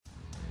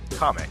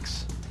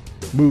Comics.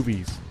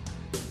 Movies.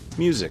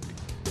 Music.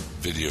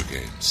 Video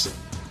games.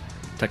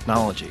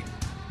 Technology.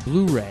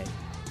 Blu-ray.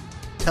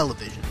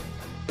 Television.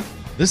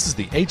 This is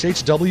the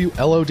HHW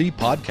LOD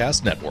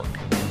Podcast Network.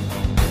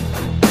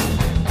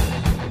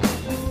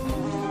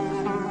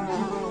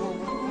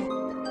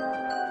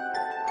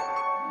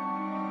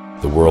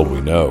 The world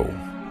we know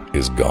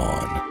is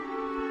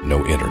gone.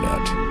 No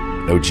internet,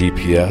 no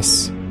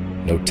GPS,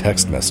 no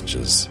text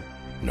messages,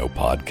 no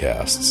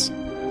podcasts.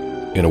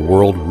 In a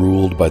world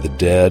ruled by the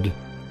dead,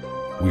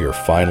 we are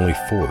finally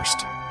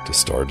forced to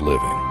start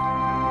living.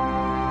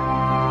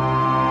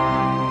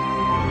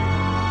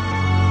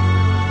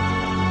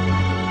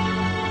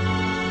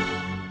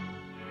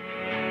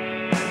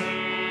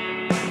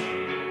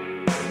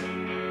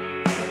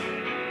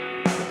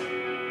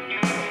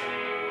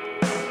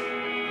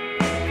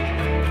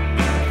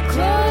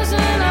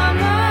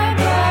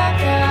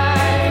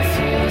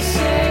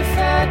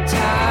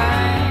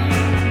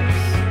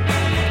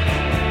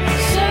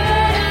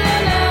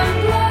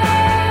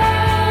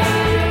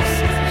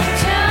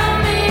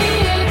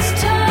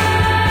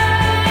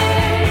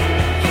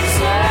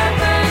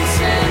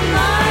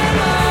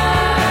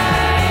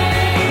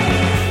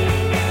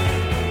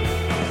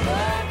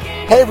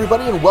 Hey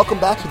everybody, and welcome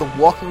back to the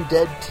Walking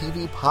Dead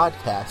TV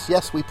podcast.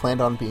 Yes, we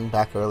planned on being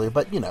back earlier,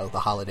 but you know, the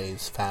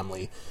holidays,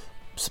 family,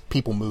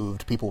 people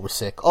moved, people were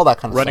sick, all that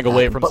kind of Running stuff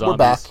away happened, from but zombies. we're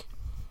back.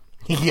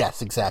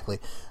 Yes, exactly.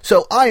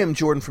 So I am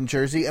Jordan from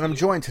Jersey, and I'm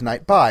joined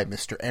tonight by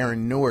Mr.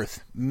 Aaron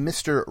North,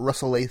 Mr.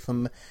 Russell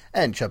Latham,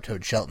 and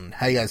Chubtoad Shelton.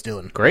 How you guys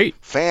doing? Great.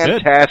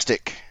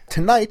 Fantastic. Good.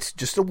 Tonight,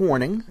 just a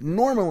warning,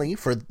 normally,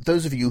 for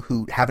those of you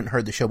who haven't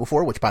heard the show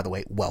before, which, by the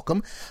way,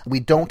 welcome, we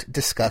don't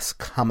discuss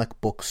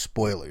comic book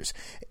spoilers.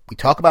 We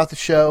talk about the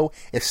show.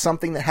 If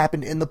something that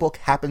happened in the book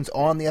happens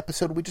on the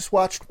episode we just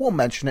watched, we'll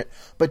mention it,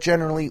 but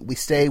generally, we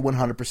stay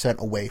 100%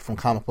 away from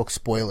comic book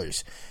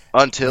spoilers.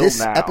 Until This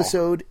now.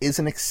 episode is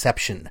an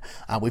exception.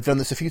 We've done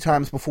this a few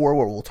times before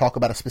where we'll talk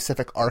about a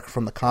specific arc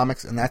from the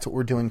comics, and that's what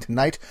we're doing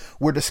tonight.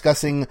 We're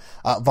discussing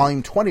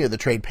Volume 20 of the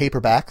trade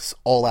paperbacks,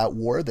 All Out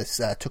War. This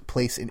took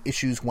place in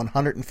issues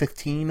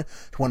 115 to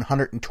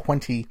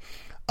 120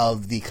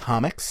 of the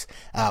comics,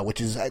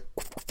 which is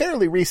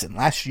fairly recent,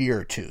 last year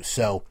or two.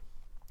 So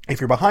if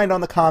you're behind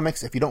on the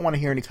comics, if you don't want to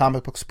hear any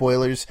comic book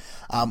spoilers,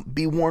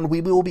 be warned, we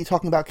will be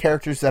talking about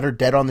characters that are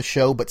dead on the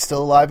show but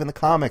still alive in the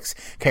comics,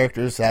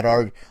 characters that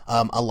are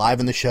alive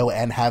in the show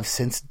and have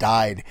since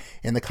died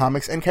in the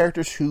comics, and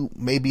characters who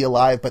may be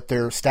alive but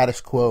their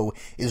status quo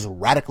is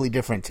radically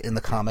different in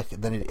the comic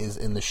than it is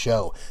in the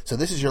show. So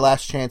this is your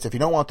last chance. If you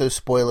don't want those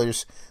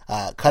spoilers,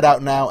 cut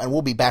out now, and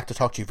we'll be back to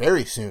talk to you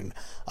very soon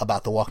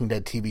about the Walking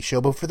Dead TV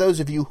show. But for those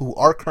of you who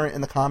are current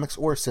in the comics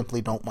or simply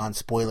don't mind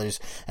spoilers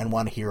and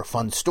want to hear a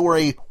fun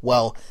story,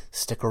 well,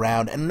 stick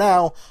around. And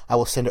now I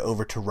will send it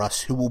over to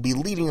Russ, who will be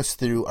leading us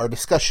through our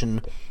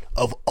discussion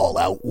of All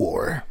Out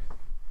War.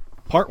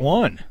 Part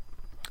 1.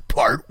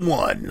 Part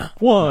 1.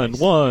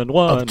 One.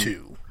 Of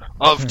 2.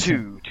 Of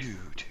two.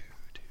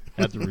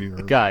 Had the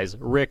reverb. Guys,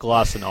 Rick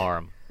lost an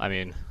arm. I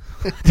mean,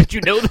 did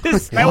you know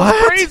this? That was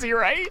What? crazy,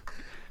 right?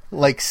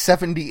 Like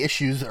 70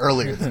 issues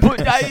earlier. But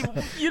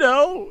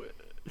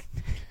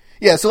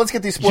Yeah, so let's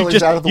get these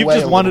spoilers out of the way. You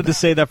just wanted to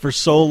say that for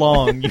so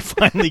long. You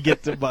finally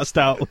get to bust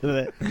out with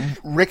it.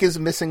 Rick is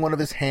missing one of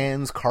his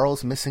hands.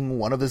 Carl's missing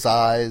one of his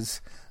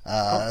eyes.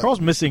 Carl's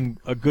missing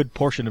a good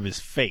portion of his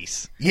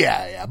face.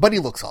 Yeah, but he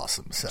looks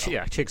awesome. So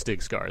yeah, chicks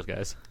dig scars,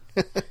 guys.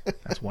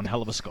 That's one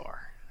hell of a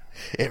scar.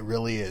 it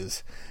really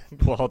is.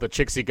 Well, the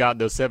chicks he got in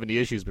those 70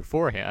 issues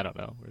beforehand, I don't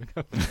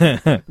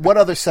know. What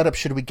other setup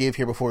should we give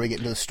here before we get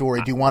into the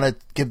story? Do you want to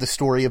give the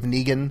story of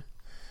Negan,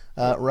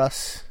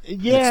 Russ?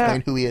 Yeah.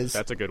 Explain who he is.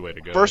 That's a good way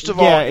to go. First of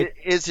Yeah, all,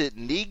 is it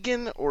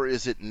Negan or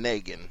is it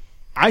Negan?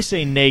 I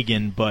say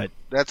Negan, but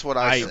That's what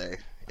I say.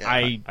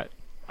 Yeah.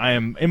 I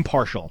am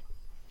impartial.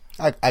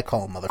 I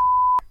call him mother.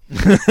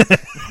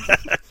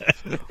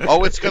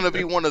 Oh, it's going to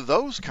be one of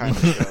those kind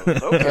of shows.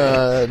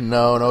 Okay.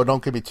 No,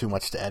 don't give me too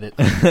much to edit.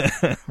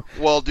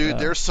 Well, dude,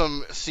 there's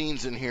some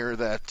scenes in here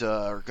that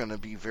are going to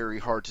be very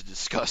hard to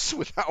discuss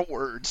without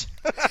words.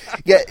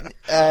 Yeah,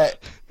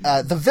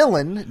 the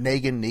villain,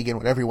 Negan,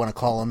 whatever you want to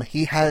call him,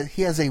 he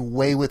has a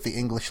way with the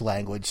English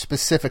language,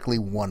 specifically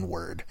one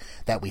word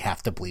that we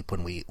have to bleep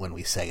when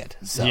we say it.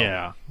 So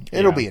Yeah.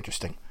 it'll be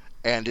interesting.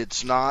 And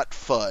it's not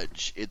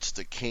fudge. It's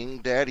the king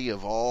daddy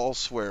of all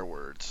swear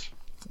words.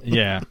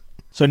 Yeah.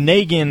 So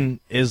Negan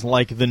is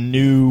like the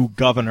new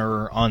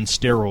governor on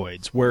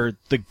steroids, where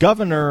the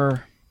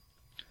governor,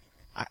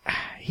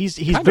 he's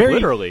kind very of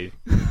literally.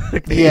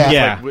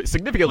 Yeah. Like,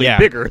 significantly Yeah.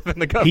 bigger than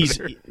the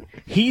governor.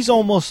 He's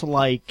almost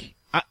like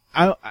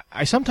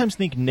I sometimes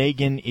think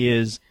Negan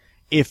is,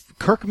 if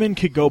Kirkman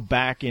could go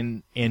back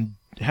and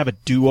have a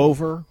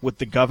do-over with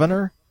the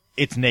governor,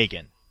 it's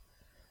Negan.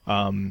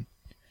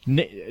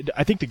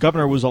 I think the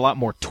governor was a lot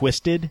more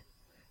twisted.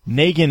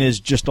 Negan is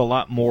just a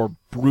lot more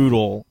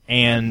brutal,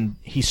 and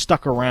he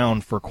stuck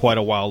around for quite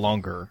a while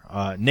longer.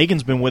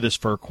 Negan's been with us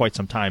for quite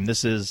some time.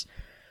 This is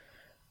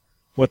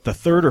the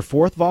third or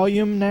fourth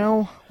volume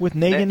now with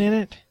Negan in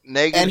it.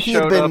 Negan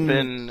showed up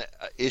in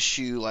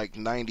issue like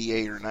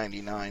 98 or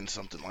 99,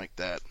 something like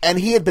that. And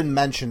he had been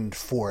mentioned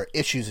for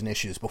issues and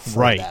issues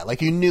before that.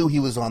 Like, you knew he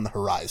was on the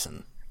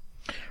horizon.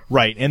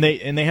 Right, and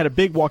they had a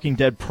big Walking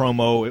Dead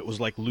promo. It was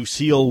like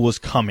Lucille was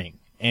coming,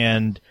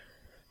 and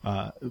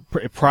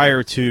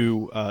prior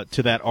to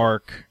that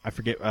arc, I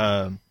forget.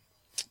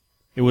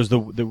 It was the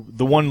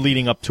one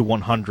leading up to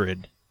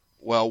 100.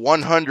 Well,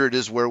 100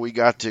 is where we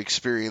got to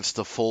experience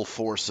the full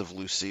force of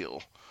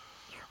Lucille.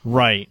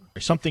 Right,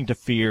 Something to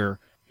Fear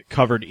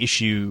covered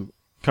issue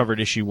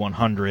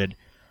 100.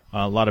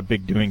 A lot of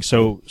big doing.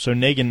 So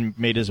Negan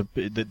made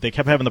they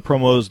kept having the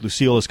promos,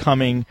 Lucille is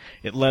coming.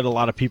 It led a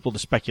lot of people to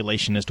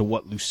speculation as to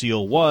what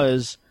Lucille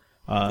was.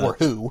 Or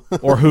who.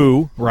 Or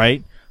who,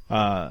 right?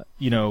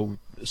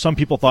 Some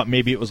people thought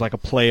maybe it was like a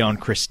play on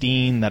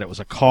Christine, that it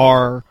was a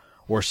car,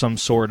 or some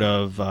sort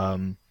of...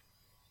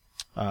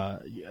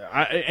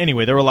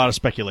 anyway, there were a lot of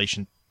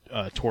speculation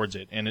towards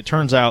it. And it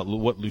turns out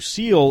what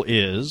Lucille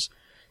is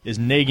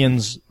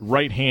Negan's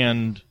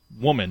right-hand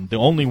woman, the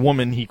only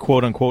woman he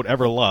quote-unquote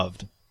ever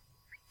loved.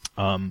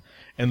 And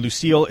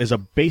Lucille is a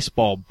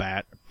baseball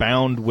bat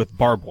bound with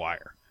barbed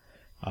wire.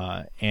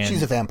 And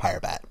she's a vampire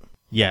bat.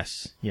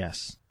 Yes.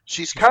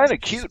 She's kind of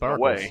cute in a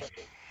way.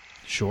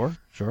 Sure.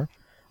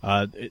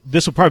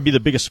 This will probably be the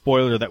biggest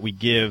spoiler that we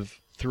give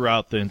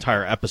throughout the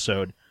entire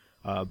episode.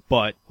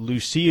 But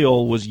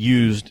Lucille was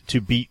used to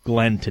beat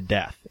Glenn to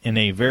death in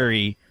a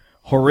very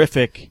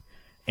horrific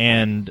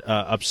and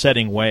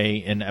upsetting way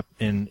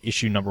in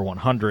issue number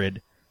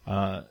 100.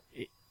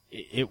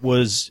 It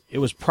was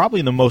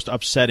probably the most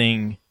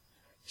upsetting.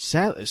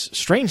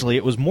 Strangely,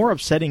 it was more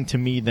upsetting to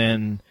me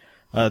than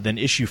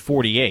issue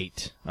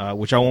 48,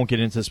 which I won't get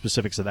into the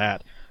specifics of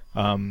that,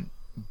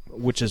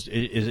 which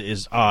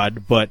is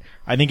odd. But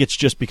I think it's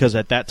just because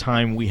at that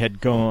time we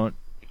had gone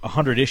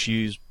 100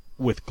 issues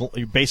with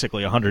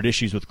basically 100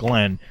 issues with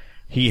Glenn.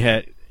 He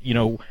had,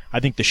 I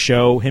think the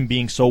show, him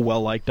being so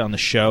well liked on the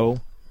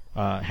show,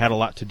 had a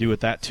lot to do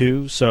with that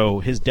too. So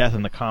his death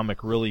in the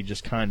comic really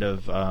just kind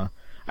of.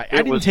 I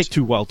didn't take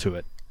too well to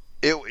it.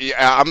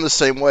 I'm the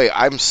same way.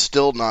 I'm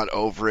still not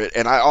over it.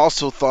 And I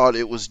also thought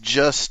it was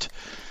just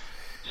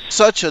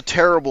such a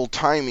terrible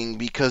timing,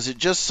 because it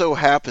just so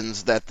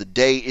happens that the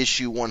day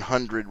issue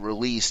 100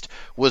 released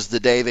was the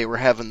day they were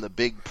having the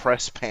big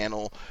press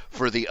panel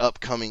for the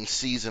upcoming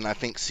season, I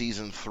think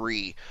season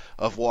 3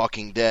 of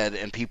Walking Dead,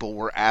 and people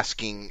were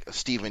asking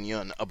Steven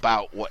Yeun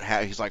about what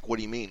happened. He's like, what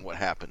do you mean, what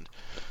happened?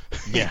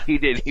 Yeah. He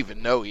didn't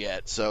even know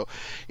yet. So,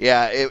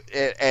 yeah,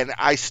 and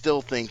I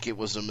still think it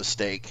was a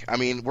mistake. I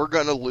mean, we're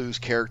going to lose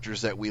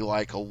characters that we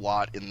like a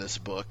lot in this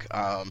book.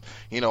 I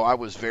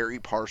was very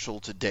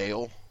partial to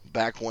Dale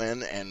back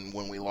when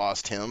we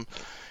lost him,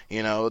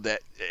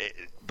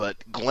 but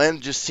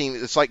Glenn just seemed,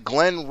 it's like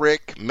Glenn,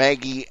 Rick,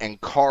 Maggie,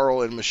 and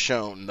Carl and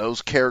Michonne,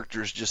 those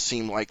characters just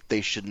seem like they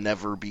should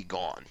never be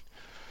gone.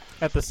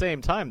 At the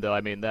same time, though,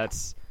 I mean,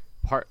 that's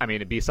part, I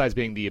mean, besides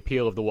being the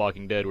appeal of The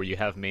Walking Dead, where you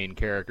have main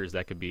characters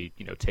that could be,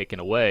 taken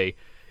away,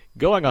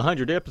 going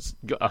 100 issues,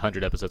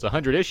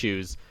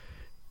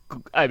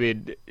 I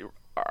mean,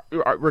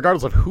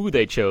 regardless of who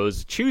they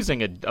chose,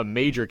 choosing a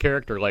major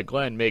character like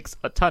Glenn makes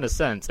a ton of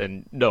sense.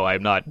 And no, I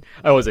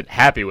wasn't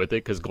happy with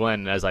it, because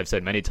Glenn, as I've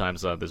said many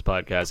times on this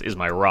podcast, is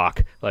my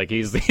rock. Like,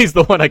 he's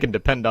the one I can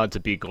depend on to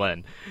be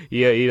Glenn.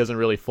 He doesn't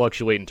really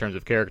fluctuate in terms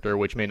of character,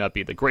 which may not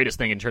be the greatest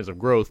thing in terms of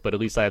growth, but at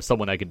least I have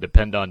someone I can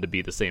depend on to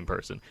be the same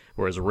person.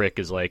 Whereas Rick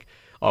is like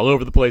all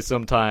over the place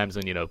sometimes,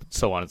 and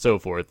so on and so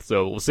forth.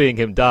 So seeing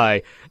him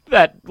die,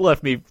 that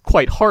left me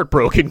quite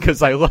heartbroken,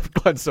 because I love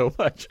Glenn so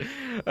much.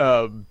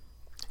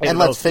 And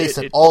let's face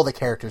it, all the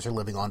characters are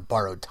living on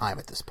borrowed time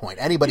at this point.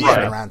 Anybody who's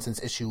been around since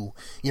issue,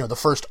 the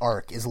first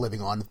arc is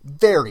living on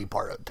very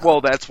borrowed time. Well,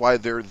 that's why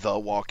they're The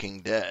Walking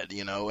Dead,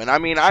 And I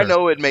mean, sure. I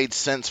know it made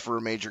sense for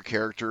a major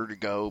character to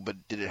go,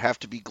 but did it have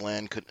to be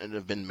Glenn? Couldn't it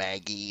have been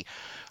Maggie?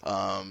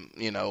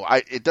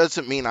 It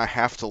doesn't mean I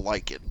have to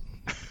like it.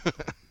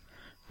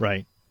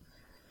 Right.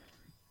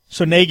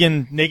 So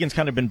Negan's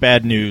kind of been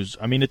bad news.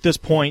 I mean, at this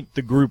point,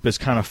 the group has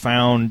kind of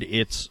found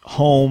its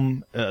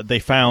home. They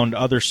found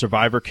other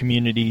survivor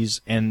communities,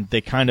 and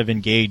they kind of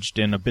engaged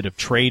in a bit of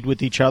trade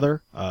with each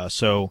other.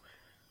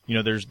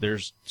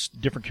 There's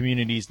different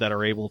communities that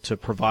are able to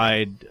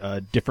provide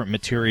different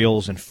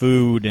materials and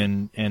food,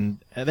 and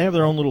they have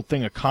their own little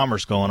thing of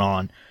commerce going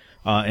on.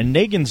 And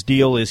Negan's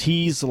deal is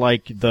he's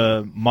like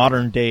the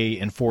modern-day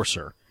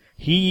enforcer.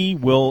 He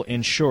will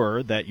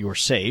ensure that you're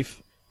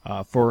safe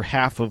for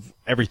half of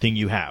everything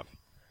you have.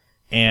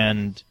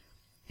 And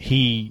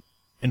it's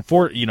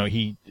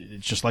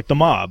just like the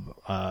mob,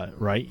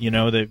 right?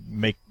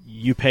 They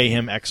you pay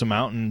him X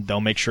amount and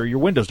they'll make sure your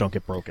windows don't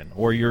get broken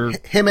or your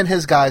Him and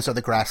his guys are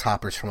the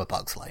grasshoppers from A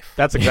Bug's Life.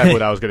 That's exactly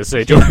what I was going to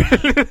say, Jordan.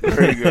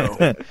 There you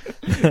go.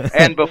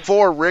 And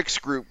before Rick's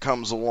group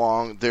comes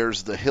along,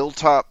 there's the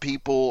Hilltop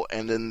people,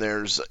 and then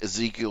there's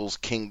Ezekiel's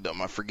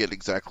kingdom. I forget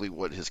exactly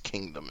what his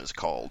kingdom is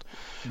called.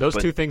 Those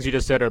But- two things you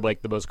just said are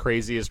like the most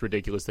craziest,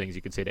 ridiculous things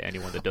you could say to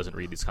anyone that doesn't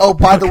read these Oh, comic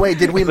by books. the way,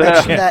 did we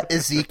mention that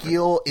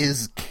Ezekiel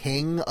is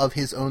king of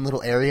his own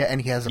little area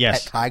and he has a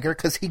Yes. pet tiger?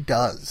 Because he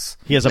does.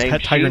 he has a Named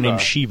pet tiger Shiva.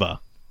 named Shiva,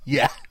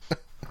 Yeah.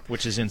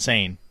 which is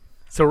insane.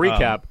 So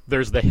recap,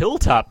 there's the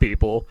Hilltop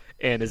people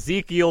and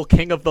Ezekiel,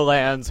 king of the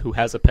lands, who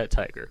has a pet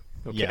tiger.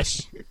 Okay.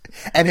 Yes.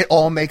 And it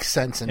all makes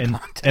sense in And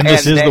context. and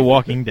this And is then- The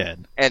Walking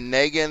Dead. And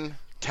Negan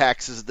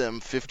taxes them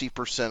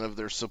 50% of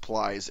their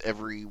supplies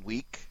every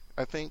week,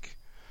 I think,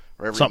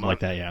 or every Something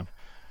month. like that, yeah.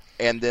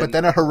 And then, But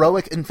then a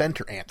heroic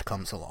inventor ant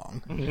comes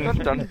along. dun,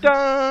 dun,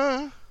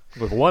 dun.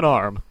 With one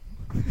arm.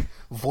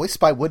 Voiced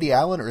by Woody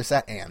Allen, or is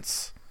that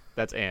ants?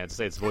 That's Ants.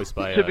 It's voiced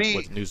by To be-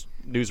 what's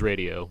news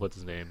radio. What's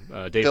his name?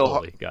 Dave Bill-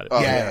 Foley. Got it. Oh,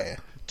 Yeah.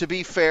 To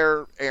be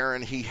fair,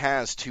 Aaron, he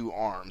has 2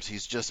 arms.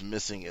 He's just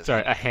missing his.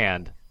 Sorry, a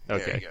hand. There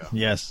Okay. you go.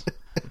 Yes.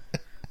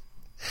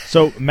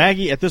 So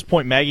Maggie, at this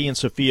point, Maggie and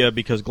Sophia,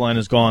 because Glenn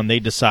is gone, they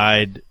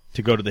decide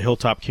to go to the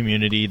Hilltop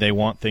community. They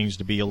want things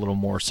to be a little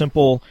more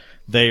simple.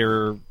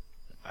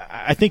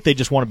 I think they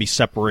just want to be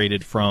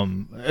separated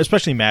from,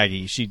 especially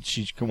Maggie. She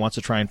wants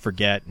to try and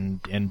forget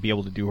and be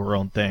able to do her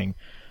own thing.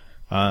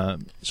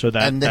 So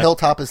that And the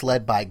Hilltop is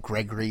led by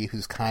Gregory,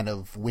 who's kind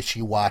of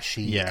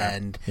wishy-washy, Yeah,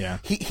 and yeah.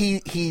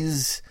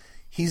 he's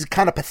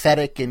kind of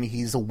pathetic, and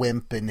he's a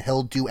wimp, and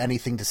he'll do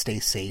anything to stay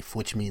safe,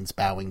 which means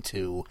bowing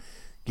to,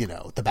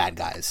 the bad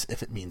guys,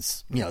 if it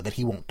means, that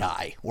he won't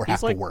die or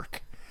have like- to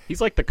work. He's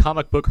like the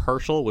comic book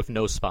Herschel with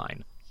no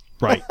spine.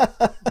 right,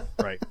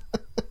 right.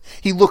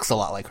 He looks a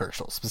lot like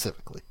Herschel,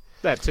 specifically.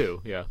 That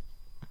too, yeah.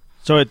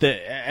 So at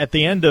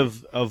the end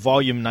of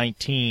volume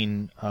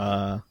 19,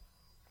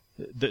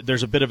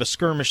 there's a bit of a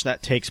skirmish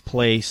that takes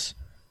place.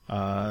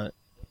 Negan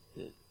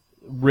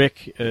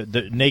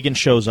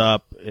shows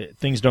up.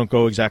 Things don't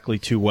go exactly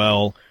too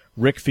well.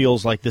 Rick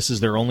feels like this is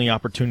their only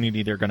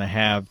opportunity they're going to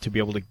have to be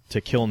able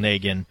to kill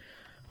Negan.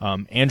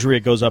 Andrea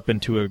goes up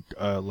into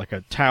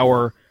a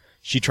tower.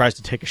 She tries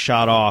to take a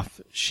shot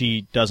off.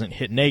 She doesn't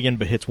hit Negan,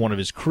 but hits one of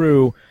his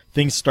crew.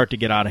 Things start to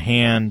get out of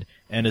hand,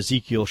 and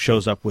Ezekiel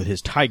shows up with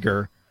his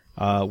tiger,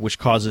 which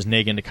causes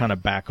Negan to kind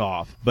of back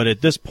off. But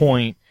at this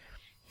point,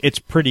 it's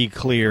pretty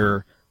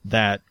clear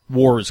that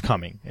war is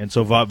coming. And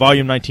so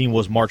Volume 19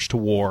 was March to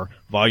War.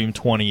 Volume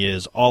 20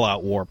 is All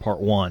Out War,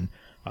 Part 1,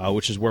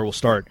 which is where we'll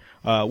start.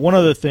 One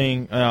other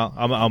thing,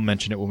 I'll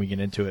mention it when we get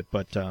into it,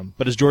 but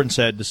as Jordan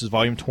said, this is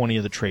Volume 20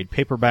 of the trade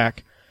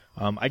paperback.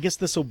 I guess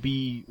this will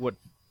be what...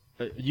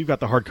 you got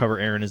the hardcover,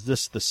 Aaron. Is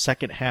this the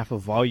second half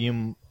of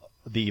volume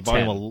 10?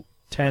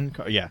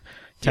 Yeah,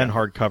 10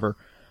 hardcover.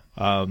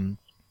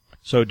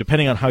 So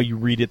depending on how you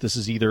read it, this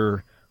is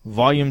either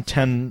volume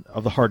 10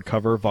 of the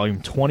hardcover,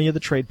 volume 20 of the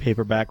trade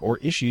paperback, or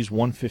issues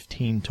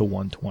 115 to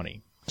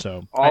 120.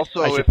 So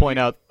Also, I should if point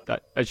out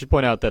that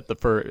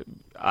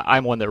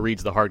I'm one that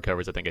reads the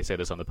hardcovers. I think I say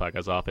this on the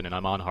podcast often, and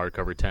I'm on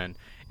hardcover 10.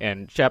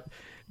 And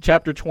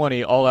Chapter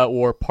 20, All Out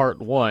War Part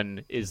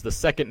 1, is the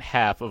second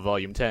half of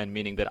Volume 10,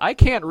 meaning that I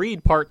can't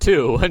read Part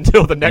 2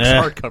 until the next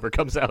hardcover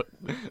comes out.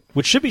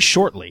 which should be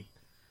shortly.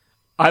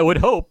 I would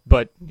hope,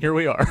 but here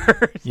we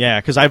are.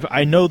 Yeah, because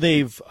I know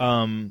they've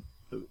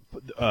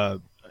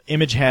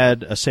Image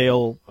had a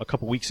sale a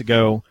couple weeks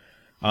ago.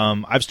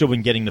 I've still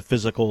been getting the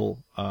physical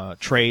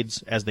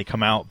trades as they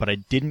come out, but I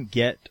didn't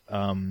get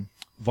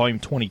volume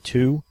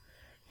 22,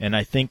 and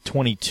I think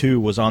 22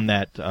 was on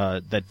that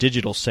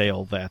digital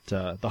sale that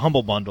the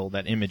Humble Bundle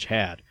that Image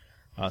had.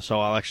 So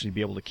I'll actually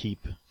be able to keep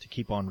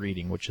on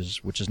reading, which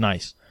is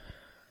nice.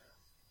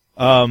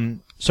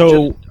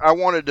 So I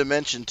wanted to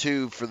mention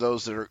too, for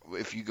those that are,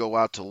 if you go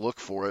out to look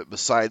for it,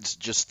 besides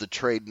just the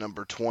trade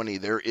number 20,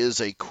 there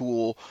is a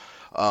cool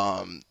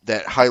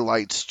that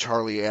highlights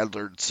Charlie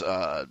Adler's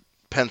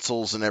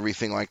pencils and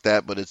everything like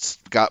that, but it's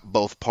got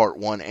both Part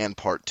 1 and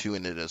Part 2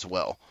 in it as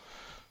well.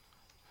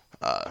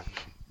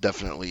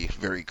 Definitely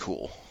very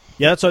cool.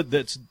 yeah,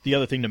 that's the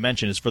other thing to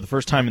mention is for the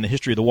first time in the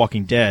history of The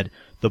Walking Dead,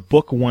 the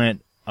book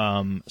went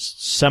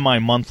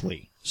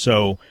semi-monthly.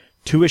 So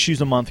 2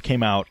 issues a month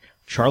came out.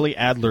 Charlie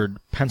Adler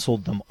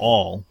penciled them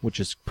all, which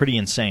is pretty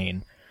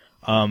insane.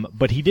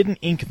 But he didn't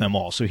ink them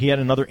all, so he had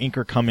another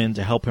inker come in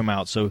to help him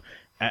out. So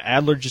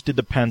Adler just did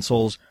the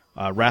pencils.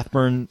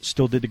 Rathburn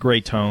still did the gray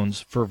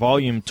tones. For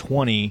volume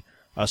 20,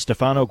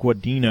 Stefano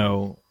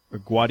Guadiano,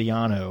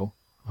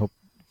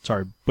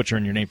 sorry,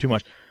 butchering your name too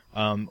much,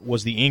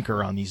 was the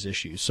inker on these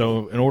issues.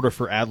 So in order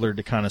for Adler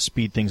to kind of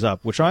speed things up,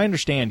 which I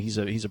understand he's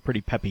a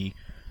pretty peppy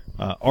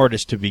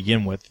artist to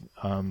begin with.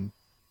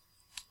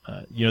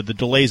 The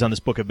delays on this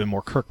book have been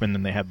more Kirkman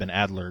than they have been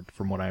Adler,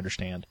 from what I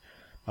understand.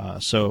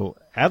 So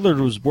Adler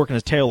was working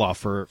his tail off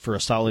for a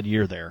solid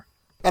year there.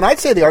 And I'd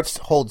say the art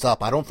holds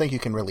up. I don't think you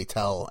can really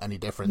tell any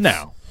difference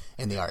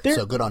in the art,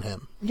 so good on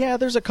him. Yeah,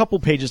 there's a couple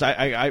pages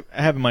I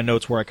have in my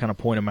notes where I kind of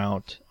point them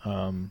out.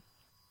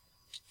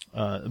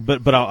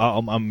 But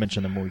I'll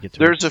mention them when we get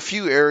to it. There's a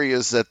few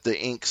areas that the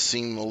inks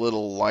seem a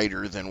little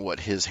lighter than what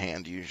his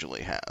hand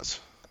usually has.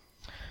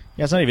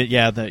 Yeah, it's not even.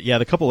 Yeah,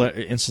 the couple of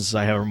instances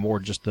I have are more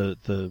just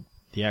the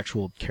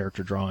actual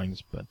character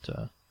drawings, but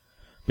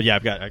yeah,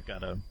 I've got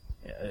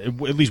at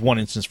least one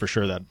instance for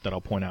sure that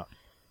I'll point out.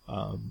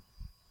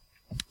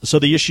 So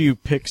the issue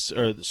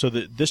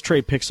this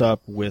trade picks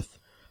up with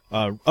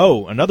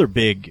another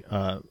big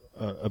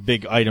a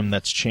big item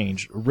that's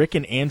changed. Rick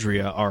and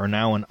Andrea are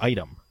now an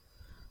item.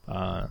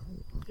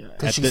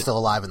 Because she's still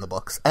alive in the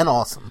books and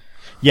awesome.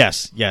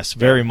 Yes,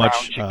 very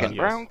much. Brown chicken,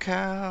 brown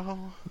cow.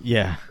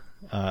 Yeah.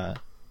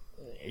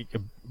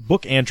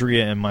 Book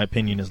Andrea, in my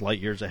opinion, is light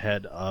years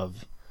ahead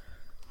of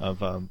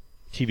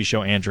TV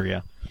show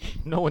Andrea.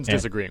 No one's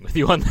disagreeing with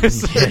you on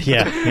this.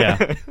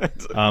 Yeah.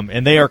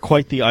 And they are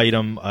quite the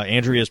item.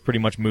 Andrea's pretty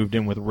much moved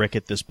in with Rick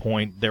at this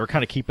point. They were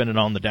kind of keeping it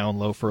on the down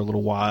low for a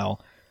little while.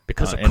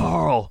 Because of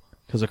Carl.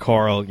 Because of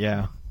Carl,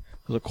 yeah.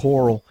 Because of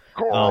Coral.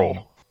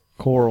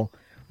 Coral.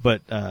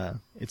 But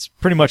it's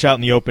pretty much out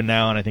in the open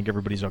now, and I think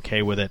everybody's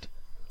okay with it.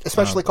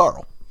 Especially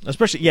Carl.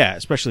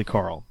 Especially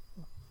Carl.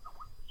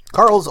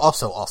 Carl's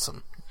also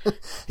awesome.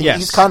 Yes.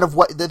 He's kind of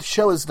what the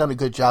show has done a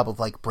good job of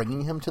like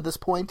bringing him to this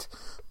point,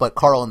 but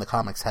Carl in the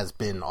comics has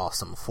been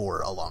awesome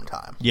for a long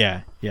time.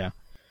 Yeah.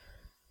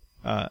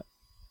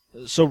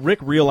 So Rick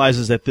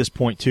realizes at this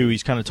point too,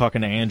 he's kind of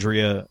talking to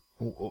Andrea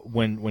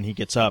when he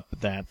gets up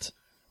that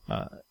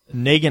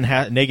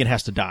Negan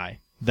has to die.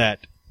 That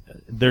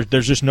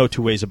there's just no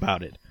two ways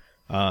about it.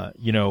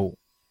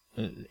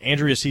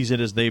 Andrea sees it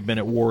as they've been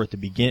at war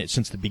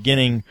since the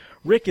beginning.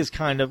 Rick is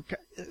kind of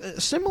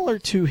similar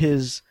to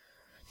his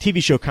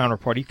TV show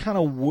counterpart. He kind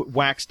of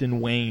waxed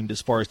and waned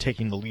as far as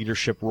taking the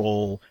leadership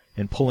role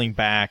and pulling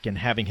back and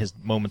having his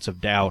moments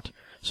of doubt.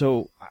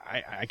 So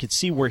I could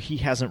see where he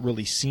hasn't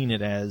really seen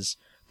it as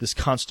this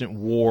constant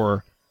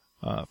war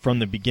from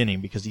the beginning,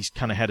 because he's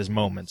kind of had his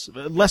moments.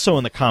 Less so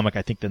in the comic,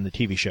 I think, than the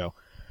TV show.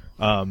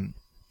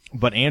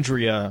 But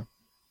Andrea,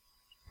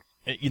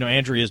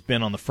 Andrea's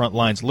been on the front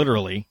lines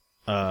literally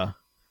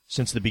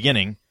since the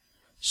beginning,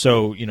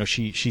 so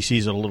she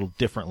sees it a little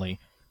differently.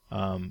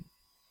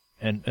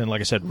 And like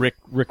I said,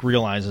 Rick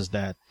realizes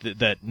that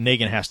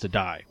Negan has to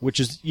die, which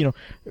is,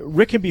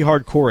 Rick can be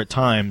hardcore at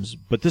times,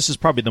 but this is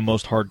probably the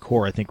most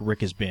hardcore I think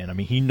Rick has been. I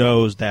mean, he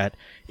knows that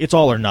it's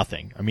all or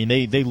nothing. I mean,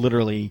 they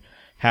literally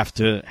have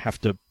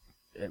to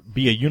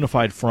be a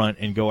unified front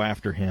and go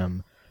after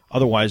him.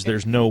 Otherwise,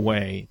 there's no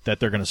way that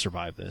they're going to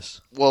survive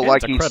this. Well,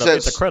 like he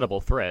says, it's a credible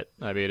threat.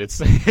 I mean,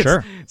 it's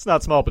sure. It's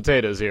not small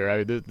potatoes here.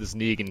 I mean, this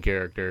Negan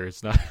character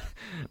is not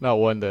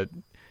one that.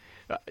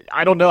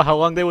 I don't know how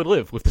long they would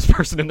live with this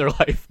person in their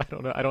life.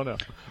 I don't know.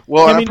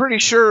 Well, I'm pretty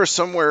sure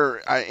somewhere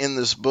in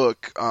this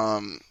book,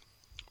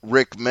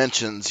 Rick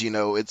mentions,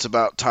 it's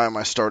about time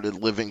I started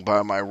living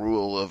by my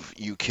rule of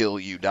you kill,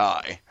 you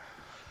die.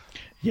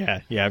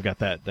 Yeah, I've got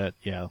that. A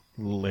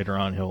little later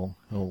on,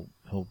 he'll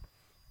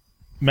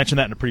mention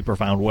that in a pretty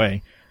profound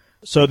way.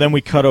 So then we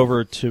cut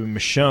over to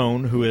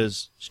Michonne, who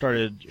has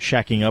started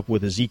shacking up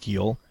with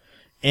Ezekiel,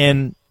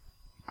 and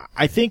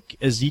I think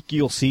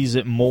Ezekiel sees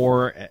it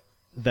more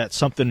that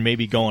something may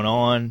be going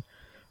on.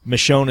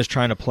 Michonne is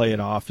trying to play it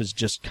off as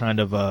just kind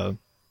of a,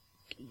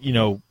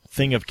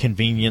 thing of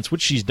convenience,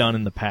 which she's done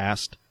in the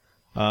past.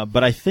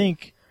 But I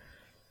think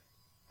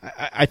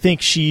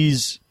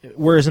she's,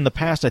 whereas in the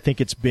past I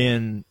think it's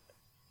been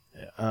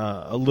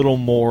a little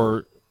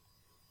more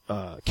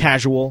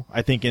casual.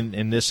 I think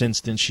in this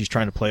instance she's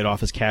trying to play it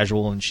off as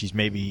casual, and she's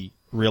maybe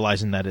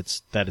realizing that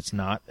it's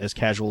not as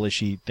casual as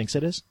she thinks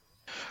it is.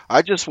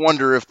 I just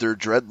wonder if their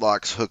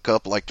dreadlocks hook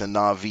up like the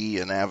Na'vi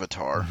in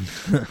Avatar.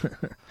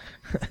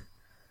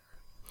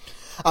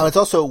 It's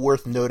also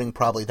worth noting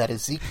probably that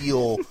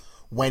Ezekiel,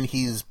 when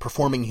he's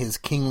performing his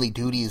kingly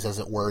duties, as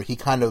it were, he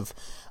kind of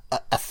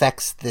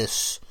affects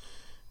this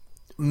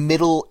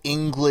Middle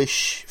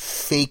English,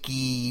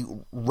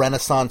 fakey,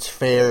 Renaissance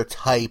fair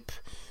type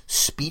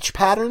speech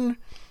pattern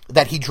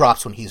that he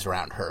drops when he's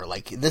around her.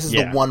 Like, this is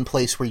the one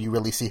place where you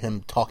really see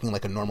him talking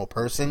like a normal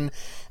person,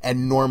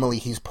 and normally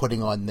he's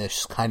putting on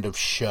this kind of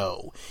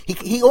show.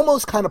 He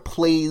almost kind of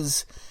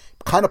plays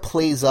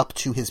up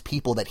to his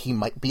people that he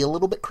might be a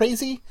little bit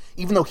crazy,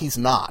 even though he's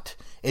not.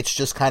 It's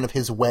just kind of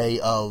his way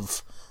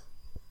of...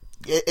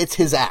 It's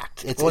his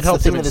act. It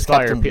helps him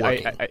inspire.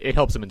 It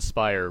helps him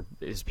inspire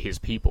his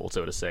people,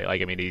 so to say.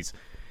 Like, I mean, he's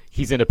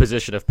in a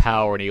position of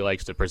power, and he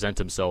likes to present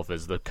himself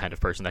as the kind of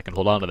person that can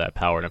hold on to that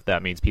power. And if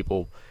that means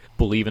people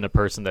believe in a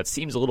person that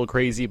seems a little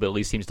crazy, but at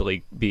least seems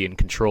to be in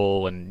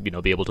control and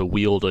be able to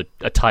wield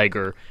a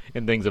tiger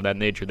and things of that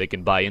nature, they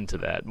can buy into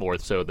that more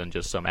so than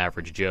just some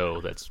average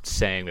Joe that's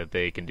saying that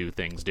they can do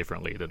things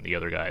differently than the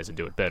other guys and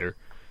do it better.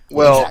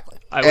 Well,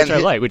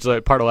 exactly. Which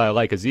is part of why I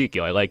like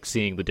Ezekiel. I like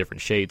seeing the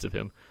different shades of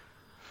him.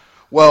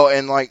 Well,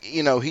 and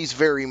he's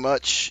very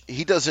much,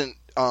 he doesn't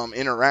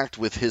interact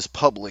with his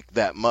public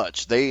that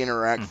much. They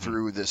interact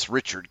through this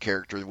Richard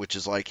character, which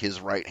is like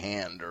his right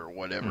hand or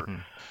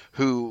whatever,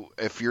 who,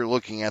 if you're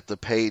looking at the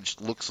page,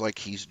 looks like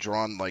he's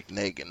drawn like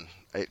Negan.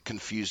 It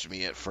confused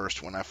me at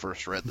first when I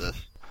first read this.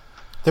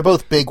 They're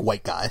both big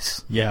white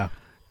guys. Yeah.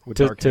 With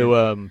dark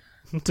hair.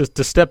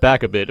 To step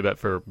back a bit about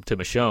to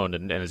Michonne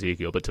and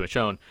Ezekiel, but to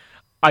Michonne,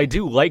 I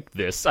do like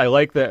this. I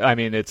like that. I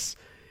mean, it's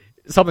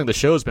something the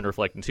show's been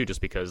reflecting too,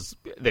 just because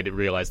they didn't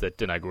realize that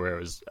Denai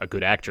Guerrero is a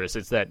good actress.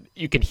 It's that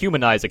you can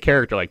humanize a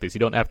character like this. You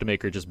don't have to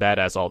make her just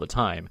badass all the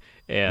time,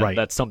 and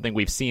that's something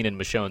we've seen in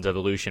Michonne's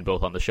evolution,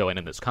 both on the show and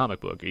in this comic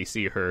book. You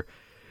see her.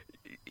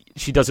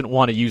 She doesn't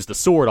want to use the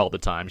sword all the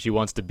time. She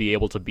wants to be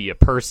able to be a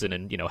person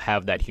and,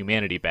 have that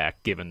humanity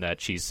back, given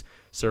that she's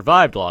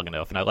survived long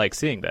enough, and I like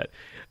seeing that.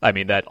 I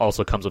mean, that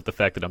also comes with the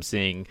fact that I'm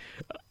seeing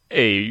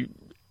a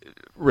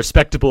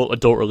respectable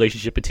adult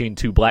relationship between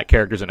two black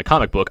characters in a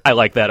comic book. I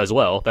like that as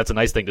well. That's a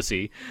nice thing to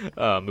see,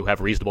 who have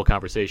reasonable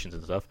conversations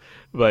and stuff.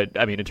 But,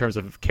 I mean, in terms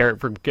of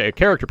from a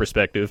character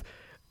perspective,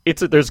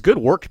 there's good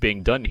work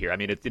being done here. I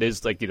mean, it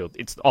is like,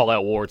 it's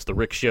all-out war, it's the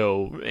Rick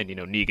show, and,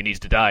 Negan needs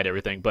to die and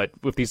everything. But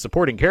with these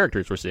supporting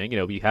characters we're seeing,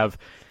 you have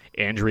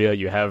Andrea,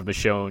 you have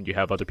Michonne, you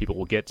have other people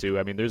we'll get to.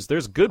 I mean,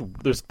 there's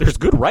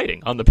good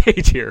writing on the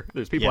page here.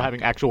 There's people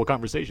having actual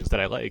conversations that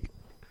I like.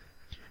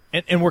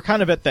 And we're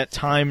kind of at that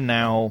time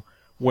now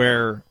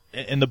where,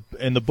 and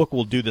the book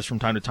will do this from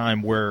time to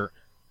time, where,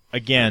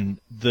 again,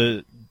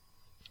 the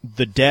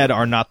dead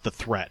are not the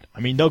threat. I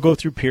mean, they'll go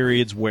through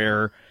periods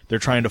where they're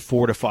trying to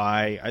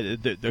fortify.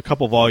 A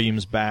couple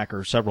volumes back,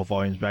 or several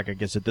volumes back, I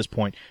guess at this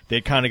point,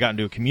 they'd kind of gotten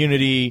to a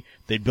community,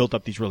 they'd built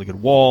up these really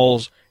good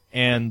walls,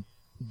 and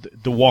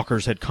the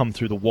walkers had come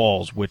through the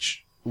walls,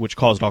 which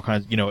caused all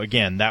kinds,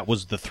 again, that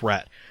was the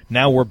threat.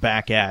 Now we're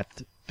back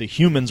at the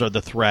humans are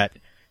the threat,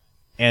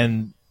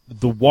 and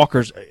the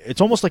walkers,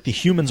 it's almost like the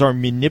humans are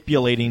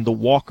manipulating the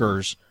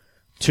walkers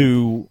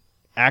to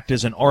act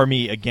as an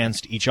army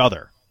against each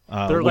other.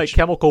 They're like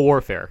chemical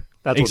warfare.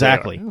 That's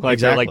exactly. What they are.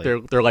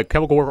 Exactly. They're like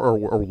chemical war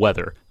or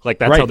weather. Like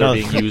that's how they're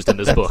being used in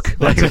this book.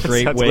 That's a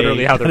great way.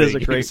 Literally how they're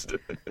being used.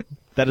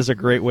 That is a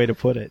great way to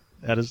put it.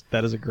 That is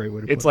a great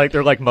way to put it. It's like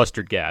they're like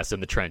mustard gas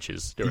in the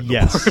trenches during the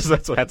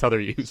wars. That's how they're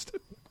used.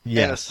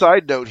 Yes. And a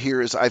side note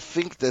here is I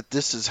think that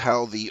this is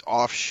how the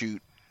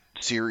offshoot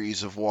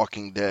series of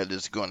Walking Dead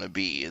is going to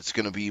be. It's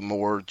going to be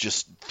more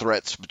just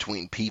threats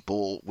between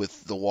people,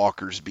 with the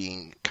walkers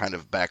being kind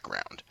of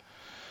background.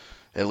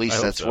 At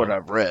least that's what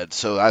I've read.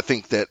 So I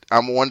think that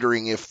I'm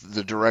wondering if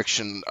the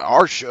direction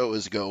our show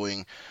is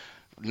going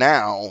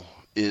now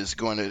is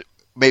going to,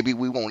 maybe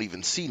we won't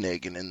even see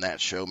Negan in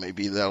that show.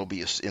 Maybe that'll be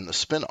in the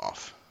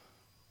spinoff.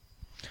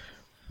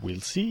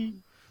 We'll see.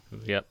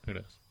 Yep, who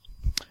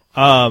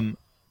knows?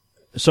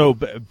 So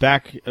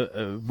back,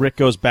 Rick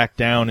goes back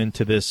down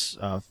into this,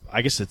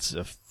 I guess it's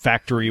a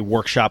factory,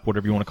 workshop,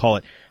 whatever you want to call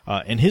it.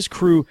 And his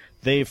crew,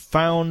 they've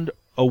found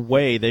a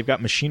way, they've got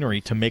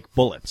machinery to make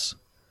bullets,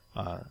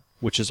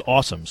 which is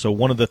awesome. So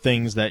one of the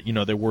things that,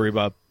 they worry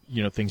about,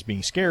 things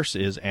being scarce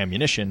is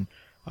ammunition.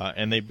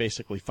 And they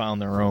basically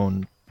found their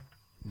own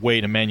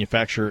way to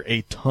manufacture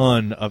a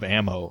ton of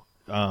ammo,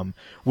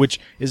 which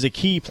is a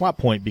key plot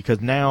point,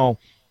 because now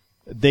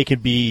they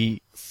could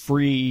be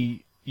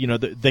free.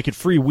 They could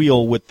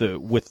freewheel with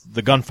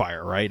the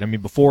gunfire, right? I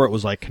mean, before it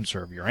was like,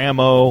 conserve your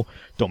ammo,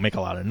 don't make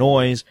a lot of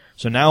noise.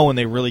 So now when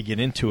they really get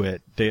into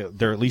it,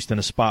 they're at least in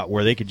a spot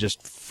where they could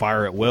just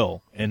fire at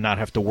will and not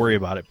have to worry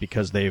about it,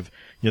 because they've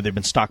been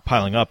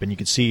stockpiling up. And you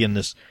can see in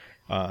this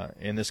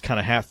kind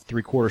of half,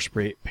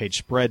 3/4 page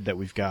spread that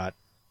we've got,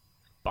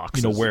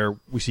 boxes, where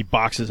we see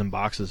boxes and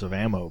boxes of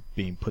ammo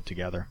being put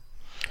together.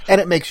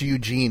 And it makes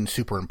Eugene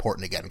super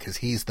important again, because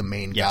he's the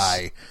main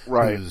guy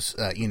who's,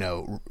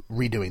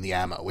 redoing the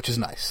ammo, which is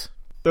nice.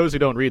 Those who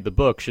don't read the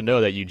book should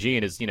know that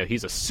Eugene is,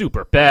 he's a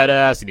super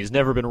badass, and he's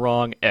never been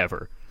wrong,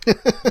 ever.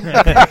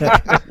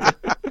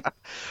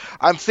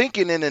 I'm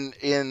thinking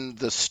in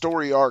the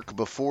story arc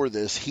before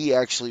this, he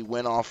actually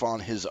went off on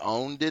his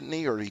own, didn't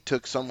he? Or he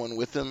took someone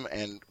with him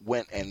and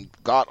went and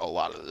got a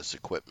lot of this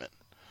equipment.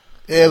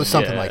 It was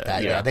something like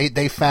that, yeah.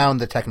 They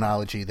found the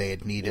technology they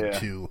had needed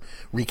to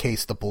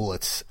recase the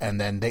bullets, and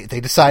then they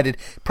decided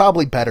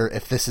probably better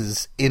if this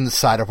is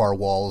inside of our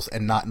walls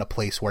and not in a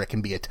place where it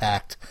can be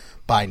attacked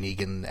by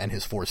Negan and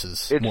his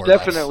forces. It's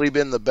definitely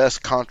been the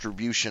best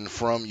contribution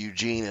from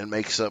Eugene, and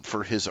makes up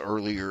for his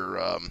earlier,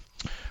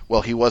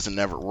 he wasn't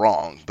never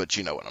wrong, but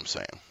you know what I'm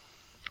saying.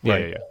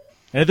 Right. Yeah.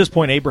 And at this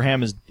point,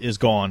 Abraham is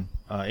gone.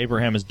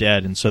 Abraham is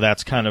dead, and so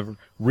that's kind of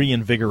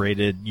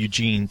reinvigorated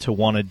Eugene to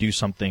want to do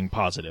something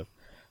positive.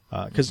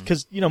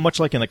 Because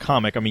much like in the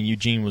comic, I mean,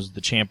 Eugene was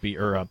the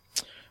champion, or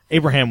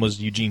Abraham was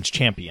Eugene's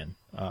champion,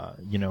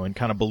 and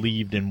kind of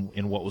believed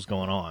in what was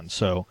going on.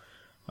 So,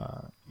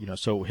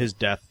 so his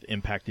death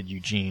impacted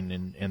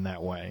Eugene in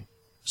that way.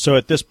 So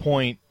at this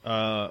point,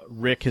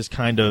 Rick has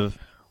kind of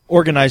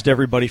organized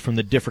everybody from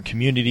the different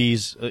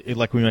communities,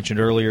 like we mentioned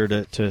earlier,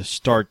 to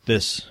start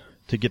this,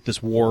 to get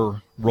this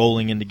war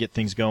rolling and to get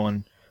things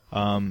going.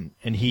 And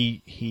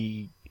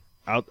he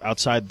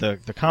outside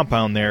the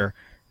compound there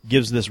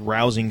gives this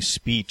rousing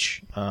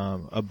speech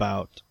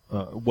about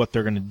what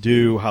they're going to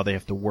do, how they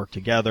have to work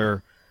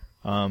together,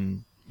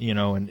 and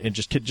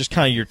just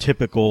kind of your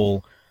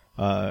typical,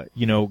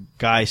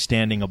 guy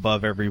standing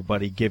above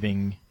everybody,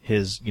 giving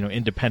his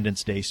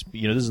Independence Day. This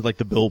is like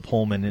the Bill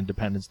Pullman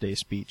Independence Day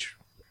speech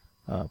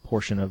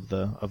portion of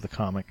the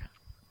comic.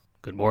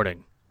 Good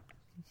morning.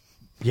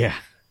 Yeah.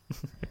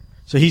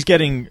 So he's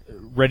getting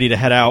ready to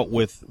head out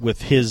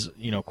with his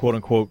quote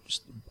unquote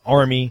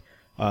army.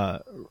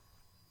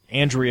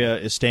 Andrea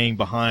is staying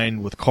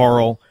behind with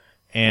Carl,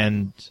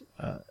 and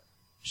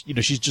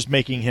she's just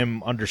making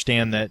him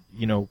understand that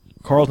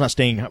Carl's not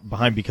staying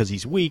behind because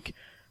he's weak.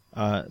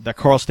 That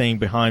Carl's staying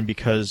behind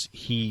because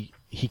he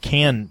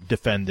can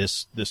defend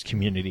this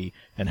community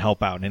and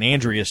help out, and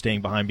Andrea's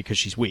staying behind because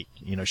she's weak.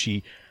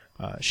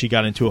 She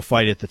got into a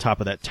fight at the top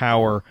of that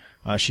tower.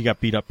 She got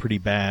beat up pretty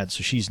bad,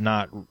 so she's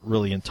not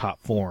really in top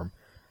form.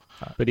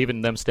 But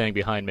even them staying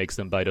behind makes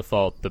them, by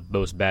default, the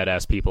most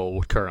badass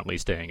people currently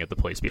staying at the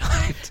place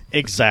behind.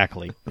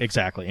 Exactly.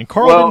 And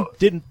Carl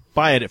didn't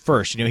buy it at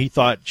first. He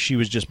thought she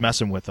was just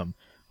messing with him.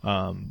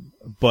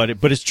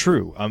 But it's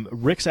true.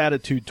 Rick's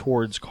attitude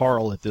towards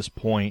Carl at this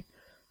point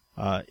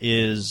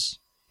is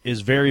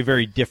very,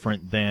 very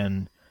different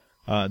than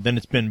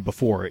it's been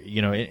before.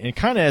 And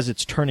kind of as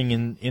it's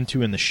turning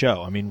into in the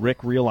show. I mean,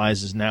 Rick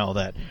realizes now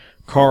that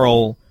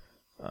Carl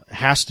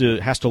has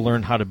to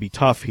learn how to be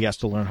tough. He has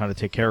to learn how to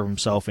take care of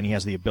himself, and he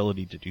has the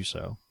ability to do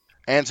so.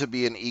 And to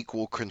be an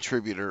equal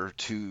contributor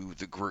to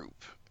the group,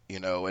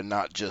 and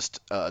not just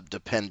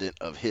dependent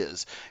of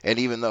his. And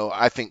even though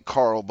I think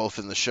Carl, both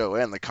in the show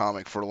and the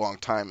comic, for a long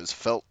time has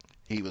felt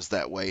he was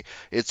that way,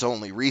 it's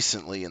only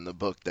recently in the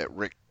book that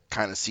Rick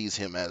kind of sees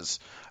him as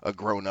a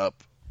grown-up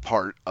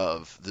part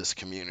of this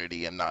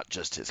community and not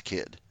just his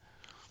kid.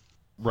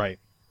 Right.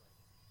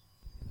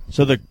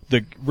 So the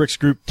Rick's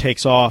group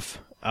takes off.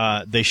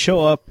 They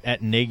show up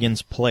at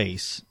Negan's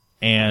place,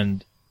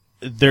 and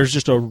there's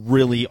just a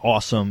really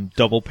awesome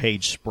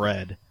double-page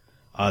spread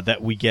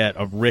that we get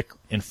of Rick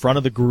in front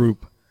of the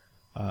group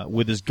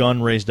with his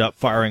gun raised up,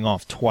 firing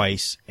off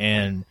twice,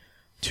 and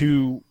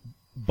two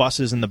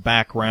buses in the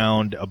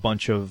background, a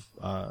bunch of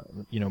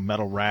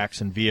metal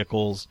racks and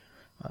vehicles,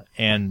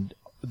 and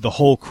the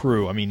whole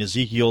crew. I mean,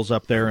 Ezekiel's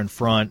up there in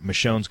front.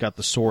 Michonne's got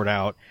the sword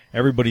out.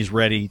 Everybody's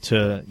ready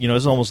to,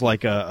 it's almost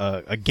like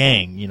a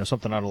gang,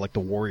 something out of like the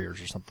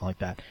Warriors or something like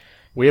that.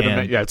 We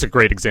haven't. It's a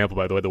great example,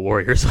 by the way. The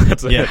Warriors.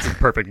 That's a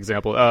perfect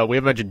example. We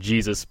haven't mentioned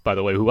Jesus, by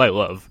the way, who I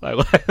love. I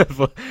love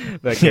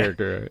that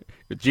character.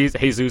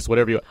 Jesus,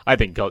 whatever you. I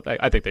think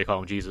they call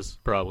him Jesus,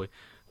 probably.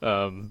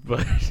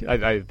 But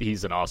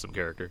he's an awesome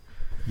character.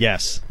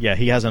 Yes, yeah,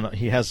 he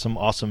has some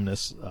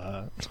awesomeness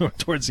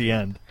towards the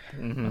end.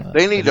 Mm-hmm.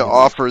 They need to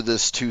offer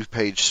this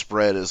 2-page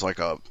spread as like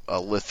a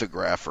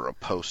lithograph or a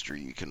poster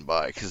you can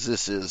buy, because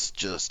this is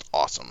just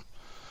awesome.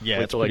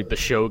 Yeah, it's like the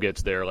show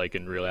gets there, like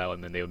in real out,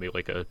 and then they would make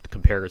like a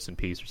comparison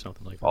piece or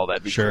something like that. Oh,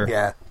 that'd be sure. cool.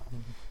 Yeah.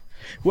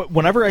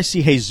 Whenever I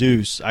see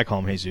Jesus, I call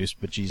him Jesus,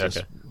 but Jesus,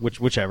 okay.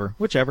 whichever,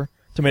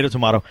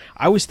 tomato.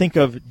 I always think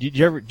of. Do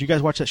you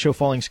guys watch that show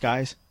Falling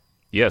Skies?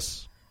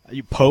 Yes.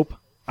 Pope.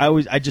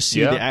 I just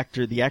see the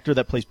actor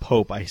that plays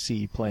Pope. I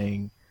see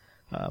playing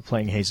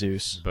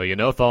Jesus.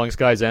 But Falling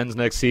Skies ends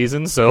next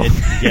season, so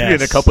yes.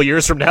 in a couple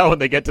years from now, when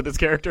they get to this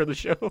character in the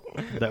show,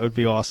 that would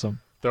be awesome.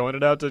 Throwing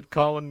it out to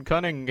Colin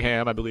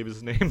Cunningham, I believe is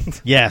his name.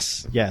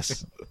 Yes.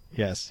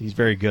 He's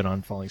very good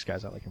on Falling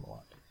Skies. I like him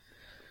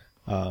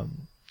a lot.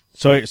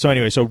 So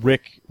anyway,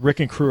 Rick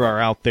and crew are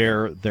out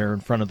there. They're in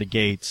front of the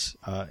gates,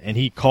 and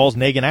he calls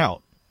Negan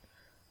out.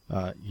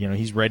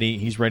 He's ready.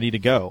 He's ready to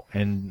go,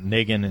 and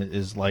Negan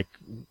is like,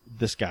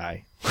 "This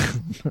guy,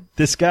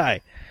 this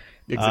guy."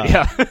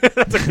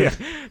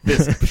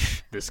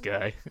 This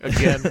guy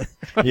again.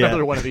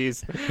 Another one of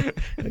these.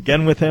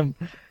 Again with him.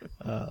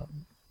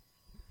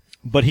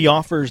 But he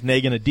offers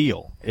Negan a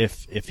deal.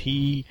 If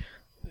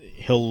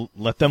he'll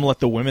let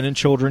the women and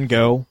children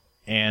go,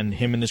 and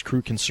him and his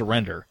crew can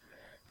surrender.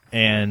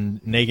 And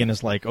Negan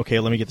is like, okay,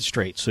 let me get this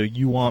straight. So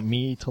you want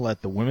me to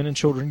let the women and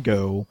children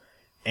go,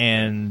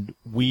 and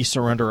we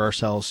surrender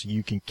ourselves so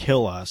you can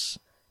kill us,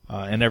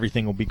 and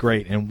everything will be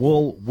great. And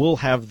we'll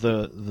have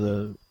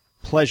the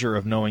pleasure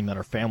of knowing that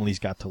our families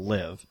got to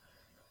live.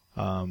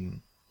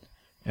 And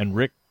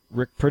Rick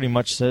pretty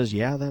much says,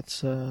 yeah,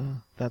 that's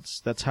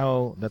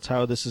how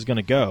this is going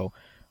to go.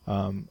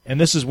 And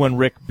this is when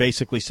Rick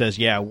basically says,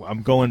 yeah,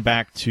 I'm going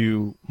back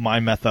to my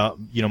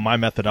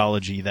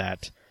methodology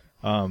that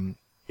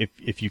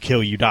if you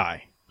kill, you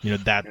die.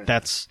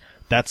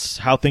 That's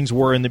how things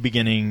were in the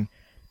beginning.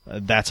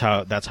 That's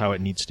how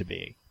it needs to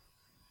be.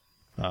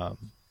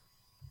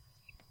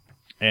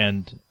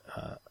 Negan,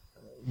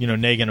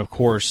 of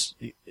course.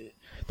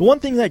 The one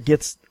thing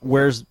that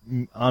wears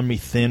on me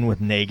thin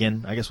with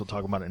Negan, I guess we'll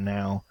talk about it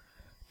now,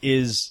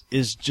 is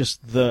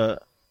just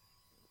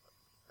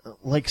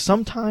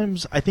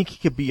sometimes I think he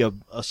could be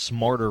a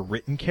smarter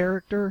written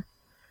character,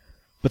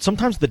 but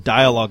sometimes the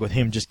dialogue with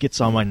him just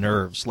gets on my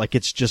nerves. Like,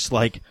 it's just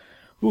like,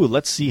 ooh,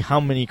 let's see how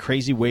many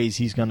crazy ways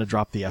he's gonna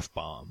drop the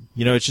F-bomb.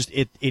 It's just,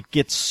 it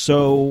gets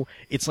so,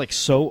 it's like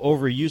so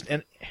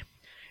overused,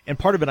 and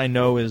part of it I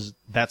know is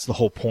that's the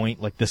whole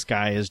point. Like, this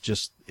guy is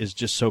just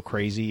so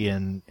crazy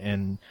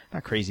and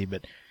not crazy,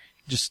 but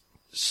just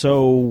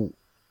so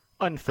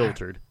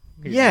unfiltered.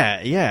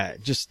 Yeah.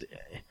 Just,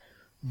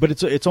 but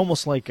it's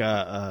almost like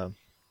I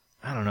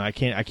don't know. I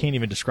can't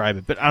even describe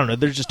it. But I don't know.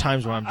 There's just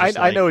times when I'm just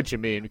I know what you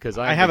mean because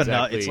I have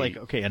enough. It's like,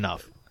 okay,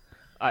 enough.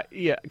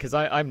 Because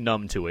I'm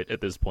numb to it at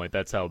this point.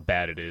 That's how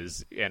bad it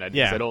is, and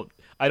Yeah.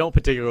 I don't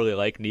particularly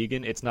like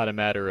Negan. It's not a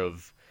matter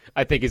of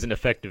I think he's an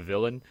effective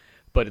villain,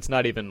 but it's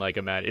not even like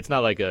it's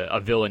not like a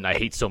villain I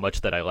hate so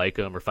much that I like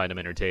him or find him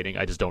entertaining.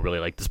 I just don't really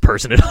like this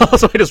person at all,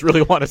 so I just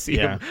really want to see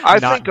him I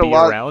not think a be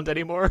lot around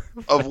anymore.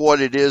 of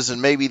what it is,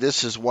 and maybe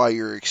this is why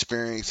you're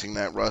experiencing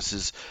that, Russ,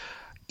 is,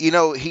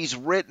 he's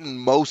written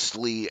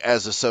mostly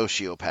as a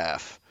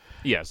sociopath.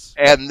 Yes.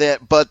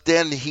 But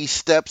then he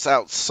steps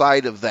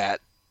outside of that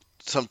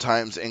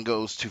sometimes and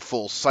goes to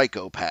full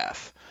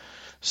psychopath.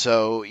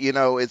 So,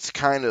 it's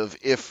kind of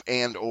if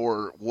and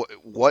or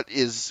what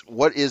is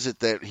it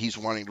that he's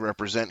wanting to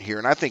represent here?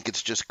 And I think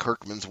it's just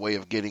Kirkman's way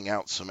of getting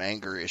out some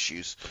anger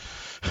issues.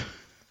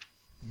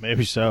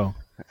 Maybe so.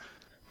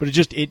 But it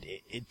just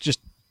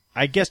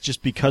I guess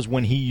just because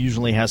when he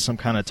usually has some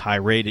kind of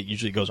tirade, it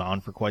usually goes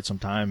on for quite some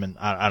time, and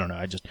I don't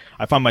know.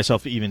 I find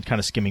myself even kind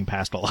of skimming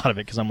past a lot of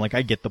it because I'm like,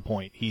 I get the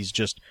point. He's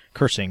just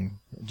cursing,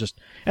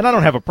 and I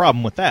don't have a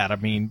problem with that. I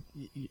mean,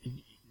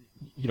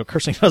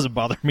 cursing doesn't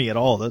bother me at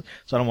all. So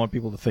I don't want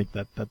people to think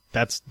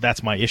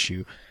that's my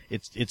issue.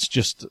 It's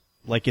just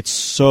like it's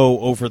so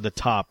over the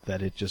top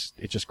that it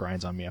just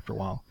grinds on me after a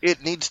while.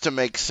 It needs to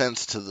make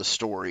sense to the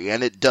story,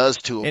 and it does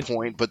to a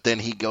point, but then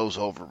he goes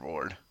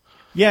overboard.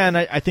 Yeah, and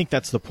I think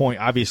that's the point.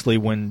 Obviously,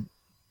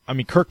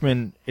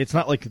 Kirkman, it's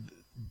not like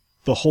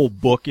the whole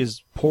book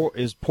is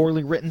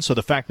poorly written. So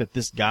the fact that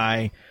this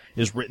guy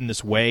is written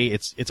this way,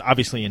 it's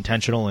obviously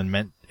intentional and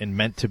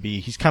meant to be.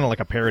 He's kind of like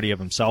a parody of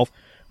himself.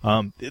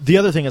 The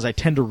other thing is, I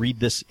tend to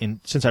read this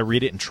since I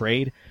read it in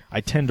trade.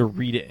 I tend to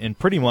read it and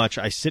pretty much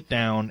I sit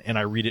down and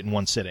I read it in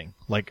one sitting.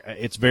 Like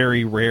it's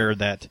very rare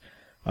that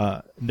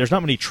there's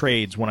not many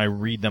trades when I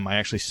read them. I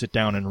actually sit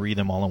down and read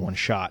them all in one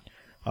shot.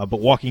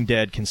 But Walking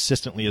Dead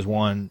consistently is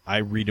one I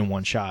read in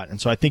one shot, and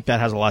so I think that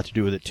has a lot to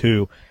do with it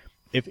too.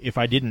 If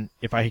I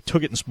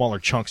took it in smaller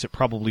chunks, it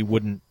probably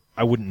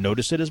I wouldn't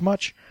notice it as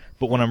much.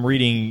 But when I'm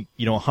reading,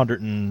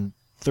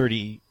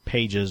 130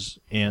 pages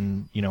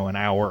in, an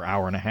hour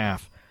and a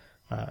half,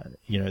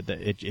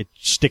 it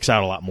sticks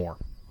out a lot more.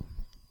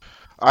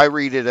 I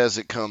read it as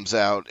it comes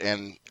out,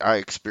 and I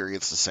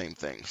experience the same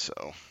thing.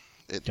 So,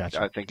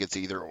 Gotcha. I think it's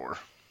either or.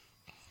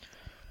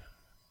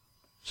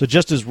 So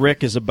just as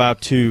Rick is about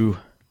to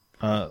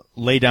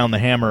lay down the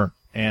hammer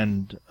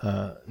and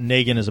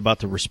Negan is about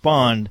to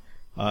respond,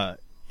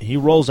 he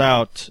rolls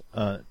out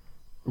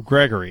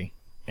Gregory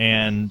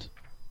and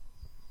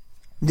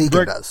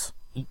Negan does.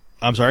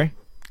 I'm sorry?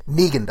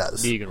 Negan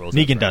does.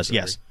 Negan does,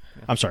 yes.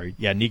 I'm sorry.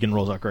 Yeah, Negan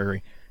rolls out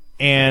Gregory.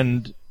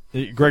 And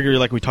Gregory,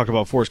 like we talked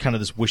about before, is kind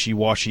of this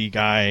wishy-washy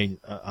guy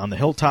on the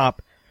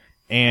hilltop.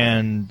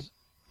 And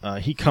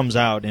he comes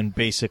out and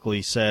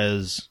basically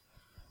says,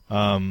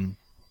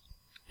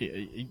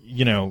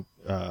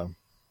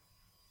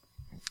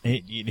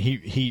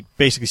 he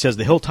basically says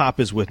the hilltop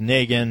is with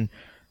Negan.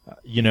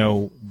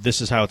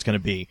 This is how it's going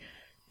to be.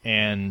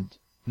 And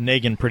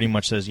Negan pretty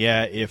much says,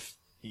 yeah, if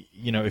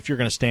you're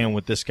going to stand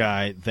with this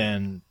guy,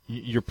 then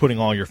you're putting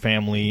all your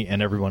family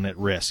and everyone at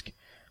risk.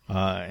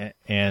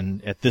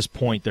 And at this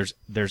point, there's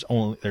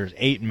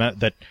 8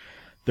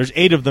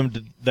 of them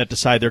that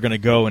decide they're going to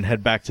go and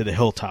head back to the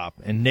hilltop.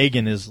 And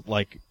Negan is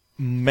like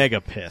mega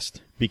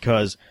pissed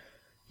because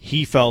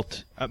he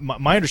felt,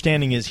 my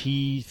understanding is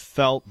he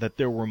felt that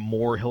there were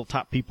more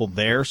hilltop people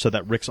there, so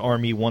that Rick's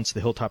army, once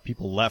the hilltop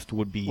people left,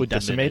 would be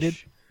decimated.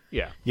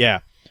 Diminish. Yeah.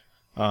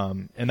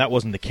 And that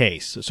wasn't the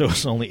case. So it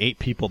was only 8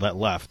 people that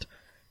left.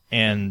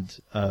 And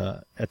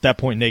at that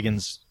point,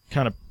 Negan's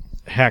kind of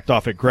hacked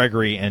off at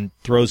Gregory and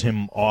throws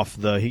him off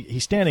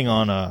he's standing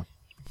on a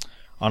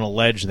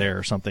ledge there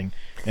or something.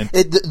 And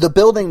the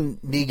building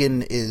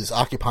Negan is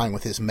occupying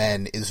with his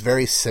men is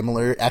very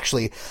similar.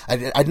 Actually, I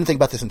didn't think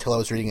about this until I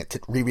was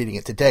rereading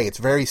it today. It's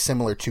very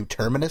similar to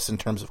Terminus in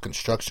terms of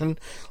construction,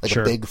 like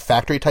Sure. a big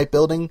factory-type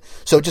building.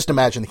 So just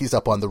imagine he's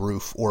up on the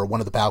roof or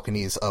one of the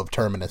balconies of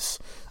Terminus,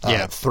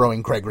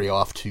 throwing Gregory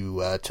off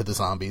to the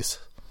zombies.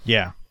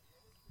 Yeah.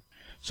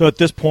 So at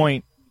this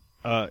point,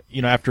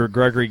 after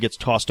Gregory gets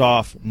tossed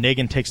off,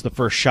 Negan takes the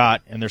first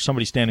shot, and there's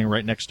somebody standing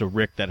right next to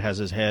Rick that has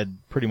his head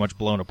pretty much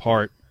blown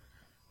apart.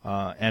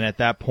 And at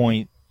that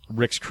point,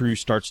 Rick's crew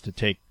starts to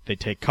take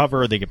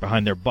cover. They get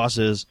behind their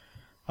buses,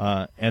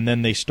 and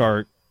then they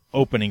start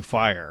opening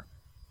fire.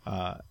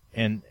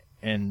 And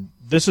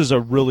this is a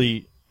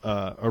really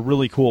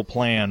cool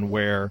plan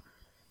where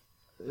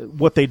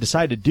what they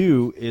decide to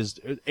do is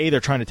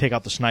they're trying to take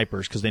out the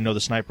snipers because they know the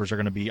snipers are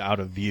going to be out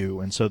of view,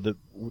 and so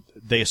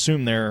they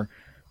assume they're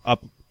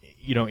up,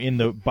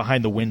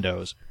 behind the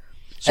windows.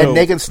 So, and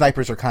Negan's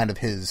snipers are kind of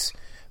his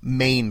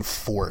main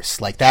force.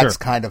 Like, that's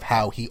kind of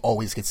how he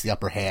always gets the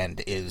upper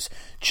hand, is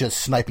just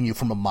sniping you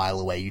from a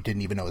mile away. You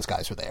didn't even know his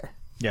guys were there.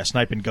 Yeah,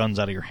 sniping guns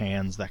out of your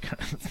hands, that kind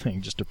of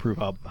thing, just to prove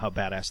how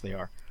badass they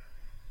are.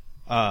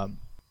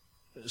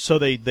 So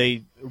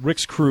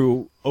Rick's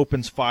crew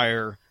opens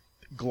fire,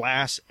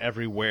 glass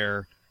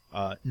everywhere.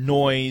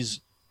 noise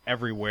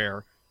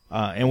everywhere,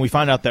 and we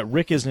find out that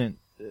Rick isn't.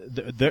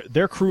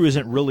 Their crew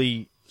isn't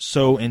really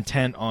so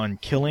intent on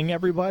killing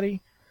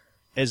everybody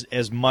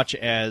as much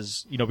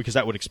as, because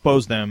that would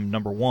expose them,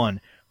 number one.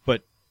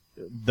 But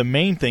the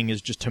main thing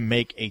is just to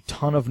make a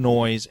ton of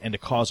noise and to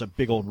cause a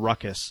big old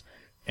ruckus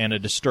and a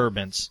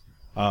disturbance,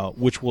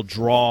 which will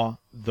draw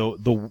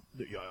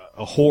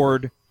a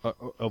horde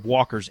of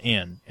walkers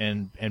in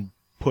and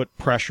put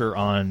pressure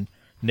on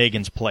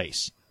Negan's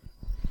place.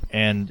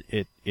 And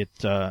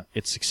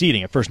it's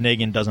succeeding. At first,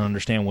 Negan doesn't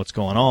understand what's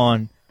going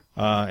on.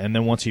 And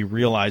then once he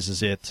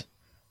realizes it,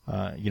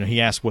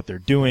 he asks what they're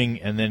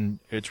doing, and then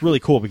it's really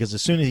cool because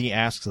as soon as he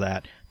asks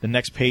that, the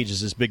next page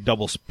is this big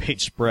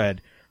double-page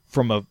spread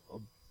from a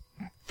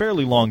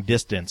fairly long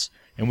distance,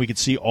 and we could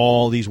see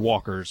all these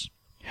walkers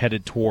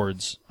headed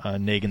towards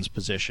Negan's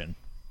position.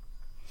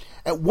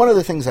 And one of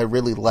the things I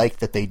really like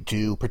that they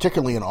do,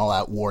 particularly in All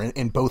Out War,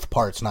 in both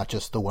parts, not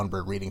just the one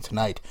we're reading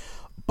tonight,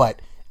 but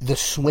the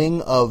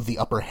swing of the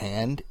upper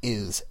hand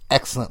is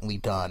excellently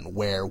done,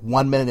 where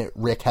 1 minute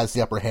Rick has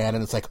the upper hand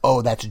and it's like,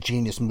 oh, that's a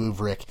genius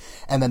move, Rick.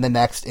 And then the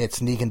next,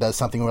 it's Negan does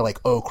something where like,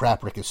 oh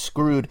crap, Rick is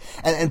screwed.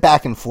 And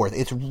back and forth.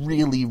 It's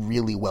really,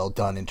 really well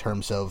done in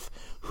terms of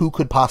who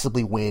could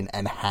possibly win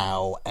and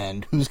how,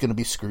 and who's going to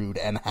be screwed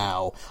and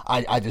how.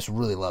 I just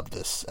really love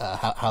this,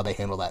 how they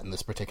handle that in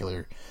this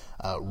particular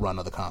run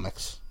of the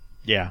comics.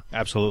 Yeah,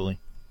 absolutely.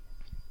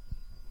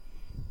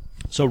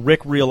 So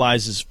Rick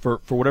realizes, for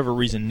whatever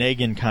reason,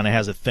 Negan kind of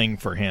has a thing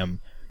for him,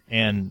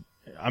 and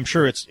I'm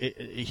sure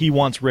he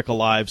wants Rick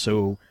alive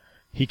so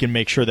he can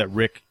make sure that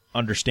Rick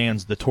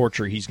understands the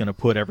torture he's going to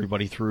put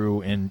everybody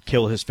through and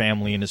kill his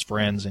family and his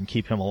friends and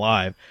keep him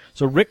alive.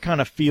 So Rick kind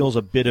of feels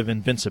a bit of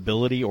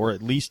invincibility, or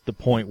at least the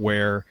point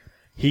where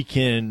he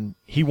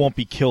won't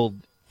be killed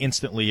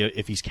instantly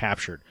if he's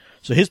captured.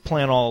 So his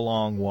plan all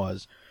along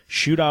was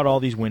shoot out all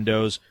these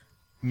windows,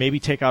 maybe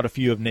take out a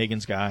few of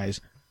Negan's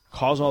guys,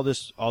 cause all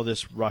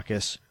this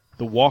ruckus,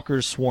 the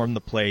walkers swarm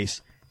the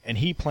place, and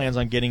he plans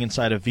on getting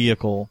inside a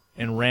vehicle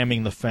and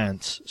ramming the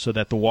fence so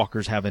that the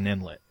walkers have an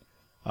inlet.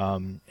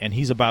 And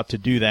he's about to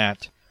do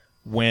that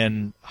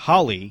when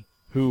Holly,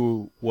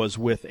 who was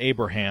with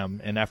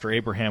Abraham, and after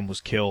Abraham was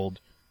killed,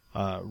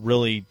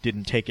 really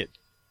didn't take it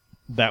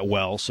that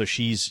well, so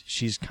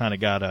she's kind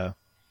of got a...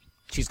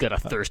 She's got a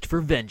thirst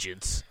for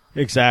vengeance.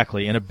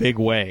 Exactly, in a big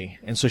way.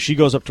 And so she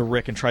goes up to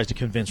Rick and tries to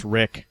convince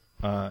Rick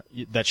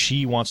that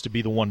she wants to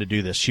be the one to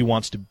do this. She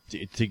wants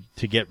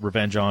to get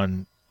revenge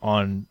on.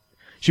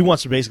 She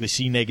wants to basically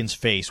see Negan's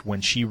face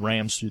when she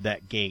rams through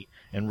that gate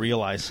and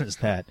realizes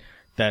that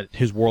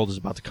his world is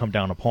about to come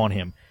down upon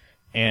him.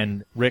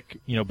 And Rick,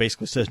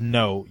 basically says,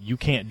 "No, you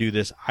can't do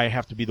this. I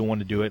have to be the one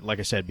to do it." Like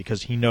I said,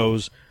 because he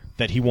knows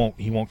that he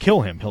won't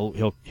kill him.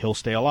 He'll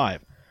stay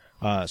alive.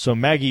 So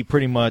Maggie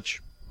pretty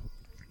much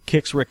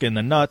kicks Rick in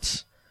the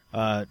nuts,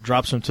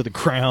 drops him to the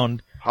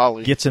ground.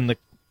 Holly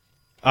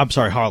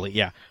Harley,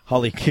 yeah.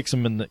 Holly kicks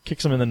him in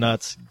the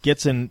nuts,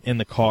 gets in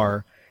the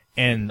car,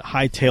 and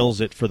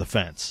hightails it for the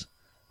fence.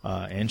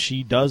 And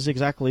she does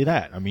exactly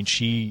that. I mean,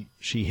 she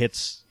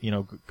hits,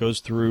 goes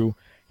through,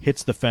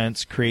 hits the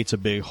fence, creates a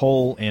big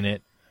hole in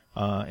it,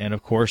 and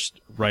of course,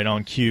 right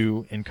on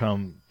cue, in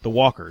come the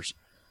walkers.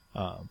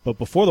 But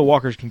before the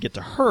walkers can get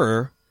to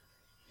her,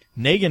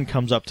 Negan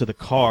comes up to the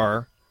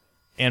car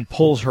and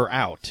pulls her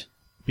out.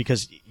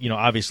 Because,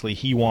 obviously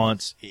he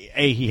thinks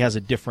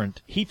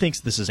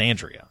this is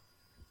Andrea.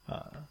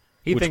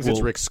 He thinks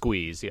it's Rick's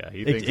squeeze, yeah.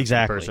 He thinks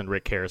exactly. It's the person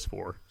Rick cares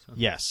for. So.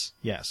 Yes.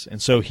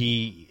 And so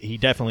he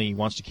definitely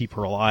wants to keep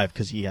her alive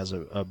because he has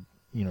a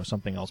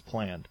something else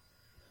planned.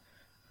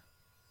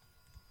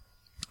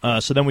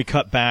 So then we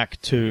cut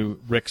back to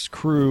Rick's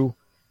crew.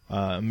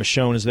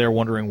 Michonne is there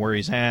wondering where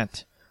he's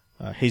at.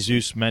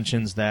 Jesus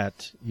mentions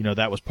that,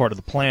 that was part of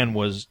the plan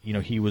was,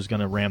 he was going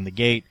to ram the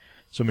gate.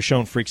 So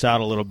Michonne freaks out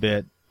a little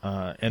bit,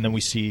 and then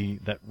we see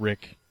that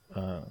Rick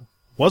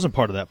wasn't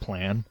part of that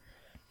plan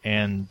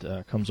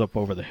and comes up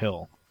over the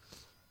hill.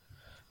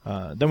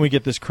 Then we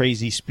get this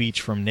crazy speech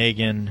from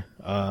Negan.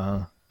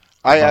 I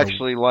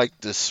actually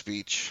liked this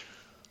speech.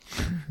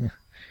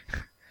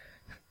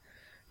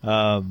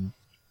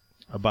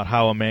 About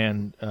how a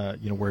man,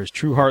 where his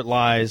true heart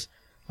lies.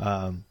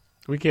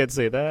 We can't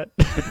say that.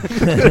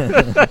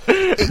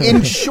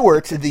 In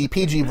short, the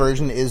PG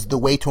version is the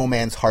way to a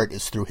man's heart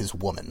is through his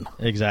woman.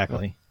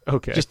 Exactly.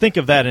 Okay. Just think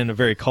of that in a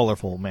very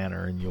colorful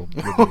manner, and you'll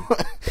be...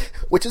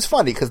 Which is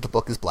funny, because the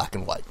book is black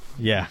and white.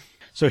 Yeah.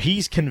 So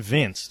he's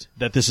convinced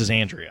that this is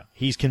Andrea.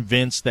 He's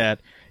convinced that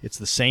it's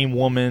the same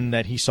woman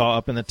that he saw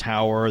up in the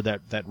tower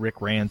that Rick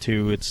ran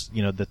to. It's,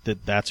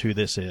 that's who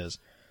this is.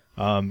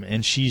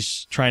 And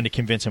she's trying to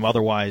convince him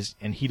otherwise,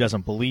 and he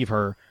doesn't believe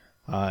her.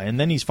 And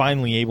then he's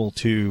finally able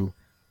to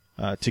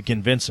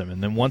convince him.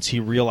 And then once he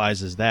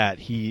realizes that,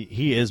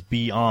 he is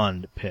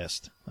beyond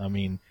pissed. I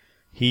mean,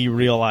 he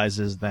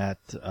realizes that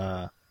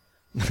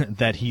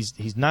that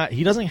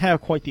he doesn't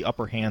have quite the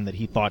upper hand that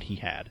he thought he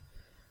had.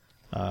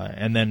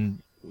 And then,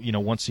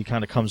 once he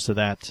kind of comes to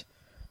that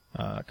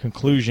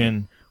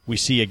conclusion, we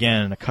see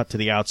again a cut to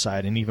the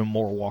outside, and even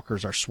more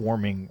walkers are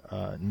swarming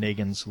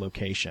Negan's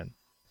location.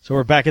 So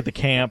we're back at the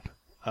camp.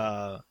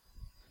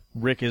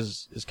 Rick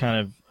is kind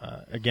of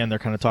again, they're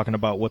kind of talking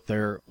about what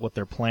their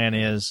plan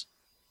is,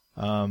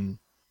 and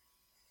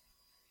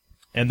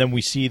then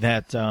we see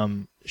that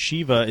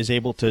Shiva is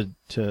able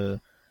to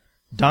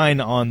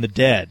dine on the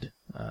dead,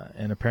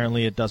 and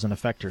apparently it doesn't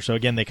affect her. So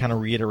again, they kind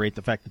of reiterate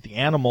the fact that the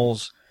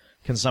animals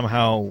can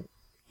somehow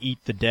eat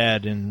the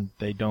dead, and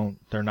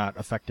they're not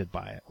affected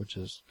by it, which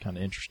is kind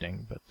of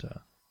interesting. But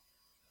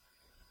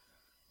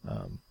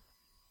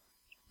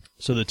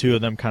so the two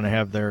of them kind of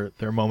have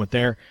their moment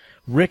there.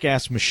 Rick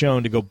asks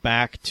Michonne to go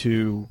back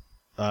to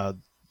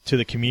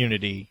the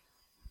community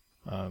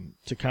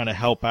to kind of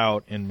help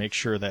out and make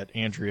sure that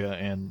Andrea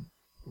and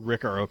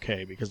Rick are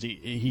okay, because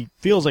he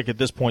feels like at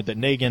this point that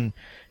Negan,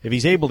 if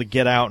he's able to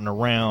get out and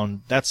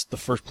around, that's the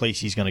first place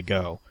he's going to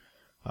go.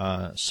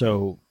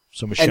 So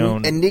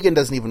Michonne... And Negan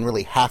doesn't even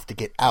really have to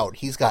get out.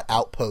 He's got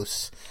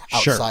outposts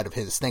outside of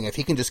his thing. If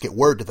he can just get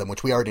word to them,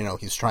 which we already know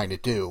he's trying to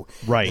do,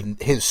 right, then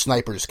his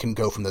snipers can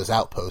go from those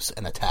outposts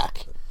and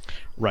attack.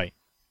 Right.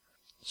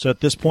 So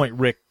at this point,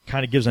 Rick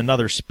kind of gives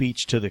another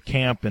speech to the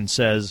camp and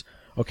says,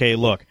 okay,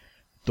 look,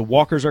 the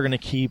walkers are going to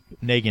keep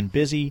Negan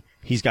busy.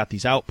 He's got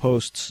these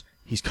outposts.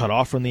 He's cut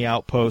off from the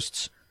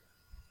outposts.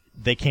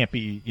 They can't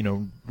be,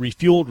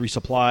 refueled,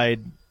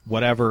 resupplied,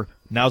 whatever.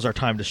 Now's our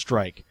time to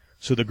strike.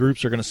 So the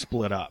groups are going to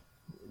split up.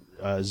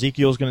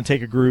 Ezekiel's going to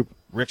take a group.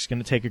 Rick's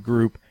going to take a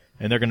group.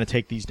 And they're going to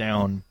take these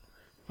down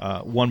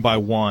one by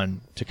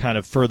one to kind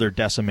of further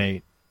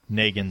decimate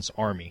Negan's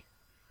army.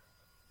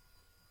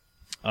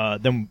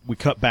 Then we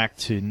cut back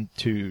to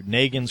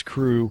Negan's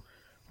crew,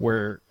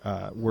 where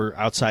we're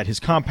outside his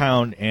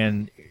compound,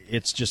 and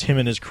it's just him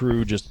and his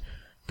crew just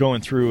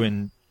going through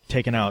and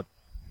taking out,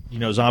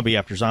 zombie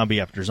after zombie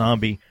after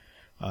zombie.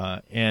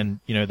 And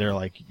they're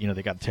like,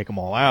 they got to take them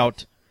all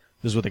out.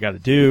 This is what they got to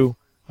do.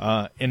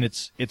 And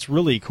it's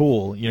really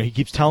cool. He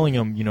keeps telling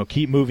them,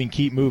 keep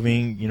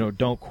moving,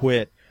 don't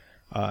quit.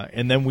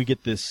 And then we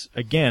get this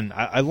again.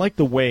 I like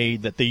the way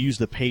that they use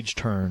the page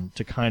turn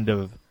to kind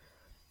of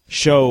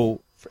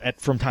show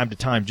from time to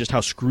time just how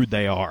screwed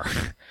they are.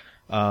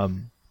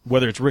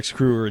 Whether it's Rick's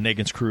crew or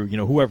Negan's crew,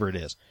 whoever it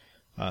is.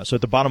 So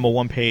at the bottom of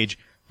one page,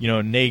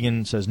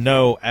 Negan says,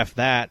 no, F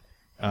that.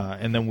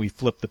 And then we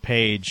flip the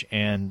page,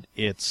 and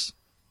it's,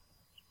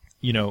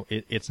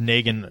 it's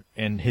Negan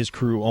and his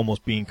crew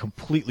almost being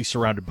completely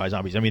surrounded by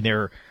zombies. I mean,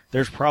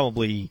 there's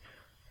probably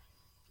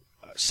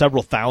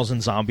several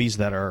thousand zombies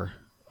that are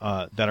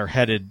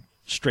headed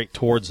straight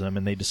towards them,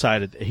 and they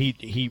decided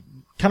he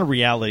kind of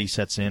reality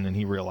sets in, and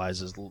he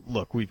realizes,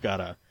 look, we've got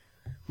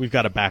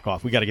to back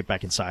off. We got to get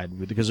back inside,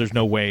 because there's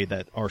no way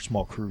that our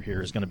small crew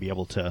here is going to be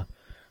able to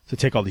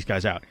take all these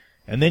guys out.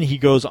 And then he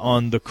goes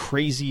on the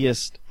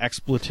craziest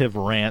expletive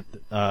rant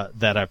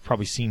that I've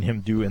probably seen him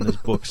do in this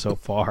book so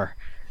far.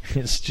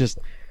 It's just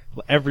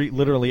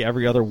literally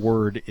every other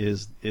word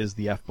is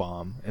the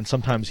F-bomb, and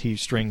sometimes he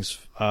strings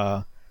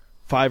 5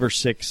 or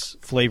 6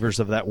 flavors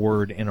of that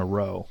word in a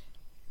row.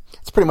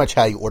 It's pretty much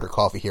how you order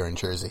coffee here in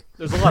Jersey.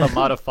 There's a lot of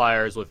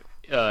modifiers with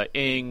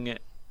ing,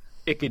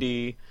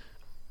 ickety,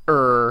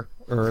 ers,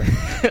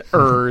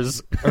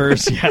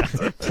 yeah,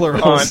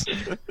 plurals.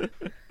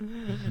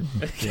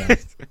 Yeah.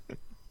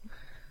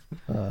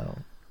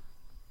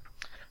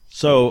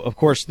 So of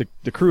course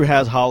the crew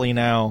has Holly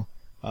now.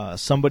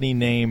 Somebody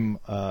named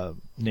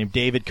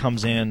David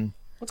comes in.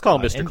 Let's call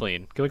him Mr.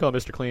 Clean. Can we call him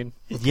Mr. Clean?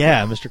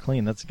 Yeah, Mr.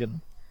 Clean. That's a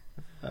good.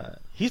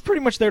 He's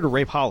pretty much there to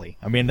rape Holly.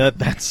 I mean,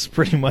 that's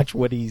pretty much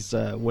what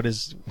what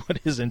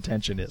his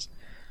intention is.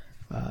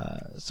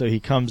 So he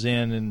comes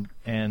in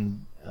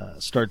and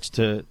starts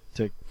to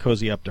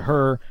cozy up to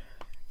her,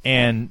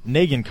 and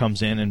Negan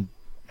comes in and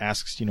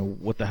asks,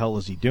 what the hell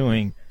is he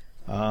doing?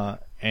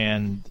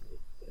 And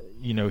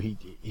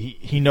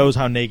he knows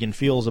how Negan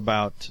feels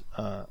about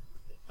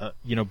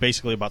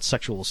basically about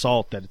sexual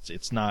assault, that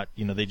it's not,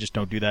 they just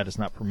don't do that. It's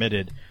not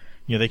permitted.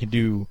 They can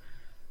do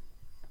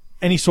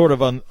any sort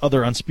of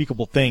other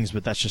unspeakable things,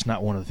 but that's just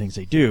not one of the things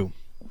they do.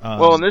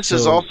 And this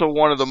is also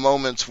one of the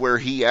moments where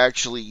he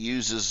actually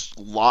uses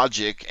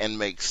logic and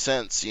makes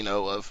sense,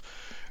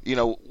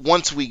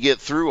 once we get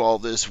through all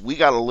this, we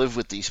got to live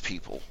with these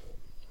people.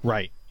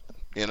 Right.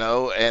 And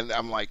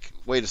I'm like,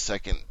 wait a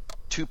second.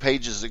 2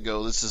 pages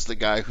ago, this is the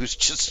guy who's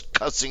just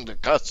cussing to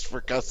cuss for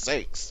cuss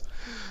sakes.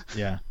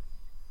 Yeah.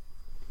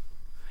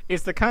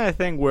 It's the kind of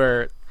thing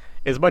where,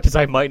 as much as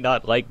I might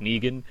not like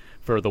Negan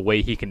for the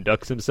way he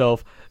conducts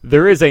himself,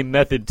 there is a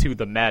method to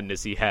the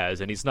madness he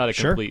has, and he's not a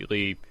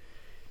completely,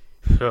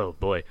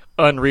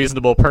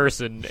 unreasonable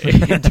person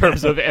in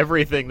terms of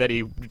everything that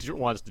he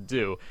wants to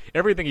do.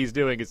 Everything he's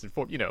doing is,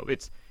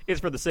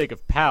 it's for the sake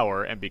of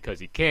power and because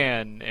he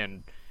can,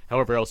 and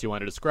however else you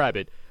want to describe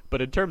it.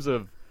 But in terms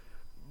of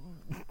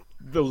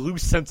the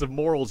loose sense of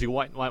morals you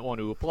might want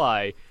to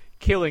apply,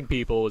 killing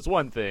people is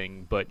one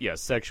thing, but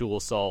yes, sexual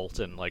assault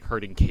and like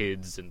hurting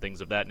kids and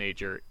things of that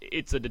nature,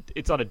 it's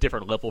on a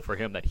different level for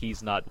him that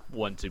he's not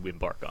one to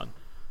embark on.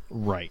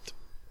 Right.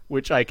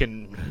 which I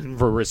can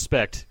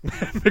respect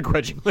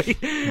begrudgingly.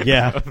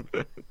 Yeah.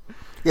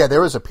 Yeah,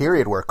 there was a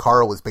period where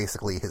Carl was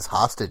basically his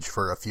hostage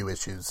for a few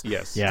issues.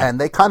 Yes. Yeah.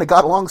 And they kind of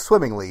got along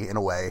swimmingly, in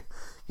a way,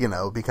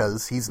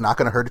 because he's not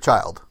going to hurt a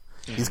child.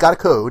 He's got a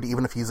code,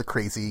 even if he's a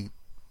crazy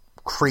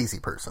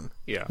person.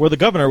 Yeah. Where the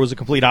governor was the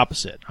complete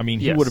opposite. I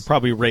mean, he Yes. would have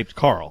probably raped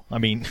Carl. I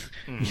mean,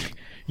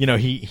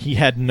 he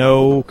had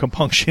no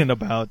compunction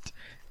about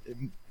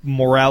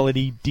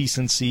morality,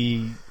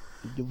 decency,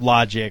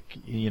 logic,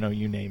 you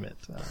name it.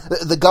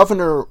 The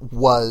governor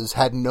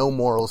had no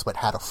morals, but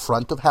had a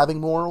front of having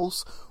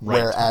morals,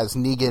 Right. whereas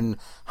Negan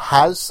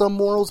has some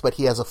morals, but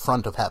he has a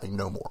front of having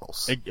no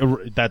morals.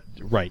 That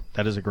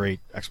is a great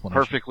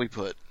explanation. Perfectly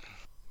put.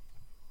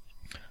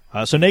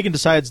 So Negan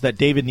decides that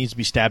David needs to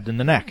be stabbed in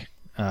the neck,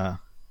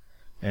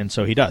 and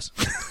so he does.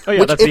 Oh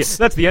yeah, Which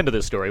that's the end of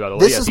this story, by the way.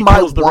 This Yes, is he my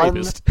kills the one.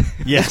 rapist.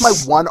 Yes.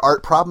 This is my one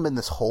art problem in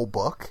this whole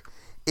book.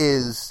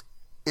 Is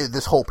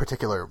this whole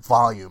particular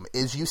volume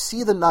is you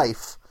see the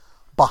knife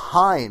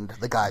behind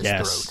the guy's Yes.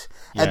 throat,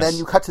 and then Yes.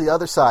 you cut to the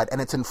other side, and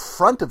it's in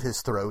front of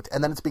his throat,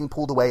 and then it's being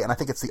pulled away, and I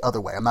think it's the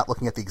other way. I'm not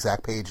looking at the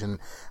exact page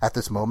at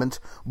this moment,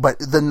 but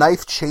the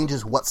knife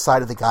changes what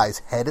side of the guy's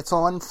head it's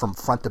on from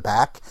front to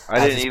back. I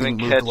as didn't it's even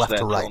being moved catch left that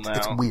to till right. now.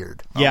 It's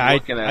weird. Yeah, I'm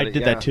looking at I it,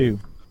 did yeah. that too.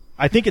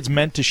 I think it's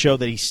meant to show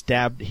that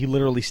he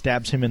literally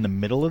stabs him in the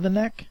middle of the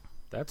neck.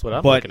 That's what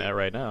I'm But- looking at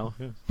right now.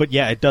 Yeah. But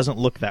yeah, it doesn't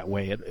look that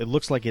way. It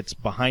looks like it's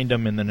behind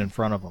him and then in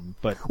front of him.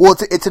 But Well,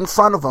 it's in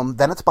front of him,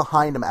 then it's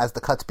behind him as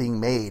the cut's being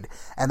made,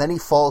 and then he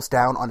falls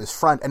down on his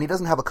front, and he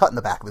doesn't have a cut in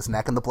the back of his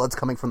neck, and the blood's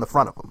coming from the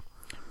front of him.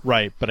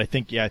 right, but I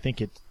think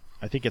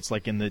it's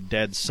like in the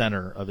dead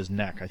center of his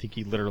neck. I think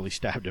he literally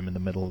stabbed him in the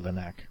middle of the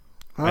neck.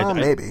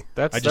 Maybe.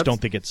 That's, I just that's- don't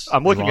think it's.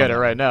 I'm looking drawn at it that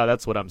right way. now.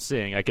 That's what I'm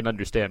seeing. I can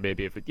understand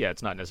maybe if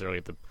it's not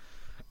necessarily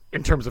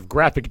in terms of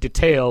graphic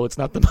detail, it's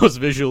not the most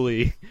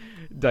visually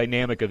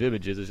dynamic of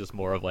images. It's just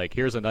more of like,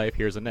 here's a knife,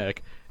 here's a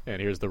neck, and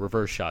here's the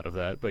reverse shot of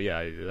that. But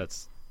yeah,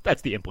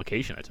 that's the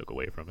implication I took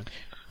away from it.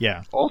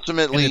 Yeah,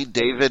 Ultimately,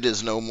 David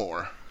is no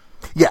more.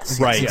 Yes,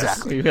 Right. yes,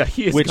 exactly. Yeah,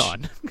 he is Which-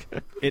 gone.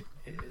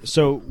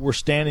 So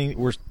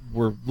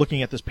we're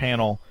looking at this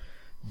panel.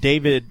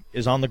 David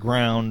is on the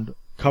ground,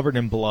 covered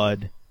in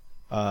blood.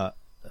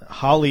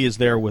 Holly is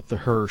there with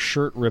her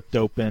shirt ripped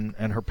open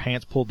and her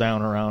pants pulled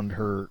down around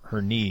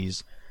her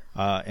knees.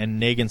 And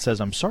Negan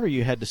says, "I'm sorry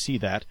you had to see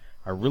that.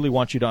 I really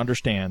want you to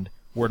understand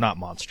we're not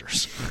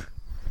monsters."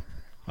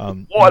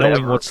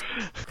 Whatever.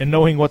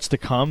 Knowing what's to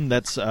come,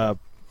 that's a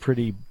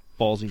pretty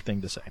ballsy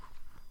thing to say.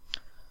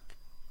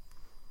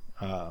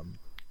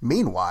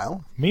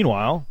 Meanwhile,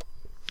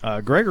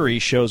 Gregory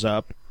shows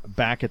up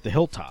back at the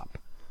hilltop.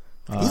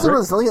 he's a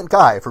resilient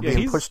guy for being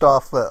he's- pushed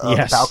off a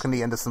Yes.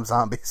 balcony into some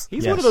zombies.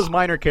 He's Yes. one of those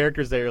minor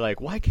characters that you're like,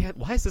 why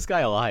is this guy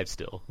alive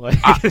still? Like,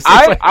 it's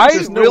I like,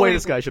 there's no way really-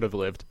 this guy should have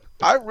lived.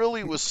 I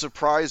really was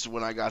surprised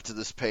when I got to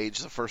this page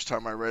the first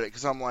time I read it,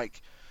 because I'm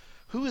like,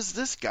 who is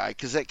this guy?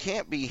 Because that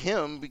can't be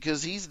him,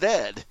 because he's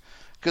dead.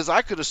 Because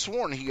I could have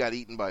sworn he got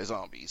eaten by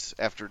zombies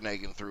after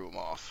Negan threw him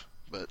off.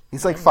 But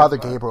He's like Father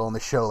Gabriel in the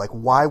show, like,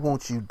 why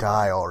won't you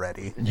die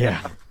already?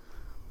 Yeah.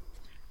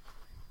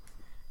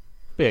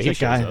 But yeah, he That shows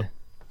guy. up.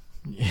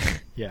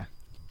 Yeah.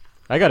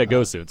 I gotta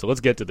go soon, so let's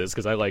get to this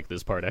because I like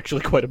this part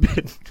actually quite a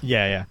bit.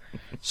 Yeah.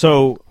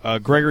 So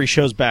Gregory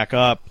shows back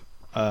up.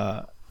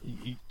 A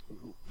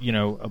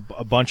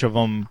bunch of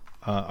them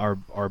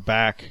are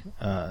back.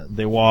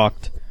 They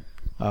walked.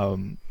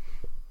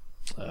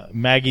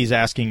 Maggie's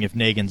asking if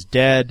Negan's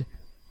dead.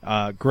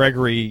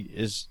 Gregory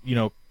is,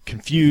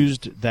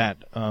 confused that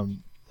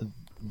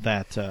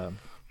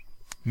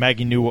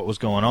Maggie knew what was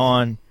going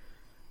on,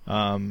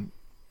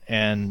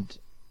 and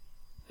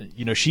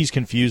she's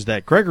confused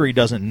that Gregory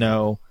doesn't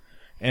know,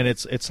 and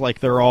it's like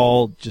they're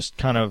all just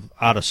kind of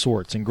out of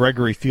sorts. And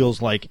Gregory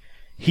feels like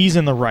he's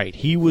in the right.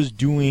 He was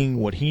doing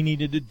what he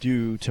needed to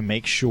do to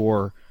make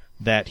sure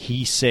that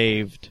he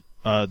saved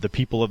the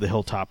people of the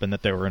hilltop and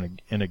that they were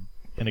in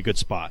a good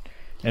spot.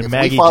 And If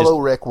Maggie we follow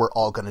just, Rick, we're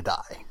all going to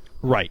die.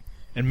 right.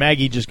 And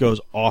Maggie just goes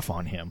off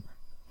on him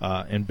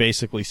and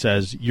basically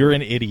says, "You're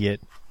an idiot.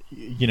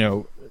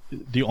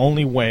 The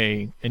only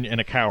way, and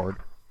a coward,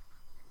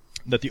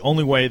 that the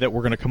only way that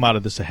we're going to come out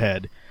of this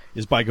ahead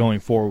is by going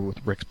forward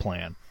with Rick's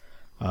plan,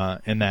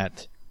 and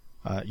that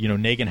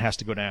Negan has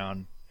to go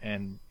down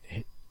and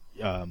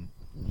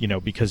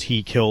because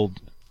he killed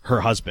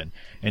her husband."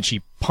 And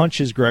she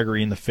punches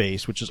Gregory in the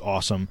face, which is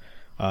awesome.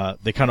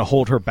 They kind of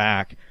hold her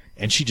back,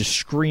 and she just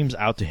screams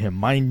out to him,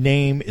 "My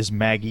name is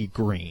Maggie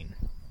Green,"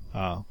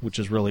 which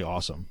is really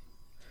awesome.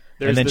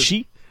 And then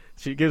she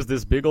gives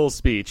this big old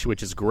speech,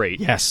 which is great.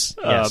 yes.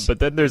 But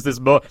then there's this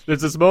moment,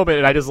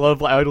 and I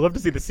would love to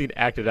see the scene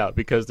acted out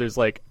because there's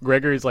like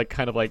Gregory's like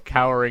kind of like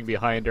cowering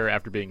behind her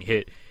after being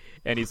hit,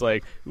 and he's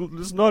like,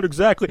 "This is not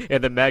exactly,"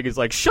 and then Maggie's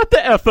like, "Shut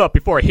the F up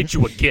before I hit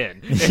you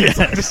again." And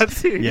it's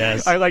like,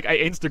 Yes. I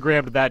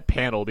Instagrammed that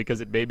panel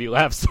because it made me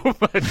laugh so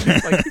much.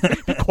 It's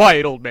like, be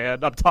quiet, old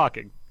man, I'm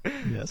talking.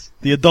 Yes.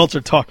 The adults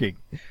are talking.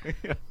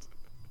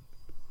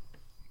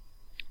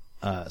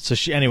 So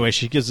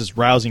she gives this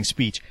rousing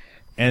speech,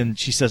 and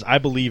she says, "I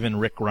believe in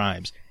Rick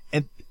Grimes."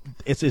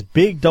 it's a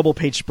big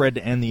double-page spread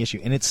to end the issue,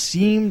 and it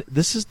seemed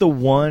this is the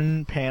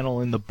one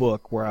panel in the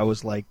book where I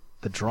was like,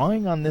 the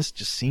drawing on this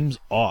just seems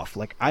off.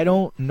 Like, I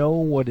don't know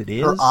what it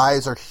is. Her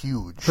eyes are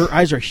huge. Her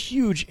eyes are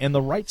huge, and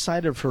the right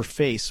side of her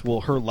face,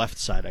 well, her left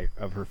side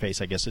of her face,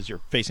 I guess, as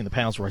you're facing the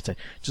panels, right side,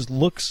 just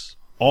looks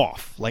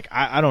off. Like,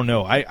 I don't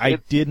know.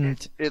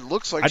 It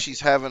looks like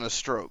she's having a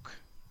stroke.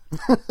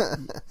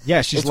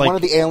 Yeah, she's it's like one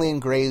of the alien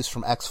Greys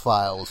from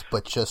X-Files,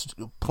 but just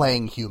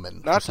playing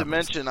human. Not to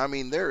mention, I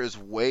mean, there is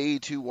way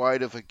too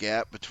wide of a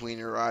gap between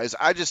her eyes.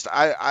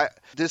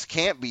 This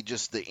can't be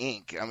just the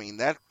ink. I mean,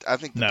 I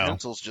think the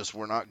pencils just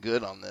were not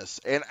good on this.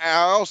 And I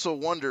also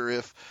wonder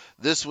if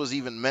this was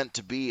even meant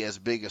to be as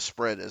big a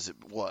spread as it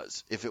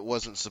was. If it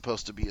wasn't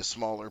supposed to be a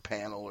smaller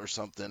panel or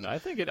something.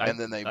 And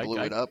then they blew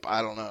it up.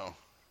 I don't know.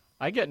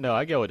 I get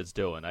what it's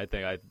doing. I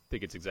think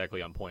it's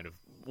exactly on point of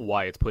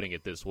why it's putting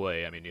it this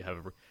way. I mean,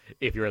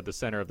 if you're at the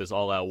center of this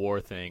all-out war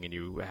thing and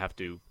you have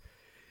to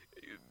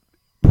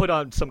put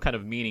on some kind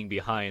of meaning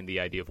behind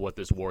the idea of what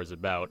this war is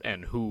about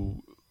and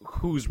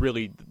who's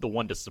really the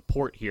one to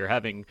support here,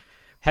 having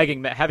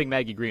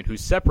Maggie Green,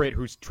 who's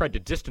tried to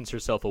distance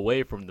herself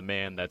away from the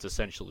man that's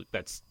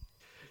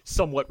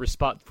somewhat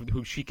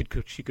who she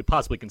could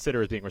possibly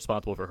consider as being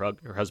responsible for her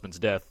husband's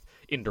death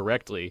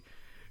indirectly,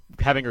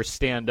 having her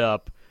stand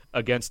up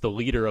against the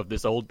leader of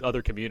this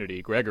other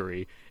community,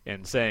 Gregory,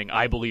 and saying,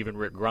 "I believe in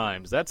Rick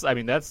Grimes." That's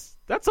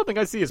something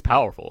I see as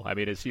powerful. I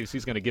mean,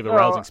 she's going to give a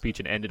rousing speech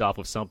and end it off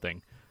with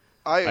something.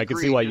 I can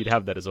see why you'd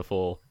have that as a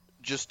full.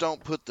 Just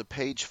don't put the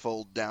page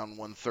fold down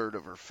 1/3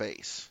 of her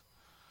face.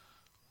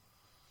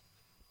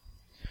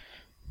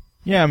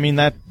 Yeah, I mean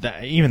that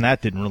even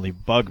that didn't really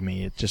bug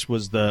me. It just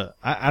was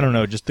I don't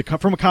know, just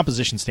from a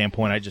composition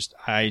standpoint,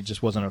 I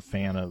just wasn't a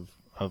fan of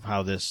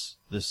how this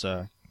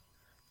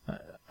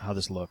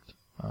looked.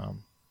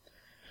 And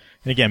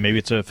again, maybe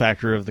it's a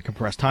factor of the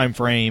compressed time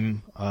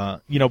frame,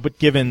 but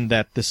given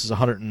that this is a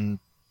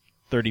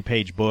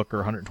 130-page book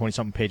or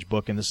 120-something page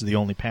book, and this is the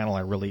only panel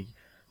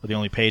the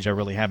only page I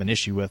really have an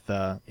issue with,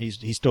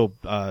 he's still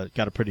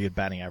got a pretty good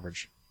batting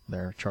average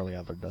there. Charlie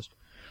Adler does.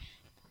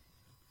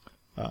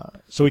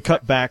 So we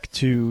cut back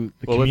to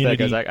the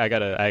community. With that,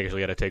 guys, I actually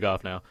gotta take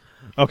off now.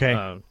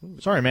 Okay.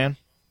 Sorry, man.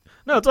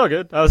 No, it's all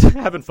good. I was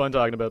having fun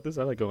talking about this.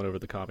 I like going over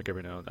the comic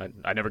every now and then.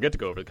 I never get to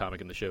go over the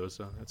comic in the shows,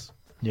 so it's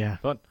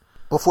fun.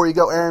 Before you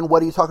go, Aaron,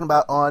 what are you talking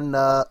about on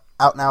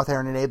Out Now with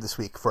Aaron and Abe this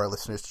week for our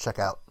listeners to check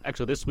out?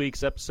 Actually, this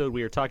week's episode,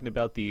 we are talking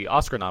about the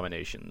Oscar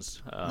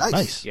nominations.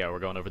 Nice. Yeah, we're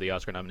going over the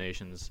Oscar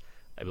nominations.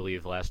 I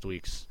believe last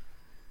week's...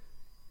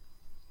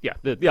 Yeah,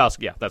 the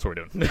Oscar. Yeah, that's what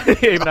we're doing.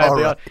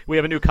 We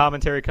have a new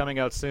commentary coming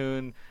out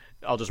soon.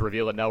 I'll just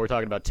reveal it now. We're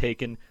talking about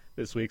Taken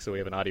this week, so we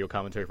have an audio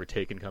commentary for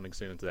Taken coming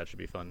soon, so that should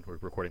be fun. We're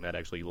recording that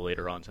actually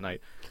later on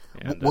tonight.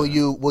 And, will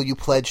you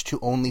pledge to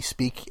only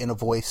speak in a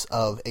voice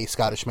of a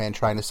Scottish man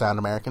trying to sound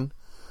American?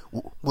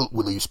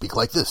 Will you speak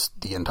like this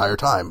the entire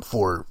time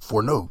for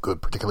no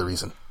good particular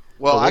reason?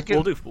 Well,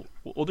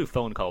 we'll do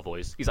phone call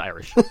voice. He's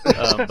Irish.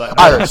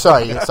 Irish.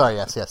 Sorry.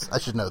 Yes. I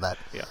should know that.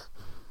 Yeah.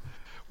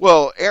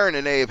 Well, Aaron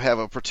and Abe have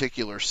a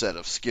particular set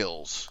of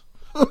skills.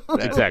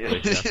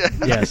 Exactly. Yeah.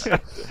 Yes.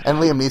 And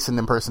Liam Neeson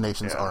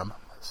impersonations are among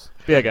us.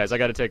 Yeah, guys, I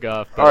got to take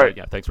off. All right.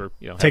 Yeah, thanks for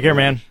take care,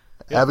 man.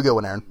 Have a good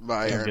one, Aaron.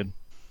 Bye, Aaron. Good.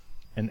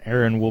 And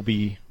Aaron will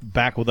be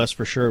back with us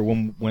for sure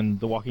when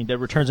The Walking Dead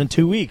returns in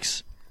 2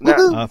 weeks for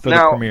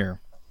the premiere.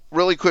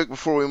 Really quick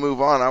before we move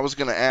on, I was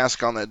going to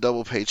ask on that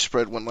double-page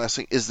spread one last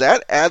thing. Is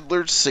that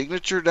Adler's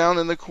signature down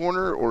in the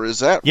corner, or is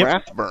that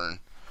Rathburn?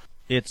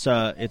 It's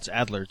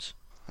Adler's.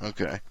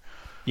 Okay.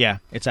 Yeah,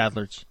 it's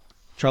Adler's.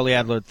 Charlie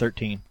Adler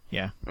 13.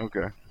 Yeah.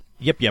 Okay.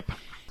 Yep.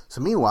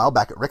 So meanwhile,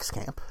 back at Rick's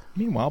camp.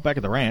 Back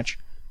at the ranch.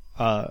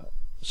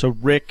 So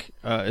Rick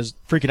is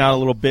freaking out a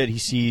little bit. He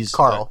sees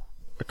Carl.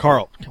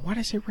 Carl. Why did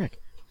I say Rick?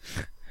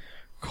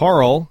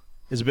 Carl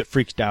is a bit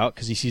freaked out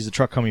because he sees the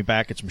truck coming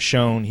back. It's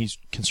Michonne. He's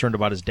concerned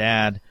about his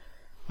dad.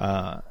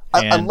 I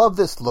love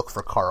this look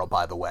for Carl,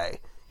 by the way.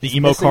 The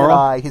emo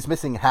Carl? He's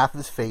missing half of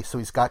his face, so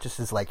he's got just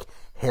his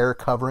hair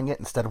covering it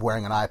instead of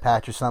wearing an eye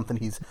patch or something.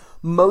 He's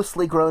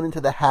mostly grown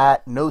into the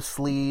hat, no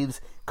sleeves,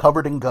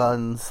 covered in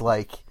guns.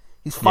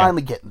 He's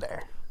finally getting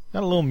there.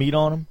 Got a little meat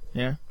on him.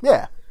 Yeah.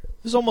 Yeah.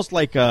 This is almost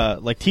like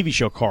TV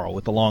show Carl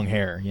with the long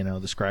hair,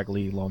 the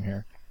scraggly long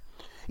hair.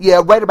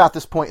 Yeah, right about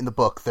this point in the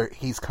book,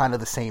 he's kind of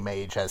the same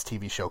age as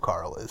TV show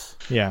Carl is.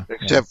 Yeah.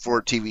 Except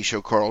for TV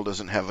show Carl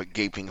doesn't have a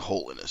gaping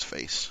hole in his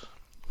face.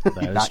 That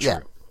is Not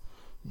true.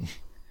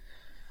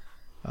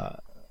 Yet.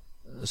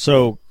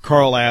 So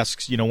Carl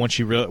asks, once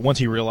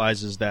he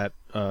realizes that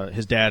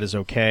his dad is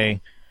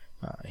okay,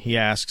 he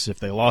asks if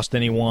they lost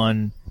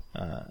anyone.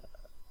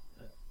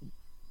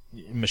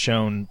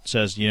 Michonne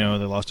says, they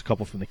lost a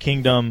couple from the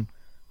kingdom,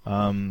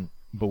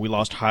 but we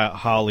lost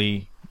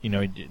Holly.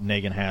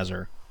 Negan has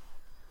her.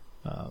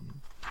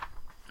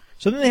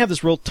 So then they have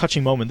this real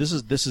touching moment. This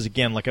is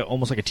again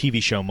almost like a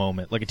TV show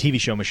moment, like a TV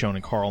show Michonne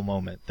and Carl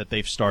moment that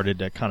they've started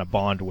to kind of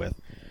bond with.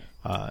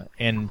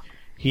 And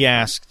he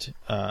asked,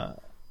 Carl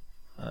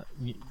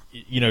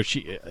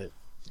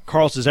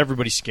says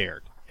everybody's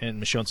scared,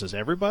 and Michonne says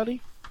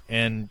everybody.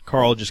 And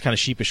Carl just kind of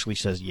sheepishly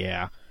says,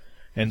 yeah.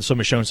 And so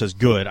Michonne says,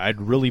 good, I'd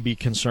really be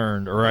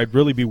concerned, or I'd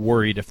really be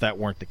worried if that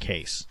weren't the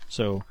case.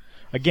 So,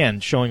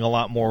 again, showing a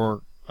lot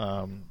more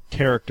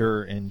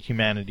character and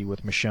humanity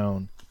with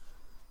Michonne,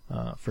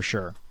 for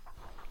sure.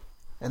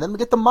 And then we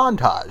get the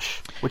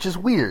montage, which is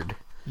weird.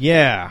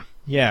 Yeah.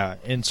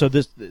 And so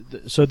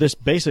this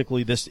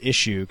basically, this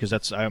issue,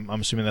 because I'm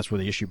assuming that's where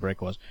the issue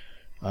break was,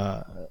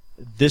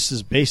 this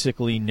is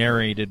basically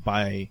narrated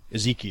by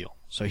Ezekiel.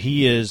 So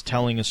he is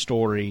telling a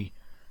story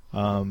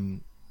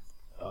of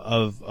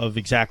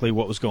exactly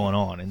what was going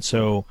on. And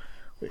so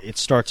it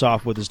starts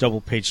off with this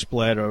double-page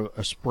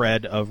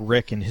spread of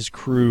Rick and his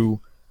crew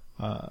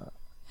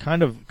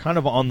kind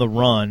of on the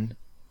run,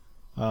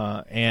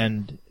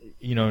 and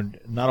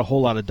not a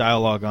whole lot of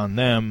dialogue on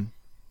them.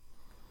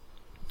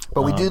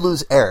 But we do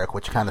lose Eric,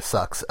 which kind of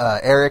sucks.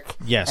 Eric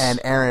Yes.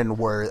 and Aaron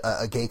were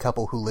a gay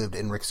couple who lived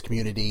in Rick's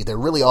community. They're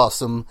really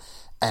awesome,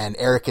 and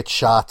Eric gets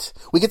shot.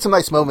 We get some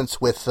nice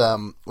moments with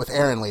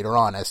Aaron later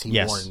on as he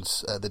Yes.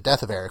 mourns the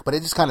death of Eric, but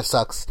it just kind of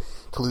sucks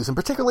to lose him,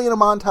 particularly in a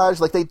montage.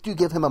 Like, they do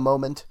give him a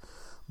moment,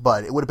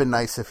 but it would have been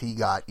nice if he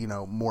got,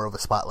 more of a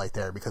spotlight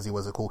there because he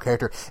was a cool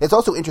character. It's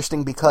also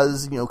interesting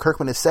because,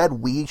 Kirkman has said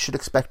we should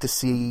expect to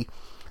see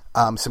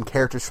some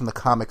characters from the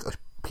comic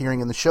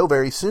appearing in the show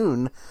very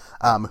soon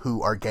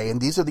who are gay,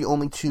 and these are the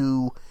only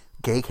two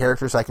gay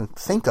characters I can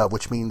think of,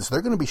 which means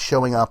they're going to be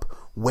showing up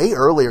way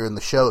earlier in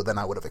the show than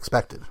I would have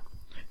expected.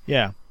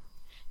 Yeah.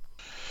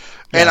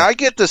 And I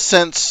get the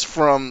sense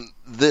from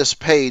this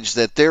page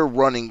that they're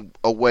running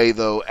away,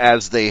 though,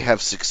 as they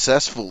have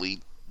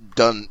successfully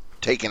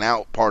taken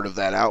out part of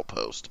that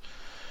outpost.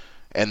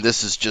 And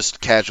this is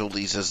just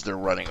casualties as they're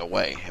running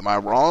away. Am I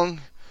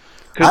wrong?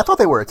 I thought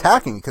they were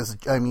attacking because,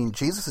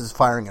 Jesus is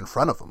firing in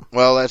front of them.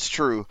 Well, that's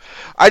true.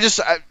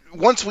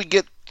 Once we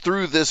get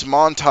through this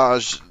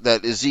montage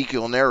that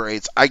Ezekiel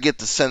narrates, I get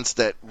the sense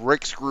that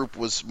Rick's group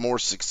was more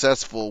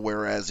successful,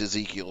 whereas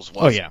Ezekiel's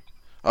wasn't. Oh, yeah.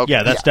 Okay.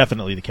 Yeah, that's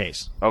definitely the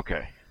case.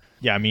 Okay.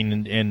 Yeah,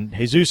 and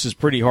Jesus is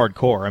pretty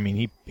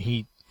hardcore.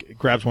 He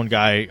grabs one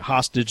guy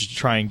hostage to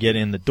try and get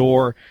in the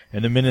door,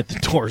 and the minute the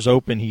door's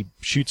open, he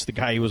shoots the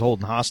guy he was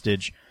holding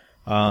hostage,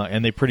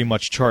 and they pretty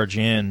much charge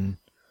in,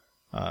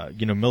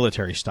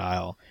 military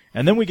style.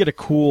 And then we get a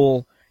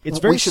cool...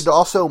 We should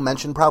also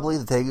mention probably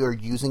that they are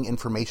using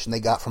information they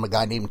got from a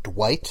guy named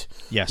Dwight,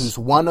 Yes. who's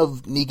one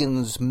of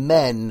Negan's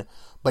men,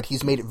 but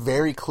he's made it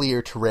very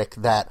clear to Rick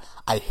that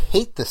I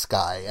hate this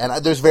guy,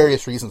 and there's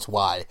various reasons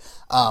why,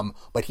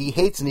 but he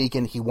hates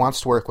Negan, he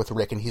wants to work with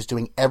Rick, and he's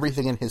doing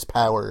everything in his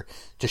power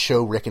to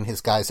show Rick and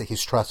his guys that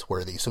he's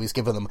trustworthy, so he's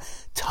given them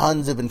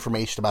tons of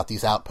information about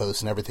these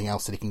outposts and everything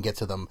else that he can get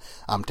to them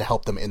to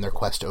help them in their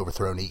quest to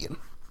overthrow Negan.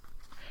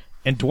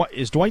 And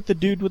is Dwight the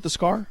dude with the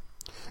scar?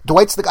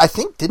 Dwight's I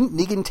think, didn't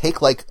Negan take,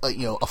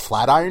 a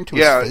flat iron to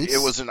his face? Yeah,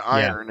 it was an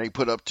iron they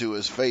put up to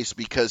his face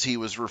because he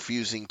was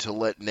refusing to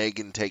let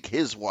Negan take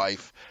his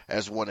wife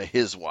as one of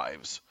his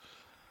wives.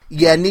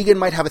 Yeah, Negan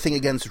might have a thing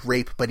against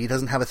rape, but he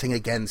doesn't have a thing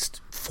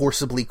against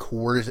forcibly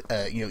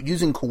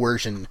using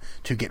coercion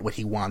to get what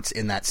he wants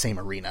in that same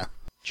arena.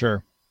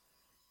 Sure.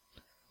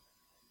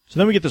 So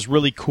then we get this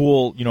really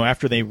cool,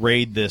 after they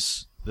raid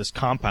this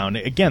compound.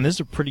 Again, this is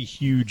a pretty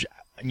huge,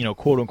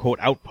 quote unquote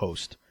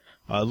outpost.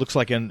 It looks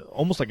like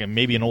almost like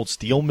maybe an old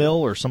steel mill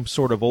or some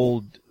sort of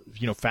old,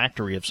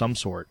 factory of some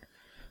sort.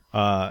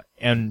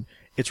 And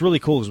it's really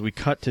cool because we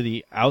cut to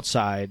the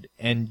outside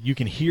and you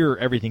can hear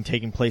everything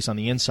taking place on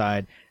the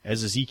inside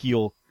as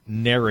Ezekiel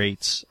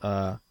narrates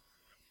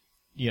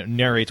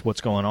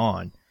what's going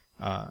on.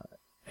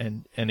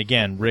 And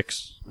again,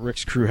 Rick's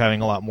crew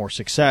having a lot more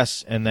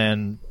success, and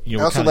then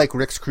I also like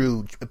Rick's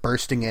crew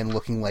bursting in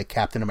looking like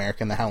Captain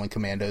America and the Howling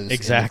Commandos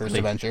exactly. in the first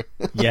Avenger.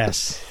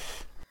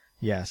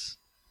 Yes.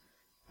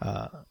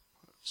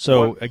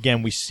 So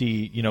again, we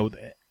see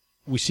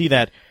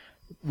that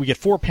we get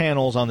 4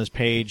 panels on this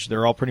page.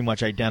 They're all pretty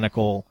much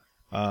identical.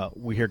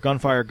 We hear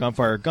gunfire,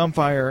 gunfire,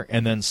 gunfire,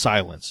 and then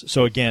silence.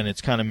 So again, it's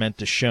kind of meant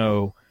to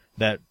show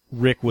that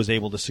Rick was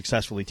able to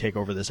successfully take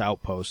over this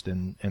outpost,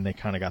 and they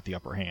kind of got the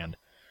upper hand.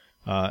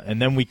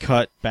 And then we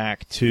cut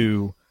back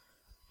to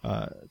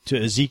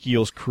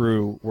Ezekiel's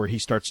crew, where he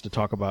starts to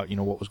talk about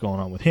what was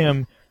going on with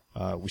him.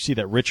 We see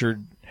that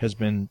Richard has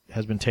been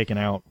taken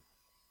out.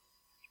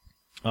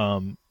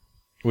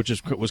 Which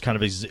was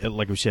kind of,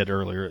 like we said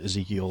earlier,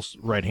 Ezekiel's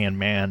right-hand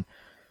man.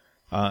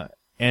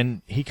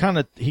 And he kind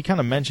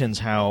of mentions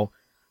how,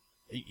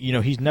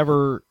 he's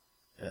never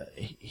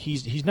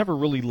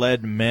really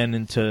led men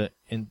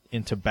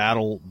into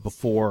battle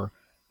before.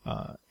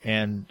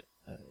 And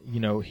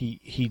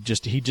he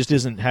just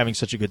isn't having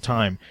such a good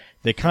time.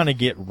 They kind of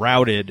get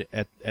routed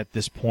at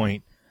this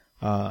point.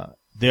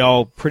 They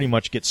all pretty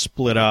much get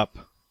split up.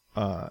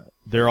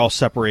 They're all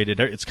separated.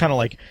 It's kind of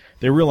like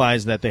they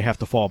realize that they have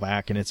to fall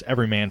back, and it's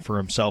every man for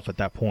himself at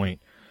that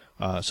point.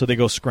 So they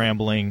go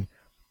scrambling.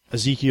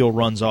 Ezekiel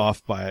runs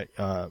off by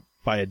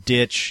a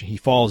ditch. He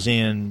falls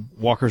in.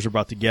 Walkers are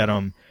about to get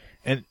him.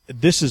 And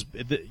this is,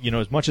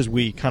 as much as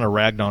we kind of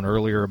ragged on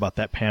earlier about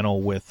that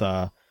panel with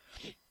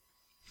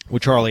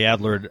Charlie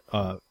Adler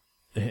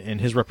in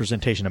his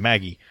representation of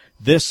Maggie,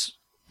 this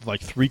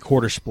like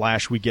 3/4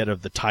 splash we get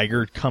of the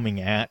tiger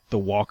coming at the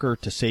walker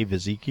to save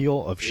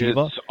Ezekiel of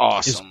Shiva It's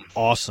awesome. is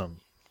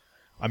awesome.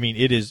 I mean,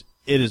 it is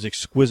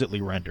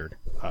exquisitely rendered.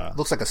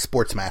 Looks like a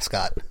sports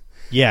mascot.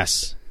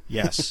 Yes.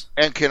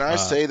 And can I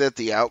say that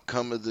the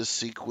outcome of this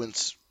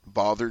sequence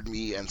bothered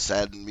me and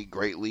saddened me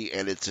greatly,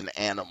 and it's an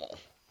animal,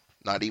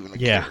 not even a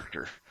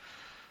character.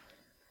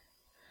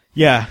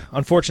 Yeah,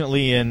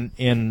 unfortunately,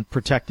 in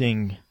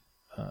protecting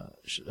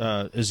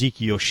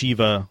Ezekiel,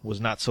 Shiva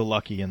was not so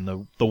lucky,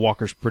 and the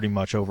walkers pretty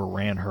much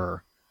overran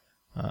her,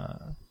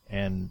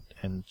 and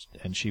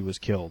she was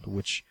killed,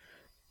 which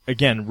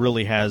again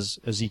really has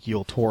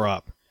Ezekiel tore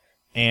up,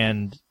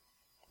 and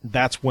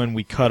that's when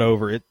we cut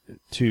over it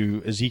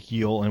to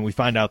Ezekiel, and we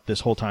find out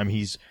this whole time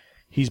he's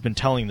been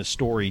telling the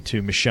story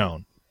to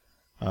Michonne,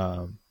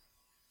 and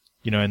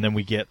then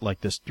we get like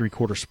this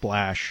 3/4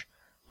 splash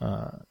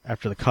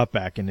after the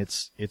cutback, and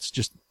it's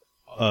just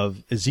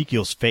of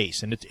Ezekiel's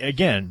face, and it's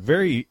again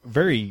very,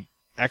 very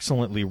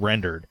excellently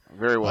rendered.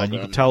 Very well and done.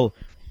 you can tell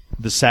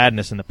the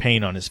sadness and the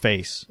pain on his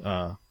face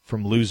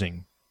from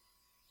losing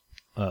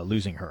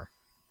her.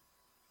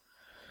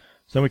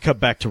 So then we cut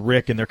back to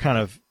Rick, and they're kind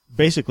of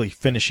basically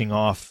finishing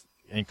off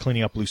and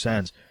cleaning up loose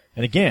ends.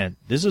 And again,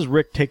 this is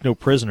Rick Take No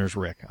Prisoners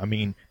Rick. I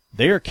mean,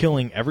 they are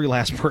killing every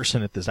last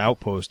person at this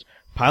outpost,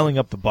 piling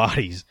up the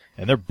bodies,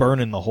 and they're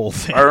burning the whole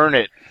thing. Burn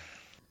it.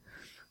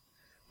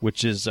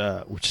 Which is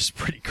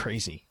pretty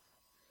crazy.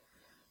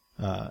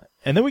 And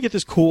then we get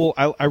this cool.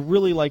 I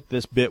really like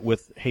this bit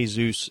with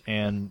Jesus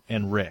and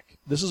Rick.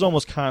 This is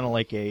almost kind of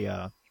like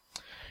a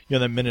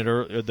that minute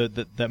or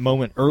that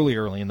moment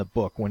early in the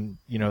book when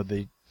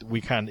they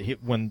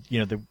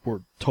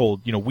were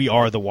told we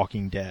are the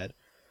Walking Dead.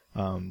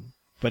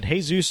 But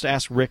Jesus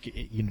asked Rick,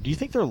 do you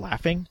think they're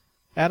laughing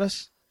at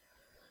us?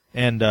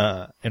 And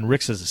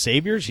Rick says the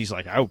Saviors. He's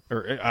like,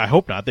 I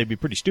hope not. They'd be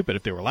pretty stupid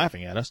if they were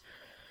laughing at us.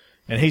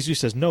 And Jesus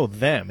says, no,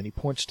 them, and he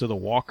points to the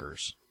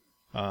walkers.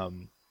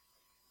 And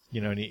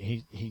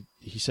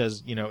he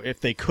says, if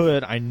they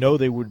could, I know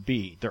they would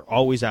be. They're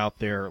always out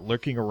there,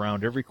 lurking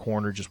around every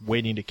corner, just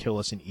waiting to kill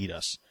us and eat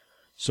us.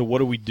 So what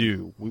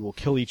do? We will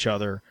kill each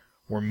other.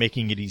 We're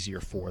making it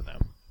easier for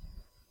them.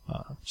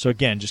 So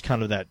again, just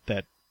kind of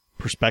that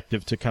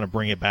perspective to kind of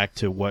bring it back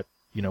to what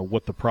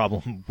the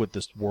problem with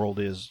this world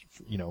is,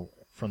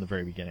 from the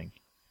very beginning.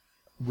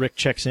 Rick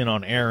checks in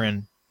on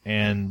Aaron,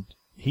 and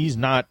he's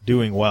not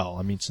doing well.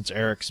 I mean, since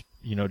Eric's,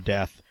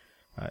 death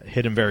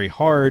hit him very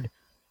hard,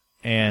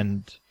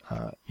 and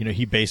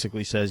he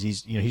basically says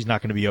he's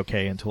not going to be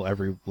okay until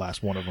every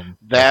last one of them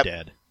is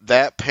dead.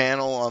 That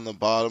panel on the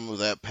bottom of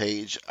that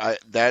page,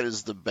 that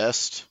is the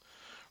best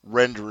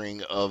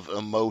rendering of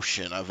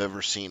emotion I've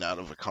ever seen out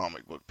of a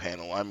comic book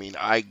panel. I mean,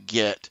 I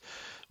get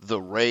the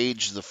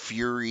rage, the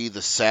fury,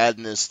 the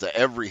sadness, the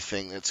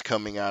everything that's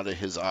coming out of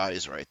his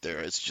eyes right there.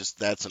 It's just,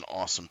 that's an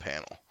awesome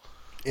panel.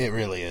 It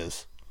really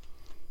is.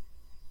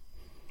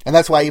 And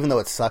that's why, even though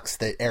it sucks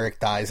that Eric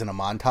dies in a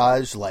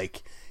montage,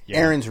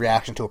 Aaron's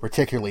reaction to it,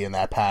 particularly in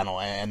that panel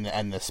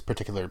and this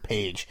particular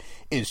page,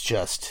 is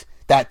just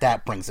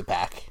that brings it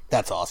back.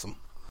 That's awesome.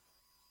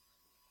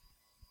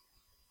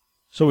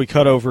 So we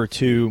cut over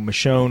to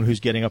Michonne, who's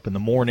getting up in the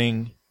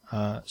morning,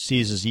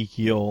 sees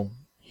Ezekiel.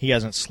 He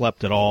hasn't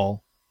slept at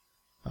all.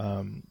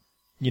 And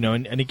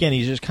again,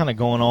 he's just kind of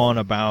going on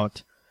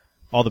about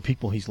all the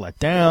people he's let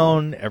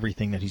down,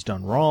 everything that he's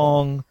done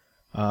wrong,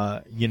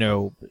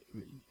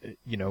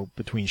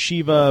 between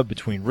Shiva,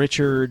 between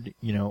Richard,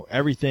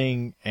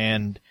 everything,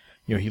 and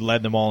he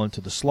led them all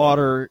into the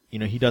slaughter.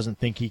 He doesn't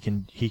think he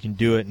can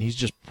do it, and he's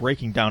just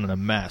breaking down in a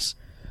mess.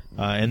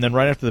 And then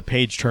right after the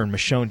page turn,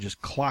 Michonne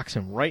just clocks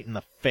him right in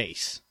the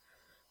face,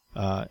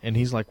 and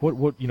he's like,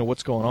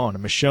 what's going on?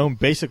 And Michonne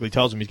basically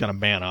tells him he's got to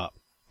man up.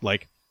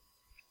 Like,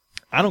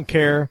 I don't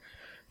care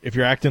if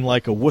you're acting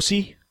like a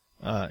wussy,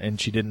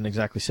 and she didn't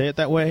exactly say it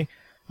that way,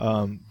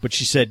 but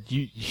she said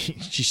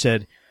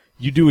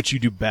you do what you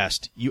do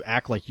best. You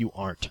act like you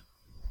aren't.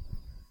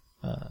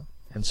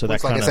 And so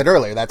that's like I said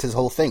earlier, that's his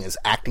whole thing, is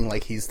acting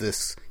like he's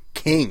this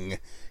king,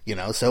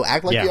 so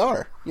act like you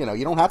are. You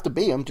don't have to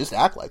be him, just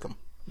act like him.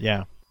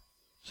 Yeah.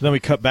 So then we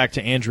cut back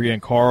to Andrea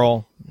and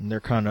Carl, and they're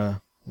kind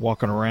of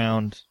walking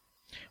around.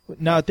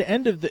 Now at the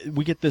end of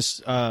we get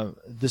this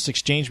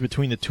exchange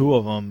between the two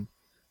of them,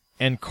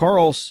 and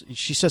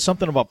she says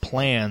something about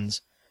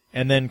plans,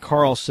 and then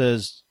Carl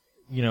says,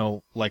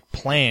 like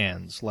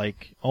plans,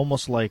 like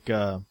almost like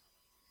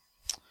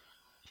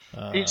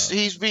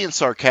he's being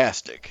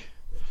sarcastic.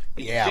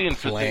 Yeah,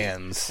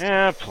 plans.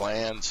 Yeah,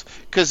 plans.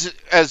 Because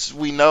as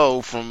we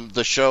know from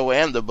the show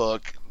and the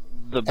book,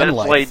 the best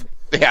laid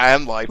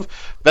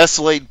best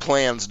laid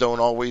plans don't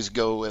always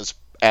go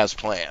as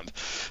planned.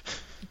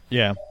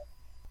 Yeah.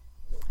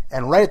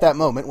 And right at that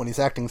moment, when he's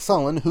acting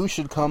sullen, who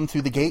should come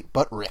through the gate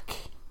but Rick?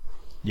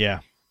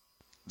 Yeah.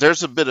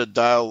 There's a bit of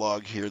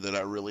dialogue here that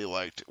I really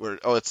liked.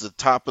 It's the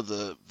top of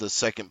the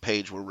second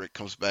page where Rick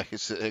comes back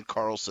and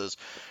Carl says,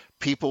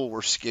 "People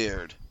were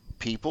scared."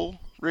 People?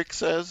 Rick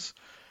says.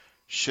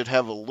 should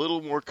have a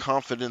little more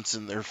confidence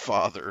in their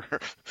father.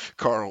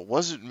 Carl,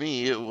 wasn't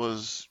me, it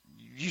was...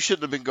 You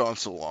shouldn't have been gone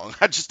so long.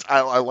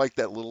 I like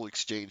that little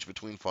exchange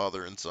between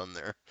father and son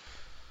there.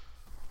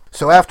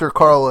 So after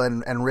Carl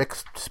and Rick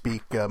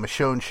speak,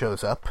 Michonne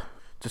shows up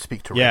to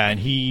speak to Rick. Yeah,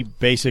 and he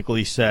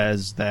basically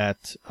says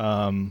that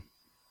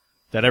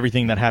that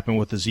everything that happened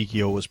with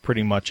Ezekiel was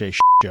pretty much a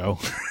show.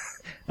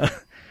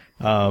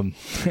 And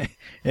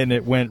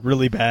it went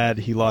really bad.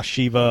 He lost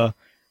Shiva.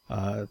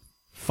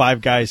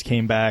 5 guys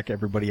came back.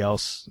 Everybody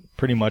else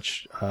pretty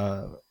much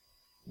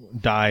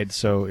died.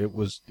 So it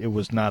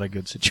was not a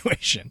good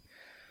situation.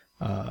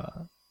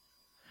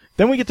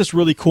 Then we get this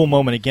really cool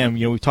moment again.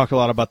 You know, we talked a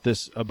lot about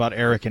this, about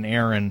Eric and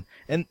Aaron,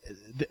 and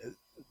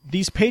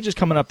these pages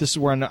coming up. This is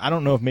where I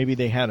don't know if maybe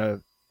they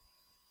had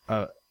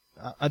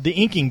the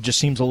inking just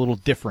seems a little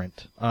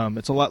different.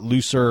 It's a lot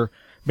looser.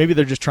 Maybe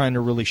they're just trying to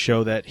really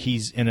show that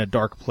he's in a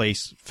dark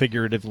place,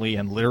 figuratively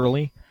and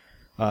literally.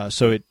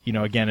 So it, you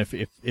know, again,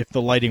 if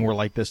the lighting were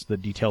like this, the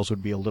details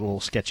would be a little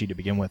sketchy to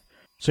begin with.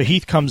 So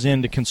Heath comes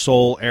in to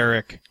console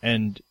Eric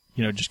and,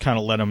 you know, just kind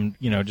of let him,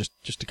 you know,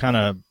 just to kind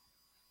of,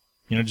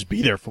 you know, just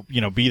be there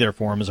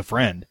for him as a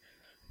friend.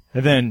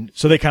 And then,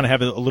 so they kind of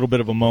have a little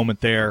bit of a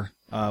moment there.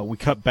 We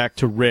cut back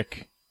to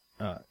Rick,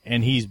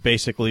 and he's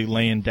basically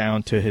laying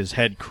down to his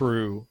head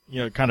crew,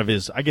 you know, kind of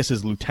his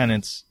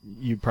lieutenants,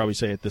 you'd probably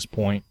say at this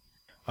point,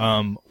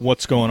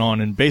 what's going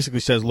on, and basically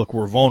says, look,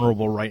 we're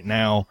vulnerable right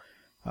now.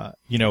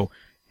 You know,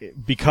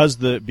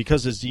 because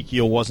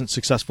Ezekiel wasn't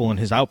successful in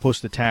his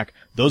outpost attack,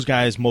 those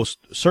guys most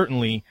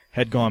certainly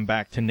had gone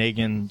back to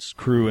Negan's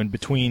crew, and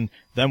between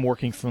them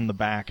working from the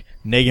back,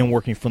 Negan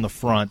working from the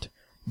front,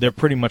 they're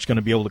pretty much going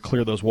to be able to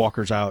clear those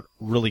walkers out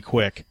really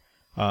quick,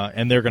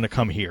 and they're going to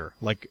come here.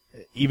 Like,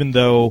 even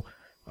though,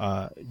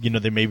 you know,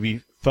 they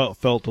maybe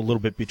felt a little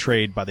bit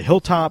betrayed by the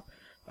hilltop,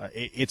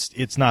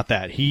 it's not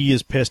that. He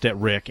is pissed at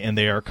Rick, and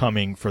they are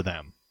coming for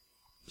them.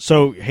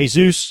 So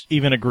Jesus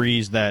even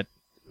agrees that,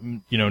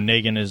 you know,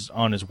 Negan is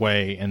on his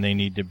way and they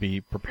need to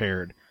be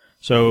prepared.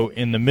 So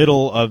in the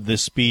middle of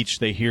this speech,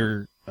 they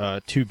hear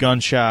 2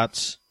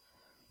 gunshots,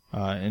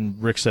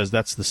 and Rick says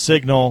that's the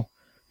signal,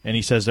 and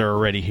he says they're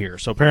already here.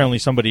 So apparently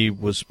somebody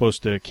was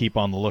supposed to keep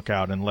on the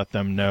lookout and let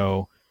them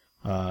know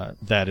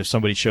that if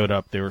somebody showed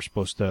up, they were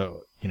supposed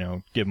to, you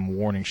know, give them a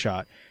warning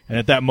shot. And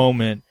at that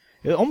moment,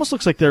 it almost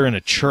looks like they're in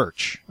a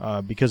church,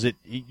 because it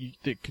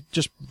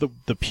just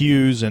the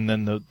pews and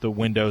then the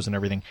windows and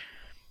everything.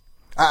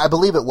 I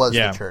believe it was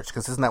the church,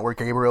 because isn't that where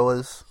Gabriel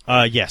is?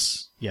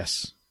 Yes.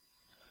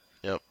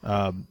 Yep.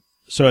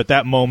 So at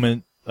that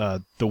moment,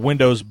 the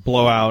windows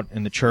blow out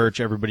in the church.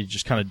 Everybody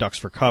just kind of ducks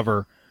for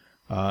cover,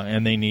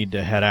 and they need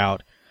to head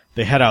out.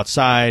 They head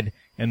outside,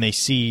 and they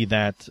see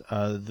that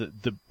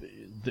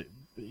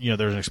you know,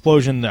 there's an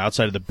explosion. The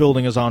outside of the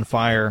building is on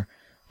fire,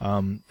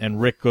 and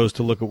Rick goes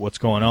to look at what's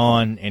going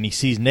on, and he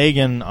sees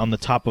Negan on the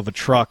top of a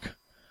truck,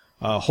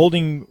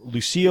 holding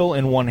Lucille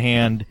in one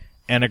hand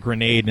and a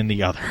grenade in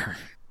the other.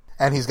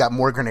 And he's got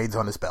more grenades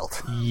on his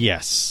belt.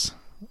 Yes.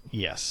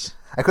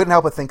 I couldn't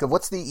help but think of,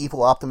 what's the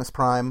evil Optimus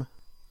Prime?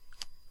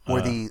 Or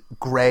the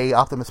gray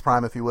Optimus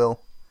Prime, if you will.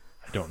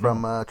 I don't know.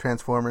 From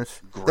Transformers.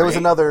 Gray? There was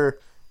another...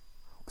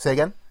 Say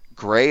again?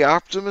 Gray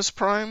Optimus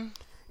Prime?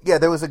 Yeah,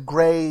 there was a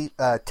gray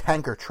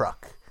tanker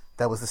truck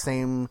that was the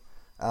same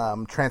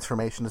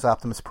transformation as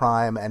Optimus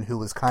Prime, and who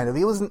was kind of...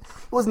 He wasn't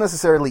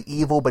necessarily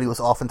evil, but he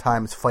was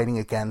oftentimes fighting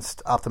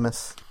against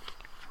Optimus.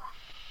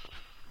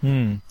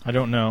 I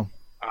don't know.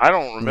 I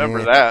don't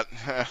remember that.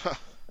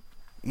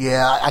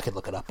 Yeah, I could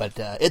look it up, but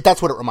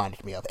that's what it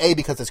reminded me of. A,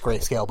 because it's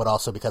grayscale, but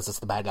also because it's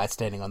the bad guy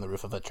standing on the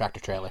roof of a tractor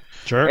trailer.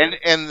 Sure.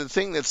 And the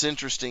thing that's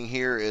interesting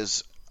here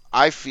is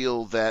I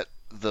feel that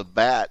the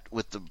bat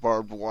with the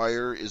barbed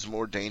wire is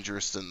more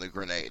dangerous than the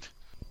grenade,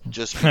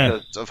 just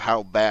because of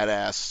how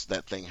badass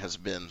that thing has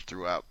been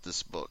throughout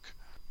this book.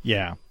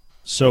 Yeah.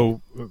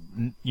 So,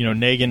 you know,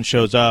 Negan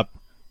shows up,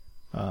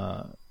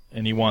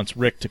 and he wants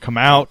Rick to come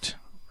out,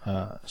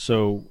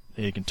 so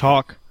they can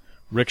talk.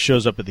 Rick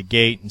shows up at the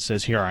gate and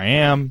says, "Here I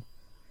am,"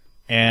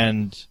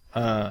 and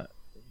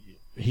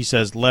he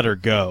says, "Let her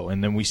go."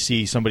 And then we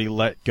see somebody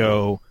let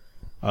go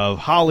of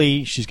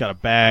Holly. She's got a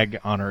bag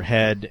on her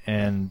head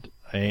and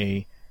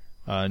a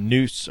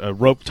noose, a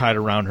rope tied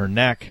around her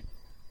neck.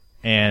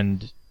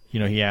 And, you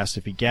know, he asked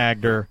if he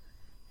gagged her,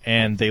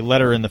 and they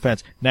let her in the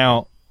fence.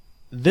 Now,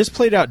 this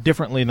played out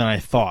differently than I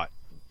thought.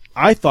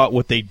 I thought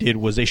what they did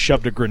was they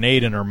shoved a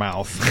grenade in her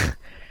mouth.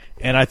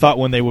 And I thought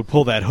when they would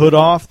pull that hood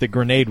off, the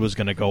grenade was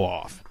going to go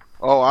off.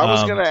 Oh, I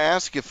was going to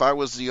ask if I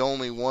was the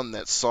only one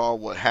that saw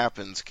what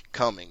happens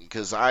coming,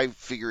 because I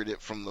figured it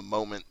from the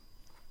moment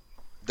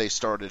they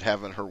started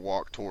having her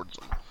walk towards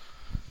them.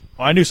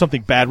 Well, I knew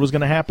something bad was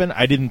going to happen.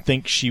 I didn't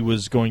think she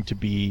was going to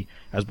be,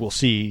 as we'll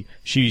see,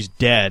 she's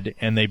dead,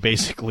 and they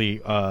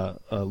basically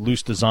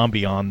loosed a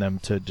zombie on them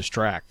to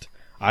distract.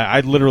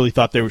 I literally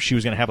thought she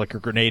was going to have like a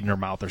grenade in her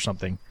mouth or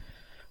something.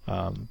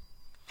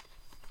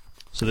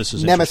 So this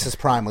is Nemesis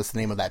Prime was the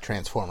name of that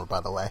Transformer,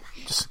 by the way.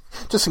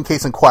 Just in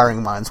case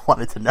inquiring minds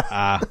wanted to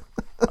know.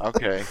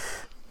 Okay.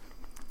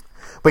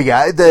 But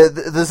yeah,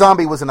 the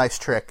zombie was a nice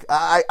trick.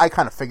 I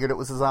kind of figured it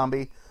was a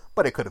zombie,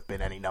 but it could have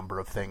been any number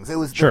of things. It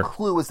was Sure. The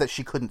clue was that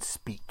she couldn't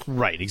speak.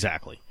 Right,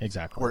 exactly.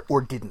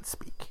 Or didn't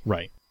speak.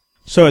 Right.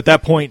 So at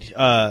that point,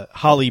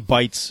 Holly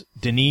bites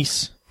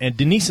Denise, and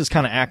Denise is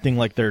kind of acting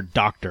like their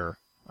doctor,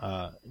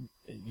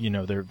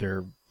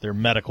 their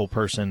medical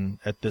person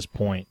at this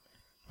point.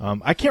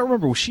 I can't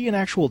remember, was she an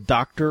actual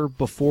doctor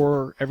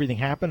before everything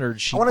happened, or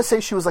did she? I want to say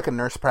she was like a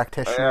nurse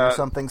practitioner or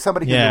something.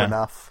 Somebody who knew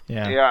enough.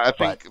 Yeah,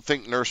 I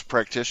think nurse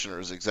practitioner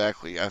is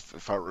exactly,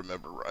 if I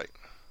remember right.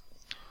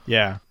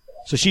 Yeah.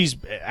 So she's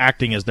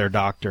acting as their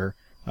doctor.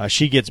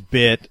 She gets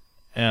bit,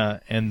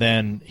 and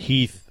then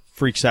Heath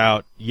freaks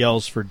out,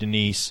 yells for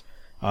Denise,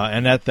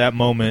 and at that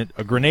moment,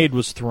 a grenade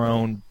was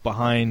thrown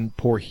behind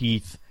poor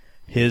Heath.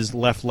 His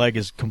left leg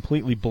is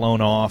completely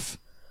blown off.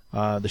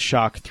 The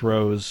shock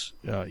throws,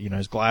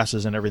 his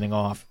glasses and everything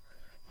off.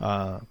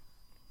 And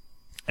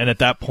at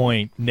that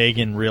point,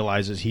 Negan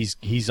realizes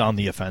he's on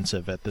the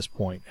offensive at this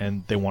point,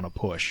 and they want to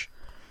push.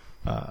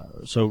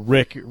 So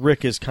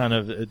Rick is kind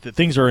of,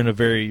 things are in a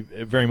very,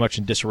 very much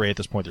in disarray at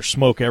this point. There's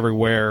smoke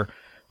everywhere.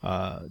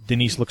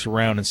 Denise looks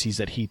around and sees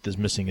that Heath is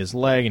missing his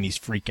leg, and he's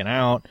freaking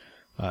out.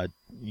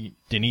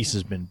 Denise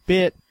has been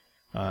bit.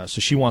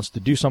 So she wants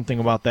to do something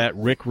about that.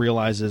 Rick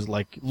realizes,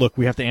 look,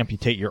 we have to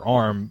amputate your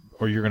arm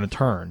or you're going to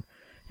turn.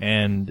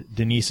 And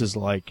Denise is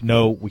like,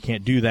 no, we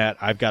can't do that.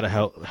 I've got to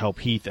help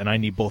Heath, and I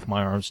need both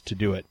my arms to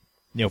do it.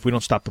 If we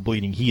don't stop the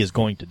bleeding, he is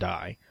going to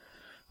die.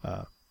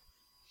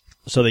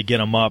 So they get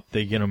him up,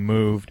 they get him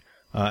moved.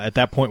 At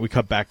that point, we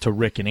cut back to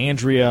Rick and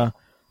Andrea,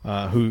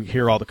 who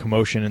hear all the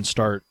commotion and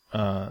start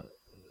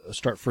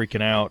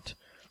freaking out.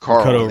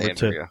 Carl and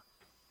Andrea.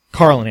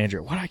 Carl and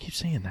Andrea. Why do I keep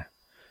saying that?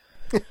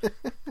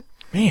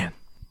 Man,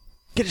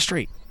 get it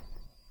straight.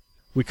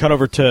 We cut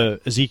over to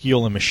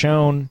Ezekiel and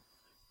Michonne,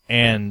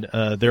 and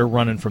they're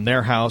running from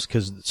their house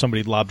because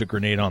somebody lobbed a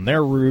grenade on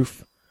their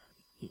roof.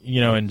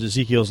 And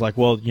Ezekiel's like,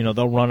 well,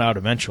 they'll run out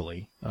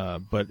eventually.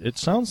 But it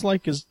sounds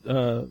like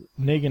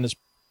Negan is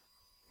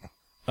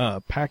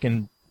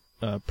packing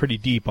pretty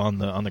deep on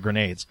the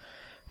grenades.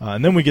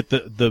 And then we get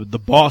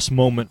the boss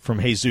moment from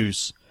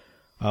Jesus,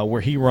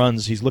 where he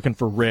runs. He's looking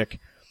for Rick.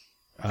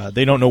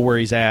 They don't know where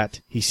he's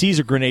at. He sees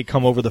a grenade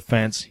come over the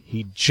fence.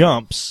 He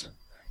jumps,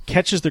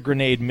 catches the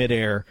grenade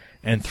midair,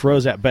 and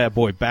throws that bad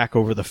boy back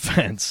over the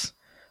fence,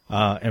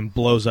 and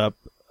blows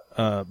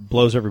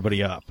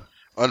everybody up.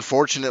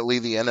 Unfortunately,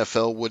 the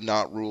NFL would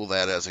not rule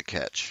that as a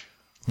catch.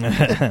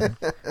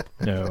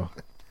 No.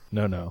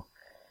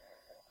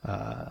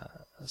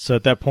 So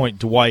at that point,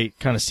 Dwight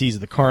kind of sees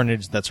the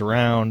carnage that's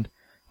around,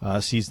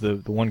 sees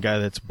the one guy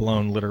that's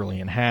blown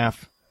literally in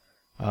half.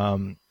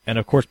 And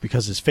of course,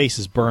 because his face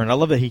is burned, I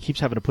love that he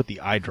keeps having to put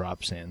the eye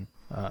drops in.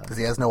 Because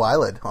he has no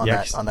eyelid on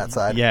that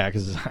side. Yeah,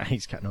 because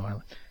he's got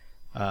no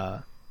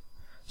eyelid.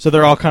 So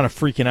they're all kind of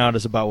freaking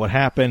out about what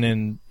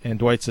happened, and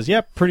Dwight says,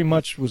 yeah, pretty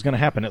much was going to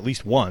happen at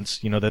least once,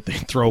 that they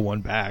throw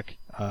one back.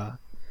 And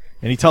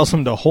he tells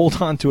them to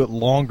hold on to it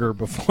longer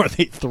before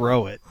they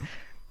throw it,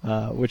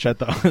 which I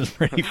thought was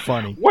pretty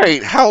funny.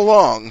 Wait, how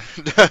long?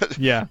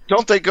 Yeah.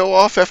 Don't they go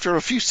off after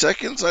a few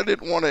seconds? I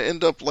didn't want to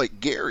end up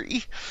like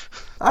Gary.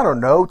 I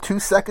don't know, 2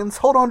 seconds?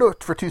 Hold on to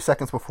it for 2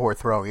 seconds before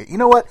throwing it. You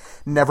know what?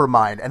 Never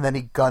mind. And then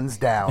he guns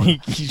down he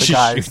the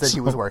guys that he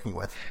was working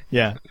with.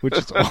 Yeah, which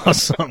is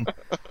awesome.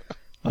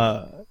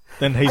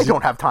 Then Jesus, I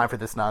don't have time for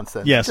this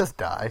nonsense. Yes, just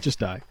die.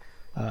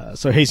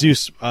 So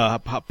Jesus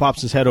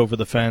pops his head over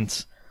the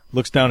fence,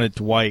 looks down at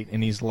Dwight,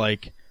 and he's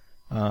like,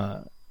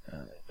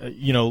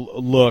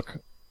 look,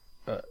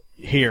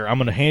 here, I'm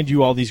going to hand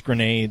you all these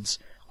grenades.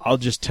 I'll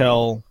just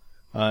tell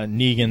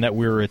Negan that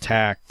we were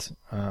attacked,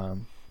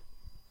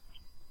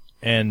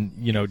 and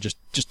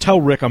just tell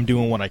Rick I'm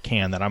doing what I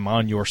can, that I'm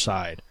on your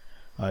side.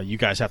 You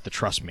guys have to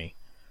trust me.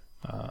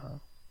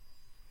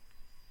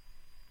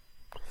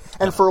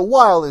 And for a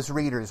while, as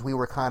readers, we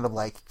were kind of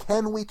like,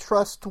 can we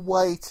trust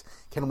Dwight?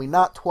 Can we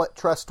not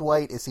trust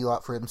Dwight? Is he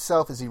out for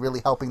himself? Is he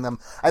really helping them?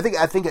 I think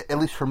at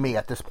least for me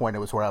at this point, it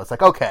was where I was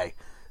like, okay,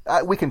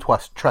 we can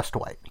trust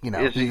Dwight.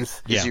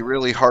 Is he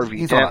really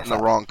Harvey Dent in the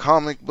wrong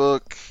comic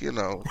book?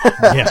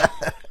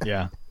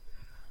 Yeah.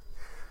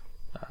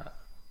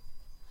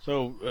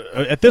 So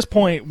at this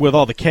point, with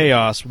all the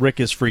chaos,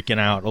 Rick is freaking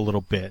out a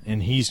little bit,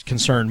 and he's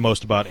concerned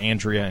most about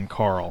Andrea and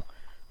Carl.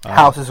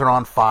 Houses are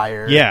on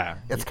fire. Yeah.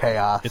 It's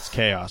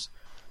chaos.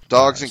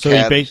 Dogs and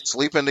cats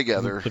sleeping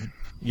together.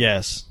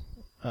 Yes.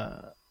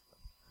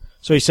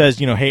 So he says,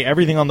 hey,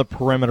 everything on the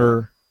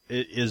perimeter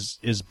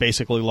is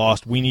basically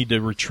lost. We need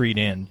to retreat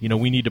in.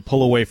 We need to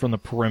pull away from the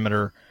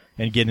perimeter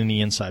and get in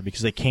the inside,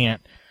 because they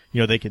can't,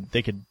 they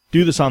could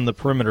do this on the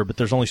perimeter, but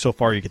there's only so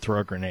far you could throw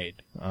a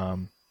grenade.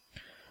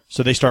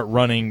 So they start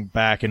running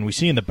back, and we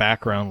see in the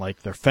background,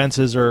 like, their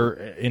fences are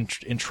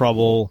in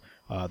trouble,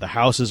 the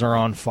houses are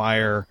on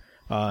fire.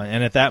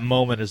 And at that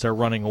moment, as they're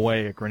running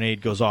away, a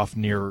grenade goes off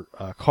near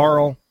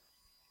Carl,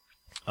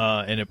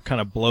 and it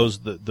kind of blows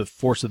the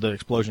force of the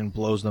explosion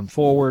blows them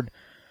forward.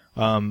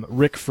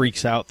 Rick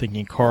freaks out,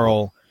 thinking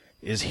Carl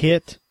is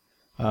hit.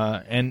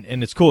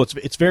 and it's cool.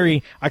 It's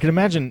very. I can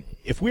imagine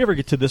if we ever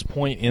get to this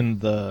point in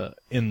the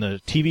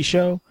TV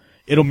show,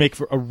 it'll make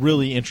for a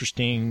really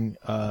interesting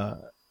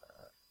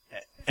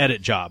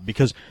edit job,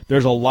 because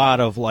there's a lot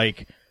of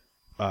like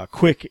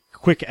quick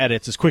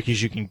edits, as quick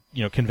as you can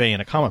convey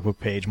in a comic book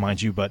page,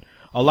 mind you, but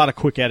a lot of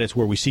quick edits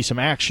where we see some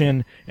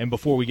action, and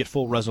before we get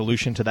full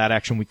resolution to that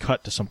action, we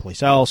cut to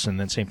someplace else, and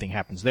then same thing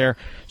happens there.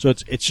 So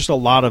it's just a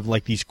lot of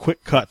like these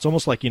quick cuts,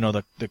 almost like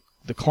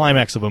the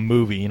climax of a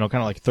movie, kind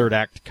of like third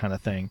act kind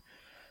of thing.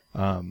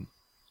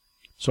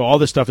 So all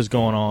this stuff is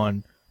going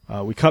on.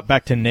 We cut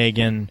back to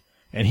Negan,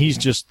 and he's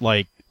just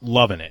like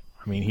loving it.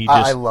 I mean,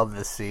 I love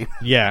this scene.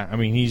 Yeah, I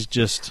mean, he's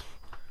just,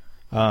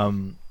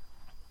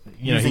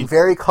 using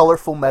very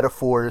colorful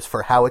metaphors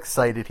for how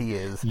excited he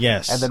is.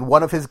 Yes. And then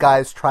one of his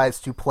guys tries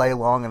to play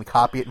along and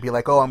copy it and be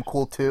like, "Oh, I'm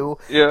cool too."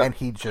 Yeah. And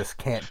he just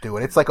can't do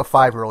it. It's like a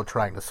 5-year-old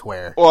trying to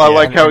swear. Well, I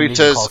like how he Negan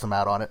says, calls him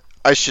out on it.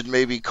 I should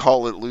maybe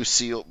call it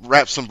Lucille,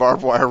 wrap some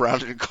barbed wire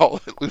around it and call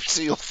it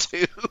Lucille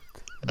too.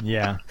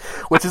 yeah.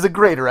 Which is a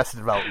great Arrested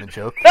Development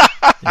joke.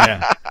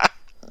 Yeah.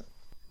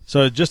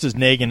 So just as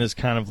Negan is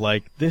kind of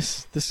like,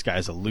 this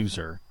guy's a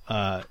loser,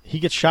 he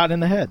gets shot in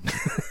the head.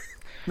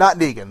 Not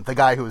Negan, the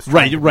guy who was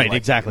trying to be like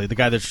exactly. The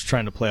guy that's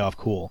trying to play off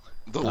cool.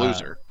 The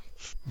loser.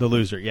 The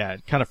loser, yeah.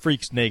 It kind of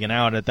freaks Negan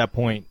out. At that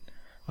point,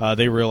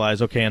 they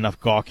realize, okay, enough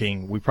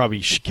gawking. We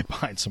probably should get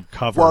behind some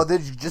cover. Well,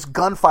 just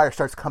gunfire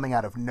starts coming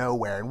out of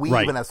nowhere, and we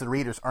Right. even as the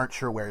readers aren't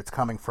sure where it's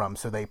coming from,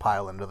 so they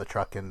pile into the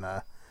truck and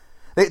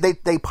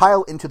they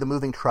pile into the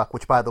moving truck,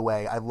 which, by the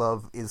way, I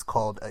love is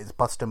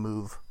Bust a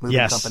Move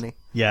Moving Company.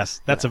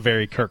 Yes, that's a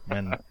very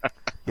Kirkman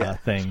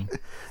thing.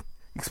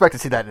 You expect to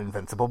see that in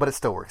Invincible, but it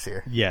still works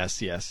here.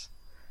 Yes.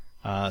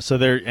 So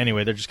they're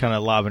just kind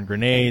of lobbing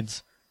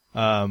grenades.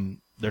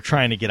 They're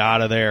trying to get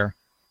out of there,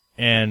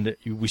 and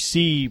we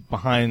see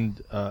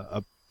behind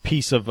a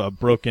piece of a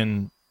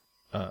broken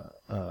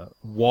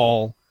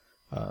wall.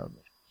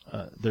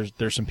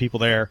 There's some people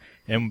there,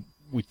 and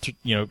we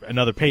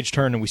another page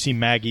turn, and we see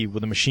Maggie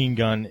with a machine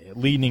gun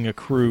leading a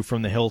crew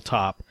from the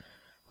hilltop,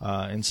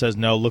 and says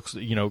no, looks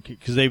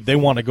because they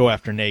want to go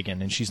after Negan,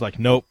 and she's like,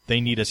 nope,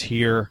 they need us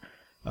here.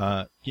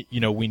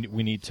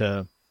 We need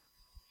to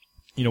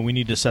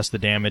assess the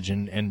damage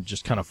and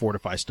just kind of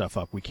fortify stuff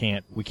up. We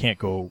can't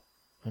go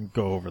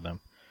over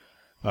them,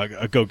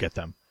 go get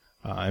them.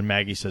 And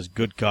Maggie says,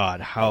 "Good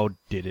God, how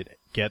did it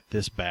get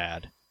this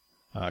bad?"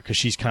 Because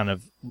she's kind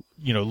of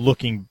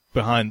looking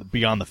beyond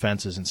the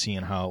fences and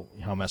seeing how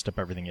messed up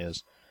everything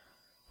is.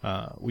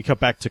 We cut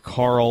back to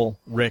Carl,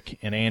 Rick,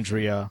 and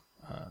Andrea.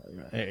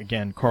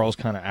 Again, Carl's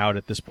kind of out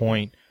at this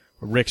point.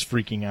 Rick's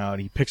freaking out.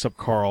 He picks up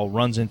Carl,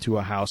 runs into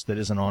a house that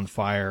isn't on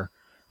fire.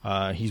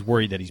 He's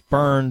worried that he's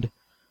burned.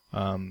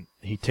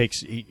 They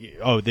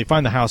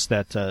find the house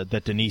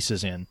that Denise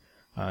is in.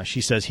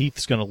 She says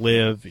Heath's going to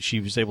live. She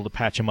was able to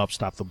patch him up,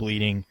 stop the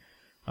bleeding.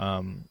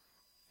 Carl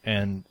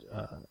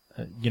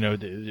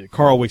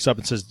wakes up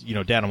and says,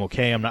 Dad, I'm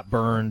okay. I'm not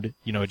burned.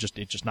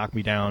 It just knocked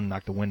me down,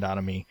 knocked the wind out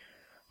of me.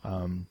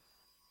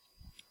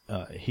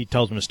 He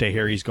tells him to stay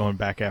here. He's going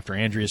back after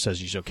Andrea,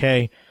 says he's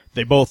okay.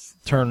 They both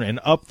turn,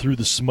 and up through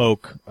the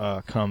smoke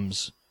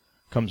comes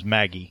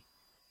Maggie,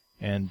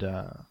 and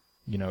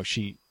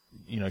she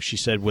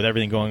said, with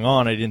everything going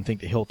on, I didn't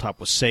think the hilltop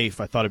was safe.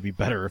 I thought it'd be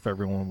better if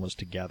everyone was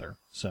together.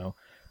 So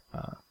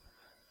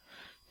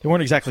they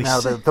weren't exactly.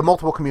 Now the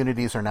multiple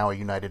communities are now a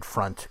united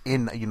front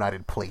in a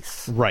united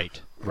place.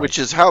 Right. Which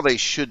is how they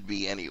should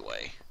be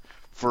anyway,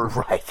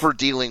 for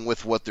dealing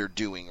with what they're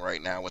doing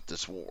right now with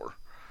this war.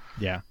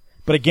 Yeah.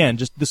 But again,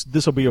 just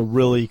this will be a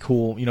really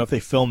cool. If they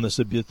film this,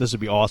 this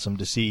would be awesome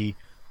to see.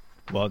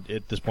 Well,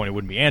 at this point, it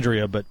wouldn't be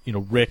Andrea, but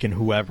Rick and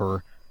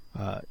whoever,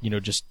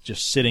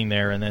 just sitting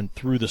there, and then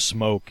through the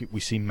smoke,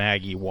 we see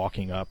Maggie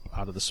walking up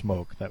out of the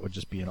smoke. That would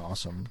just be an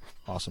awesome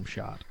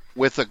shot.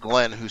 With a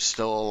Glenn who's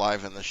still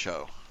alive in the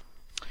show.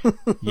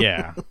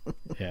 Yeah.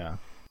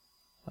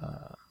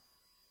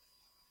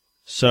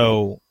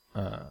 So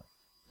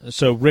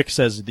Rick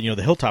says, the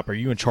hilltop, are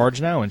you in charge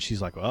now? And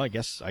she's like, well, I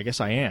guess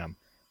I am.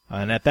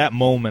 And at that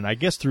moment, I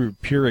guess through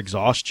pure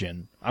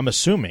exhaustion, I'm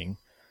assuming,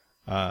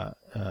 at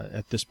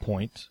this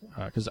point,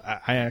 because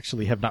I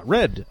actually have not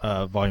read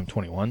Volume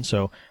 21,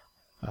 so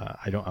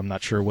I'm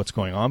not sure what's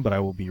going on, but I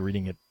will be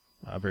reading it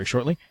very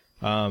shortly.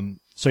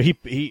 So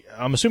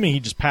I'm assuming he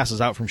just passes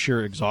out from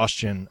sheer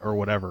exhaustion or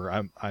whatever.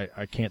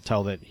 I can't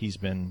tell that he's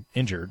been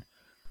injured.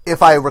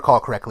 If I recall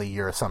correctly,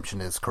 your assumption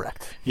is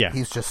correct. Yeah,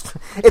 he's just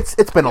it's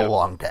been a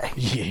long day.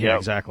 Yeah,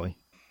 exactly.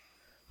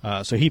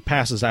 So he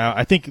passes out.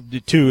 I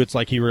think, too, it's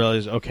like he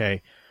realizes,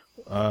 okay,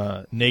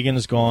 Negan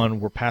is gone.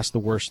 We're past the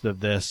worst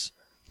of this.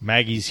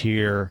 Maggie's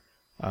here.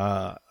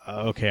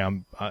 Okay,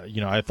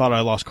 I thought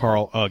I lost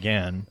Carl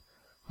again.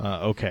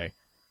 Okay.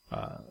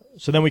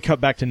 So then we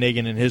cut back to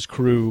Negan and his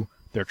crew.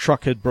 Their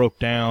truck had broke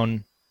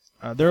down.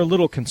 They're a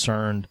little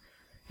concerned.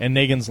 And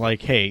Negan's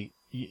like, hey,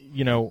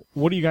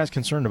 what are you guys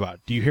concerned about?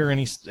 Do you hear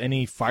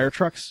any fire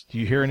trucks? Do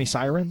you hear any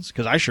sirens?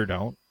 Because I sure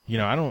don't.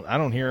 I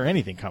don't hear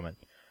anything coming.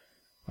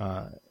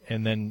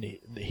 And then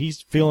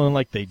he's feeling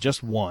like they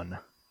just won.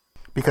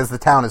 because the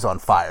town is on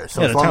fire.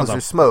 So Yeah, as the long town's as on-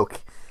 there's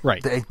smoke,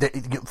 Right.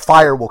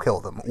 fire will kill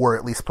them, or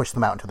at least push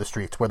them out into the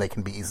streets where they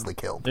can be easily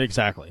killed.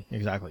 Exactly.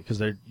 Because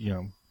they're,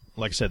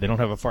 like I said, they don't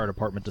have a fire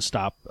department to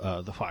stop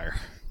the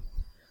fire.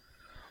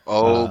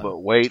 But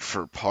wait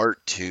for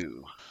part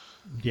 2.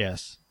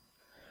 Yes.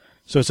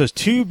 So it says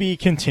to be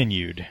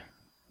continued.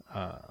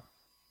 And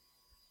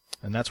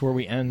that's where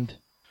we end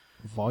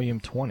volume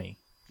 20.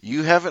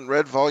 You haven't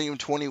read volume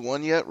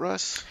 21 yet,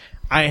 Russ?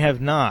 I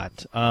have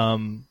not.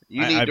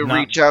 You need to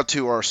reach out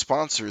to our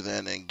sponsor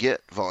then and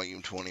get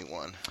volume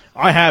 21.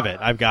 I have it.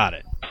 I've got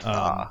it.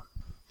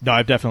 No,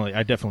 I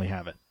definitely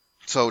have it.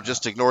 So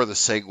just ignore the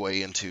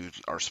segue into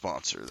our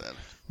sponsor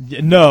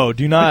then. No,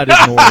 do not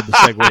ignore the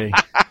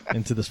segue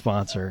into the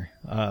sponsor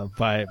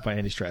by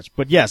any stretch.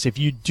 But yes, if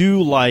you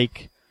do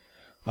like,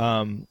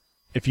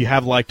 if you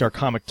have liked our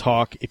comic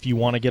talk, if you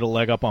want to get a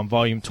leg up on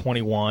volume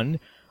 21,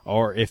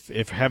 or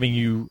if having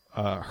you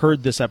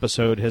heard this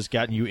episode has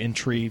gotten you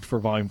intrigued for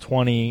volume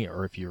 20,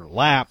 or if you're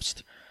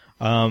lapsed,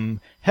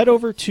 head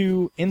over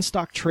to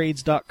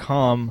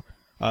InStockTrades.com.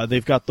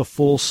 They've got the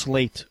full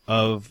slate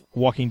of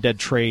Walking Dead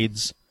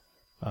trades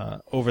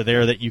over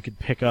there that you could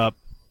pick up,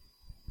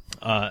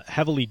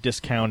 heavily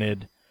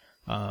discounted.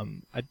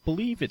 I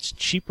believe it's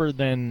cheaper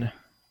than...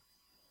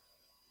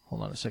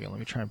 Hold on a second, let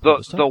me try and pull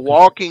this up. The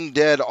Walking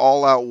Dead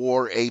All Out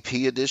War AP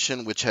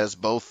edition, which has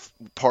both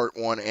part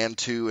 1 and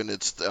 2, and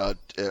it's a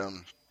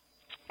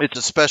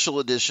special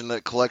edition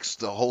that collects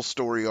the whole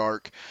story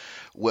arc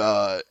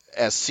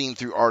as seen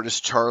through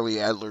artist Charlie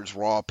Adler's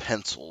raw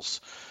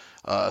pencils.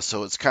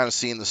 So it's kind of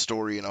seeing the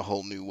story in a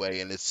whole new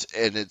way, and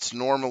it's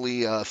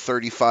normally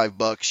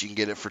 $35. You can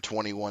get it for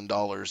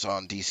 $21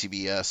 on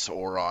DCBS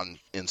or on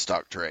In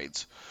Stock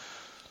Trades.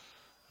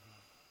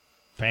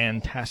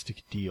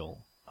 Fantastic deal.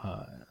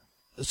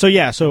 So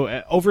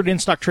over at In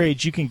Stock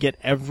Trades, you can get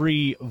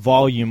every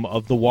volume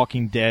of The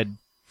Walking Dead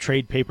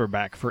trade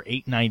paperback for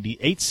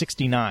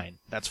 $8.69.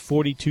 That's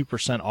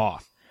 42%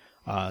 off.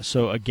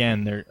 So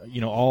again, they're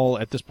all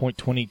at this point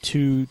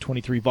 22,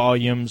 23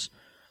 volumes.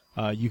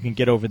 You can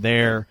get over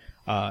there,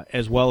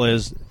 as well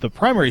as the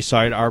primary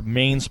site, our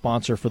main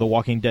sponsor for the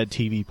Walking Dead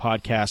TV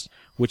podcast,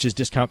 which is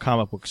Discount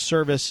Comic Book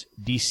Service,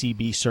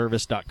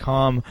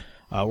 dcbservice.com.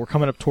 We're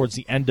coming up towards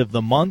the end of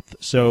the month,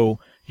 so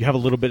you have a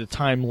little bit of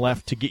time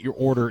left to get your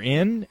order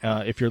in.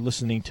 If you're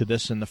listening to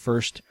this in the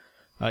first,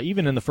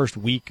 even in the first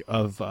week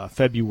of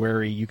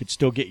February, you could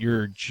still get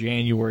your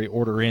January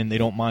order in. They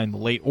don't mind the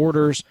late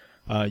orders.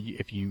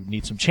 If you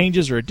need some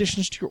changes or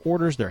additions to your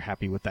orders, they're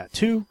happy with that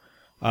too.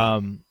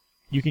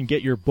 You can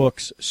get your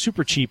books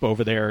super cheap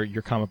over there,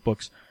 your comic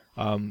books,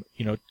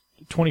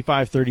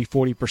 25, 30,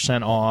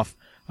 40% off.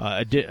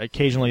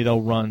 Occasionally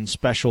they'll run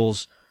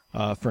specials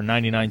for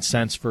 99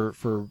 cents for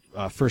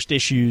first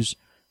issues.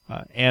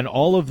 And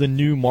all of the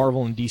new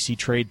Marvel and DC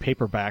trade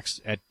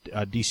paperbacks at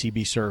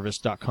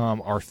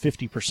dcbservice.com are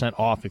 50%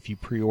 off if you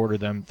pre-order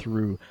them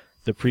through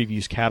the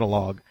previews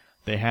catalog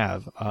they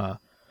have.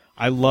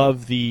 I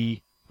love the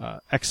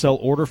Excel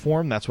order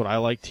form. That's what I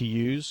like to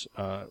use,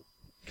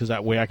 because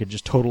that way I could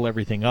just total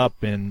everything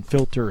up and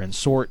filter and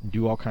sort and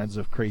do all kinds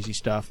of crazy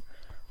stuff.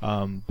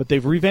 But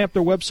they've revamped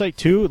their website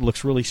too. It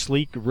looks really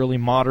sleek, really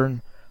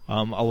modern,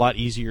 a lot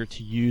easier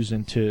to use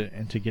and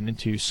to get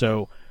into.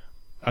 So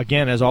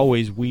again, as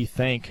always, we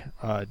thank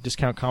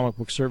Discount Comic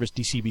Book Service,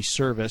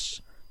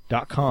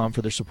 DCBService.com,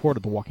 for their support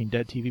of the Walking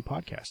Dead TV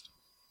podcast.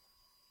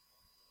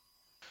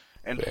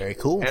 And, Very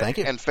cool. Thank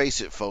you. And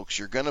face it, folks,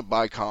 you're going to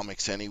buy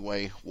comics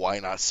anyway. Why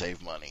not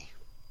save money?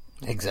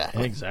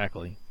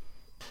 Exactly.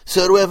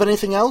 So do we have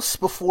anything else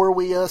before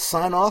we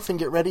sign off and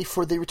get ready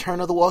for the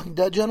return of The Walking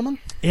Dead, gentlemen?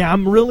 Yeah,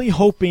 I'm really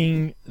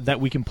hoping that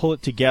we can pull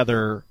it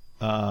together,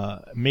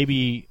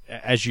 maybe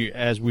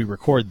as we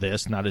record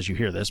this, not as you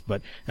hear this,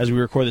 but as we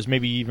record this,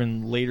 maybe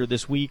even later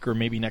this week or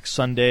maybe next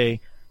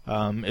Sunday.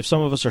 If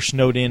some of us are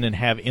snowed in and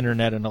have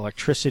internet and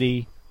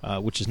electricity,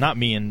 which is not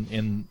me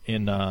in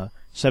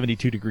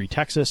 72-degree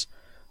Texas,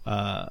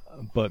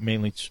 but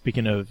mainly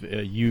speaking of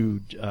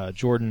you,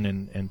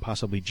 Jordan, and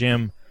possibly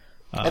Jim.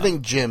 I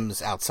think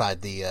Jim's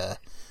outside the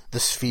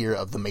sphere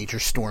of the major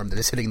storm that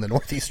is hitting the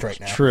Northeast right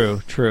now.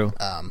 True.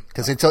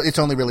 Because it's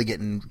only really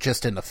getting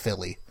just into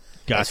Philly,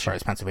 Gotcha. as far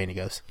as Pennsylvania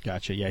goes.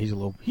 Gotcha. Yeah, he's a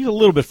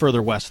little bit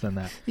further west than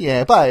that.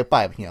 Yeah, by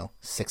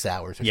 6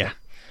 hours or Yeah.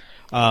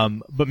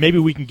 so. But maybe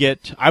we can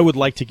I would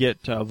like to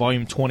get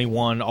Volume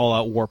 21, All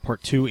Out War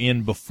Part 2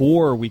 in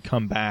before we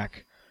come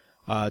back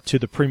to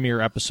the premiere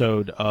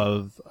episode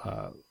of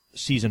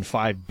Season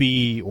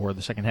 5B, or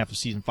the second half of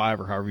Season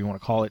 5, or however you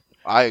want to call it.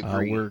 I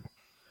agree.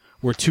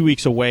 We're 2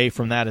 weeks away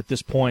from that at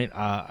this point.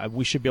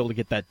 We should be able to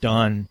get that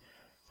done.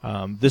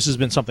 This has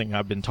been something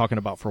I've been talking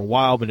about for a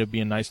while, but it'd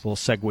be a nice little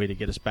segue to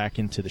get us back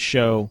into the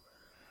show.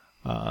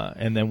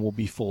 And then we'll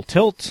be full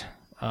tilt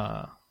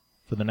for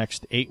the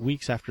next 8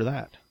 weeks after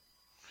that.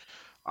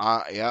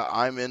 Yeah,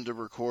 I'm in to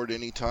record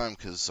anytime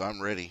because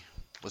I'm ready.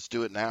 Let's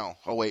do it now.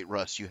 Oh wait,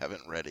 Russ, you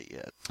haven't read it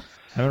yet.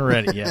 Haven't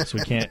read it yet, so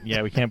we can't.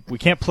 Yeah, we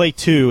can't play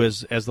two,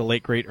 as the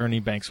late great Ernie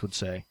Banks would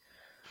say.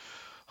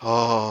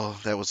 Oh,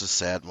 that was a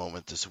sad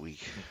moment this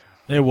week.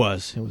 It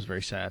was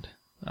very sad.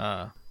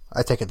 I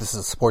take it this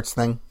is a sports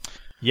thing?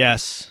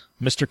 Yes.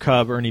 Mr.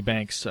 Cub, Ernie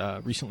Banks,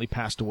 recently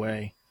passed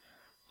away.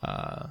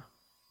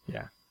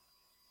 Yeah.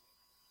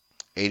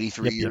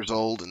 83 years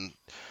old and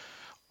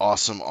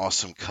awesome,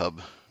 awesome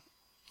Cub.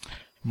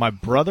 My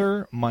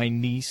brother, my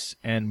niece,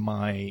 and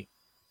my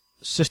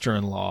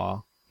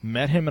sister-in-law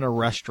met him in a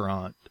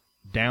restaurant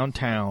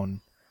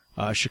downtown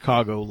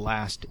Chicago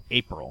last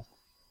April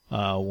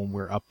when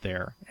we were up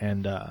there,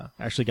 and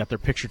actually got their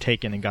picture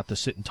taken and got to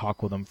sit and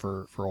talk with him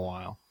for a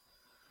while.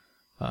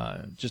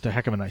 Just a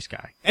heck of a nice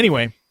guy.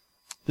 Anyway,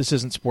 this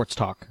isn't sports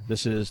talk.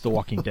 This is the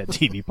Walking Dead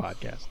TV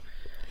podcast.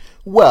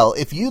 Well,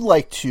 if you'd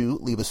like to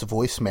leave us a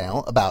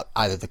voicemail about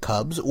either the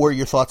Cubs or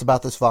your thoughts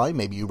about this volume,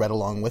 maybe you read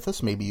along with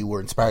us, maybe you were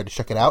inspired to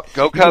check it out.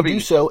 Go You can do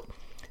Cubbies. so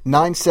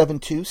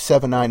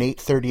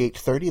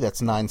 972-798-3830.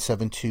 That's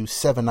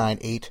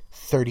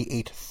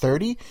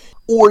 972-798-3830.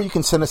 Or you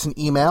can send us an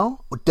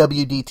email,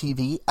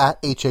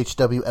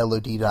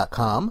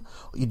 wdtv@hhwlod.com.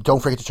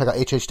 Don't forget to check out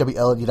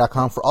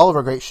hhwlod.com for all of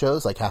our great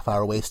shows like Half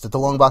Hour Wasted, The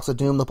Long Box of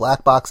Doom, The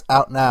Black Box,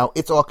 out now.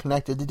 It's all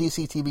connected. The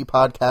DC TV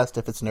podcast,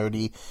 if it's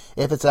nerdy.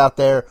 If it's out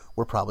there,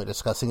 we're probably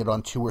discussing it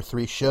on 2 or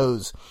 3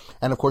 shows.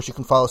 And of course, you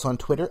can follow us on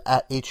Twitter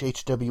at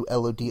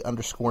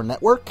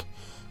HHWLOD_network.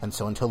 And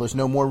so until there's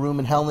no more room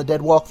in hell and the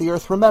dead walk the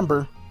earth,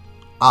 remember,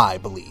 I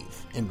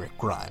believe in Rick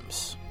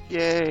Grimes.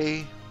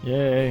 Yay.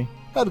 Yay.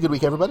 Have a good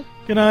week, everybody.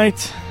 Good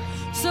night.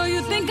 So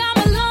you think I'm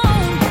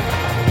alone,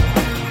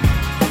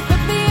 but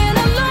being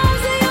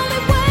alone's the only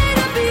way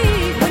to be.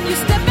 When you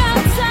step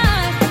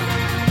outside,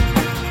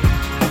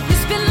 you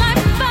spend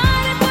life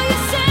fighting for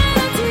your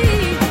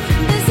sanity.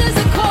 This is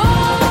a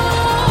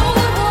cold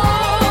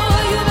war,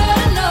 you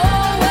better know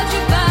what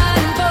you're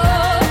fighting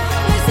for.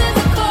 This is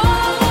a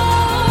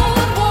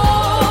cold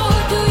war,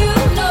 do you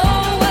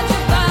know what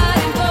you're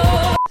fighting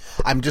for?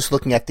 I'm just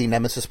looking at the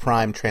Nemesis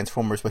Prime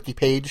Transformers wiki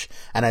page,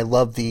 and I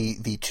love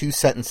the 2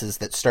 sentences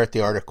that start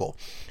the article.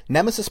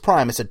 Nemesis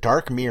Prime is a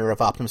dark mirror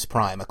of Optimus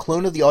Prime, a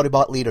clone of the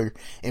Autobot leader,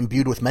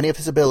 imbued with many of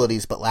his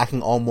abilities but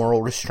lacking all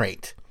moral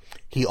restraint.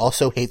 He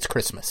also hates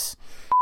Christmas.